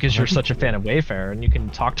because you're such a fan of Wayfarer, and you can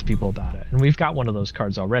talk to people about it, and we've got one of those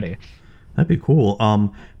cards already. That'd be cool.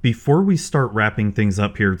 Before we start wrapping things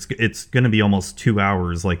up here, it's gonna be almost 2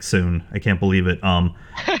 hours like soon. I can't believe it.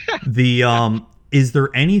 Is there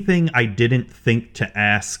anything I didn't think to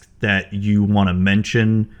ask that you want to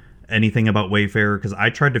mention? Anything about Wayfarer? Because I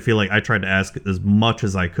tried to ask as much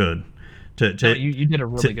as I could you did a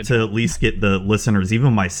really good job. To at least get the listeners,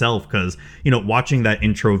 even myself, because watching that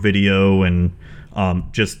intro video and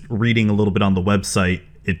just reading a little bit on the website,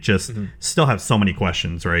 it just still have so many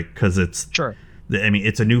questions, right? Because it's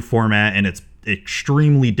it's a new format and it's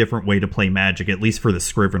extremely different way to play Magic, at least for the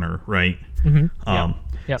Scrivener, right?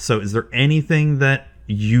 So is there anything that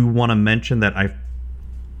you want to mention that I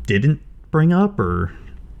didn't bring up or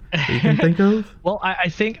that you can think of? Well, I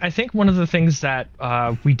think one of the things that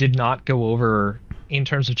we did not go over in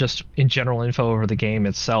terms of just in general info over the game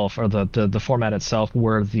itself or the format itself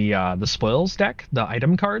were the spoils deck, the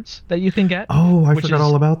item cards that you can get. Oh, I forgot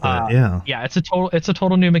all about that. Yeah, it's a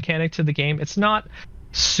total new mechanic to the game. It's not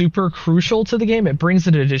super crucial to the game. It brings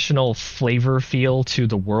an additional flavor feel to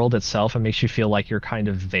the world itself and makes you feel like you're kind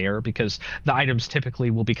of there, because the items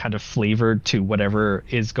typically will be kind of flavored to whatever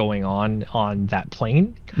is going on that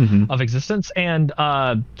plane of existence. And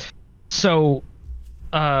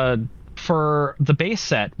for the base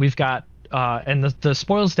set, we've got and the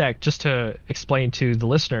spoils deck, just to explain to the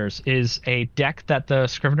listeners, is a deck that the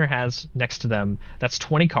Scrivener has next to them. That's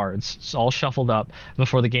 20 cards. It's all shuffled up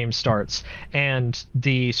before the game starts. And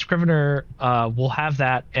the Scrivener will have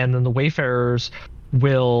that, and then the Wayfarers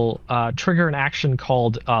will trigger an action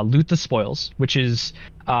called Loot the Spoils, which is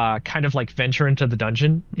kind of like venture into the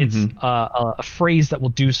dungeon. It's a phrase that will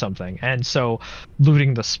do something. And so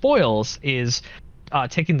looting the spoils is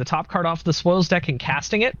taking the top card off the spoils deck and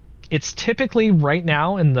casting it. It's typically right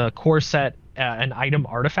now in the core set an item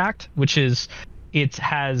artifact, which is it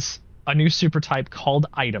has a new super type called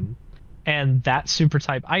item, and that super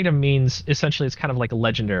type item means essentially it's kind of like a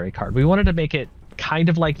legendary card. We wanted to make it kind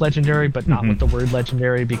of like legendary, but not with the word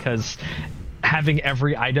legendary, because having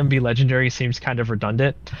every item be legendary seems kind of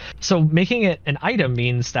redundant. So making it an item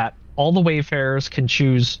means that all the Wayfarers can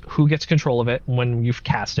choose who gets control of it when you've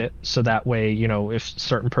cast it, so that way, if a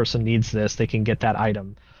certain person needs this, they can get that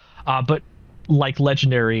item. But like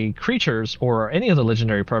legendary creatures or any other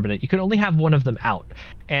legendary permanent, you can only have one of them out.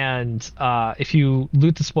 And if you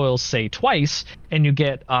loot the spoils, say, twice, and you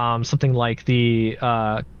get something like the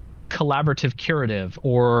Collaborative Curative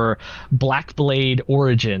or Black Blade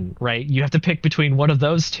Origin, right? You have to pick between one of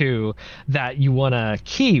those two that you want to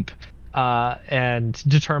keep and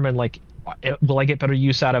determine, like, will I get better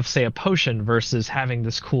use out of, say, a potion versus having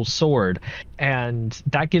this cool sword? And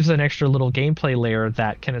that gives an extra little gameplay layer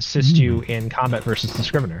that can assist you in combat versus the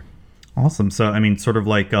Scrivener. Awesome. So, I mean, sort of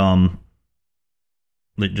like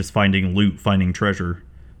just finding loot, finding treasure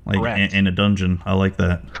like Correct. in a dungeon. I like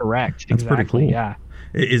that. Correct. That's exactly, pretty cool. Yeah.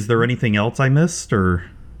 Is there anything else I missed, or?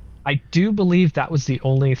 I do believe that was the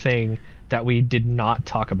only thing that we did not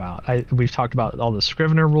talk about. We've talked about all the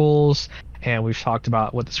Scrivener rules, and we've talked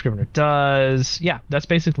about what the Scrivener does. Yeah, that's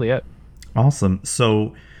basically it. Awesome.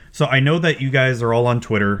 So I know that you guys are all on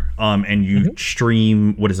Twitter, and you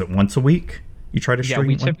stream. What is it? Once a week? You try to stream. Yeah,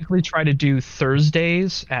 we typically try to do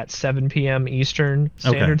Thursdays at 7 p.m. Eastern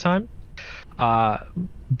Standard Time.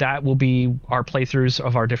 That will be our playthroughs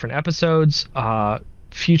of our different episodes.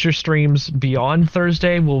 Future streams beyond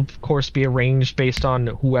Thursday will of course be arranged based on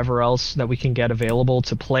whoever else that we can get available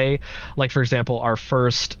to play. Like for example, our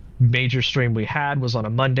first major stream we had was on a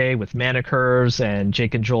Monday with Mana Curves and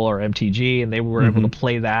Jake and Joel or MTG, and they were able to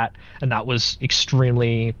play that, and that was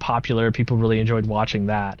extremely popular. People really enjoyed watching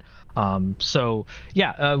that. So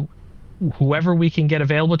yeah, whoever we can get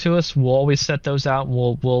available to us, we'll always set those out,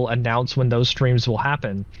 and we'll announce when those streams will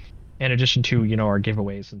happen, in addition to our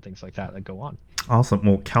giveaways and things like that go on. Awesome.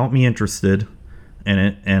 Well, count me interested in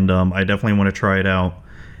it, and I definitely want to try it out.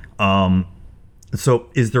 So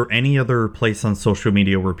is there any other place on social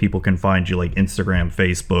media where people can find you, like Instagram,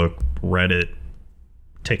 Facebook, Reddit,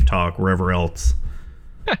 TikTok, wherever else?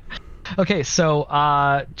 Okay,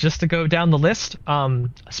 so just to go down the list,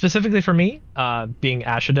 specifically for me, being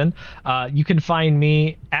Ashiden, you can find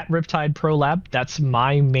me at Riptide Pro Lab. That's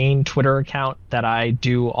my main Twitter account that I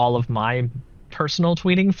do all of my personal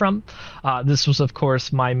tweeting from. This was, of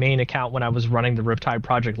course, my main account when I was running the Riptide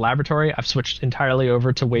Project Laboratory. I've switched entirely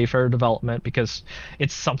over to Wayfarer development because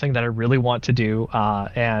it's something that I really want to do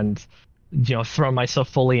and throw myself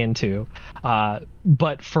fully into.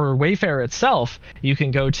 But for Wayfarer itself, you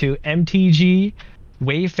can go to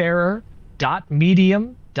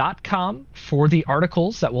mtgwayfarer.medium.com for the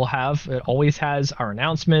articles that we'll have. It always has our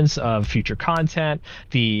announcements of future content,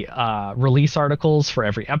 the release articles for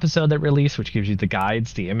every episode that release, which gives you the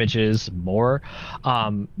guides, the images, more.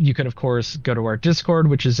 You can of course go to our Discord,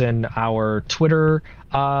 which is in our Twitter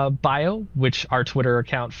bio, which our Twitter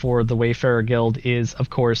account for the Wayfarer Guild is of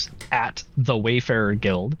course at the Wayfarer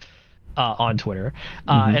Guild. On Twitter,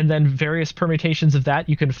 and then various permutations of that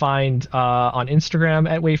you can find on Instagram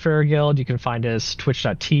at Wayfarer Guild. You can find us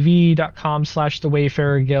twitch.tv.com/the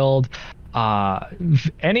Wayfarer Guild.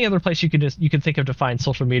 Any other place you can think of to find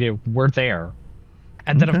social media, we're there.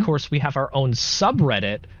 And then of course we have our own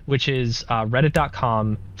subreddit, which is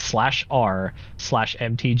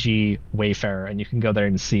reddit.com/r/mtg Wayfarer, and you can go there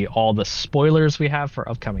and see all the spoilers we have for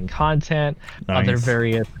upcoming content, other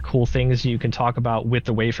various cool things you can talk about with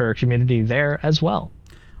the Wayfarer community there as well.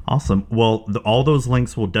 Awesome. Well, all those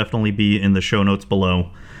links will definitely be in the show notes below,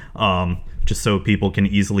 just so people can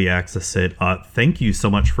easily access it. Thank you so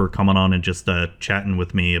much for coming on and just chatting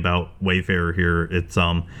with me about Wayfarer here.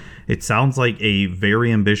 It sounds like a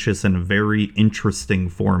very ambitious and very interesting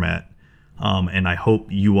format. And I hope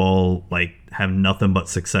you all have nothing but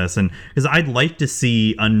success. And because I'd like to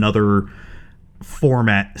see another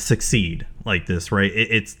format succeed like this, right?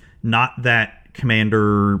 It's not that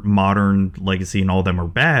Commander, Modern, Legacy, and all of them are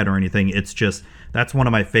bad or anything. It's just that's one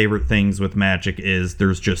of my favorite things with Magic is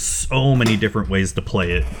there's just so many different ways to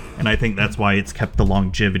play it. And I think that's why it's kept the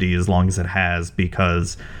longevity as long as it has,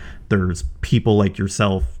 because there's people like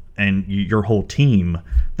yourself and your whole team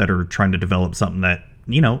that are trying to develop something that,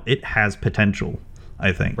 it has potential,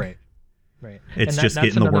 I think. Right. It's just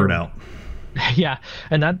getting the word out. Yeah,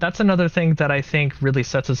 and that's another thing that I think really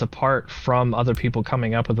sets us apart from other people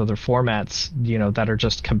coming up with other formats, that are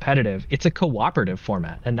just competitive. It's a cooperative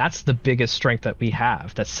format, and that's the biggest strength that we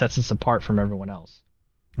have that sets us apart from everyone else.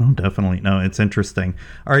 Oh, definitely. No, it's interesting.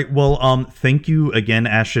 All right. Well, thank you again,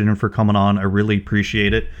 Ashton, for coming on. I really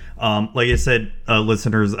appreciate it. Like I said,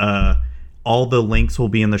 listeners, all the links will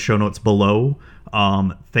be in the show notes below.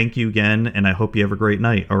 Thank you again, and I hope you have a great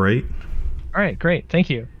night. All right. All right. Great. Thank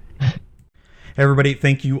you. Everybody,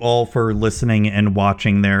 thank you all for listening and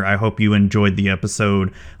watching there. I hope you enjoyed the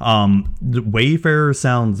episode. The Wayfarer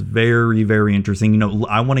sounds very, very interesting.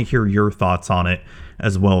 I want to hear your thoughts on it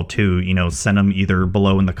as well, too. Send them either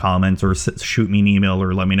below in the comments or shoot me an email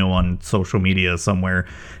or let me know on social media somewhere,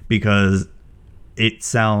 because it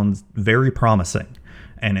sounds very promising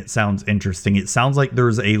and it sounds interesting. It sounds like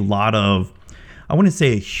there's a lot of, I wouldn't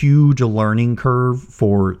say a huge learning curve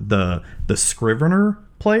for the Scrivener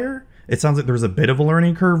player. It sounds like there's a bit of a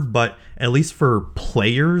learning curve, but at least for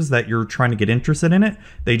players that you're trying to get interested in it,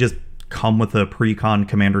 they just come with a pre-con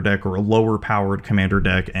commander deck or a lower powered commander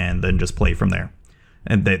deck and then just play from there.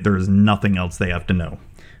 And there's nothing else they have to know.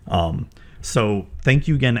 So thank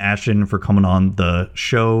you again, Ashton, for coming on the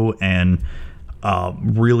show, and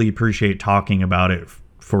really appreciate talking about it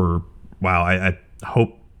I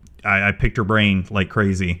hope I picked your brain like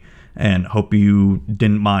crazy, and hope you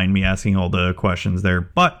didn't mind me asking all the questions there.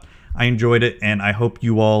 But I enjoyed it, and I hope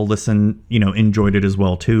you all enjoyed it as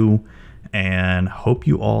well too, and hope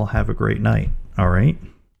you all have a great night. All right.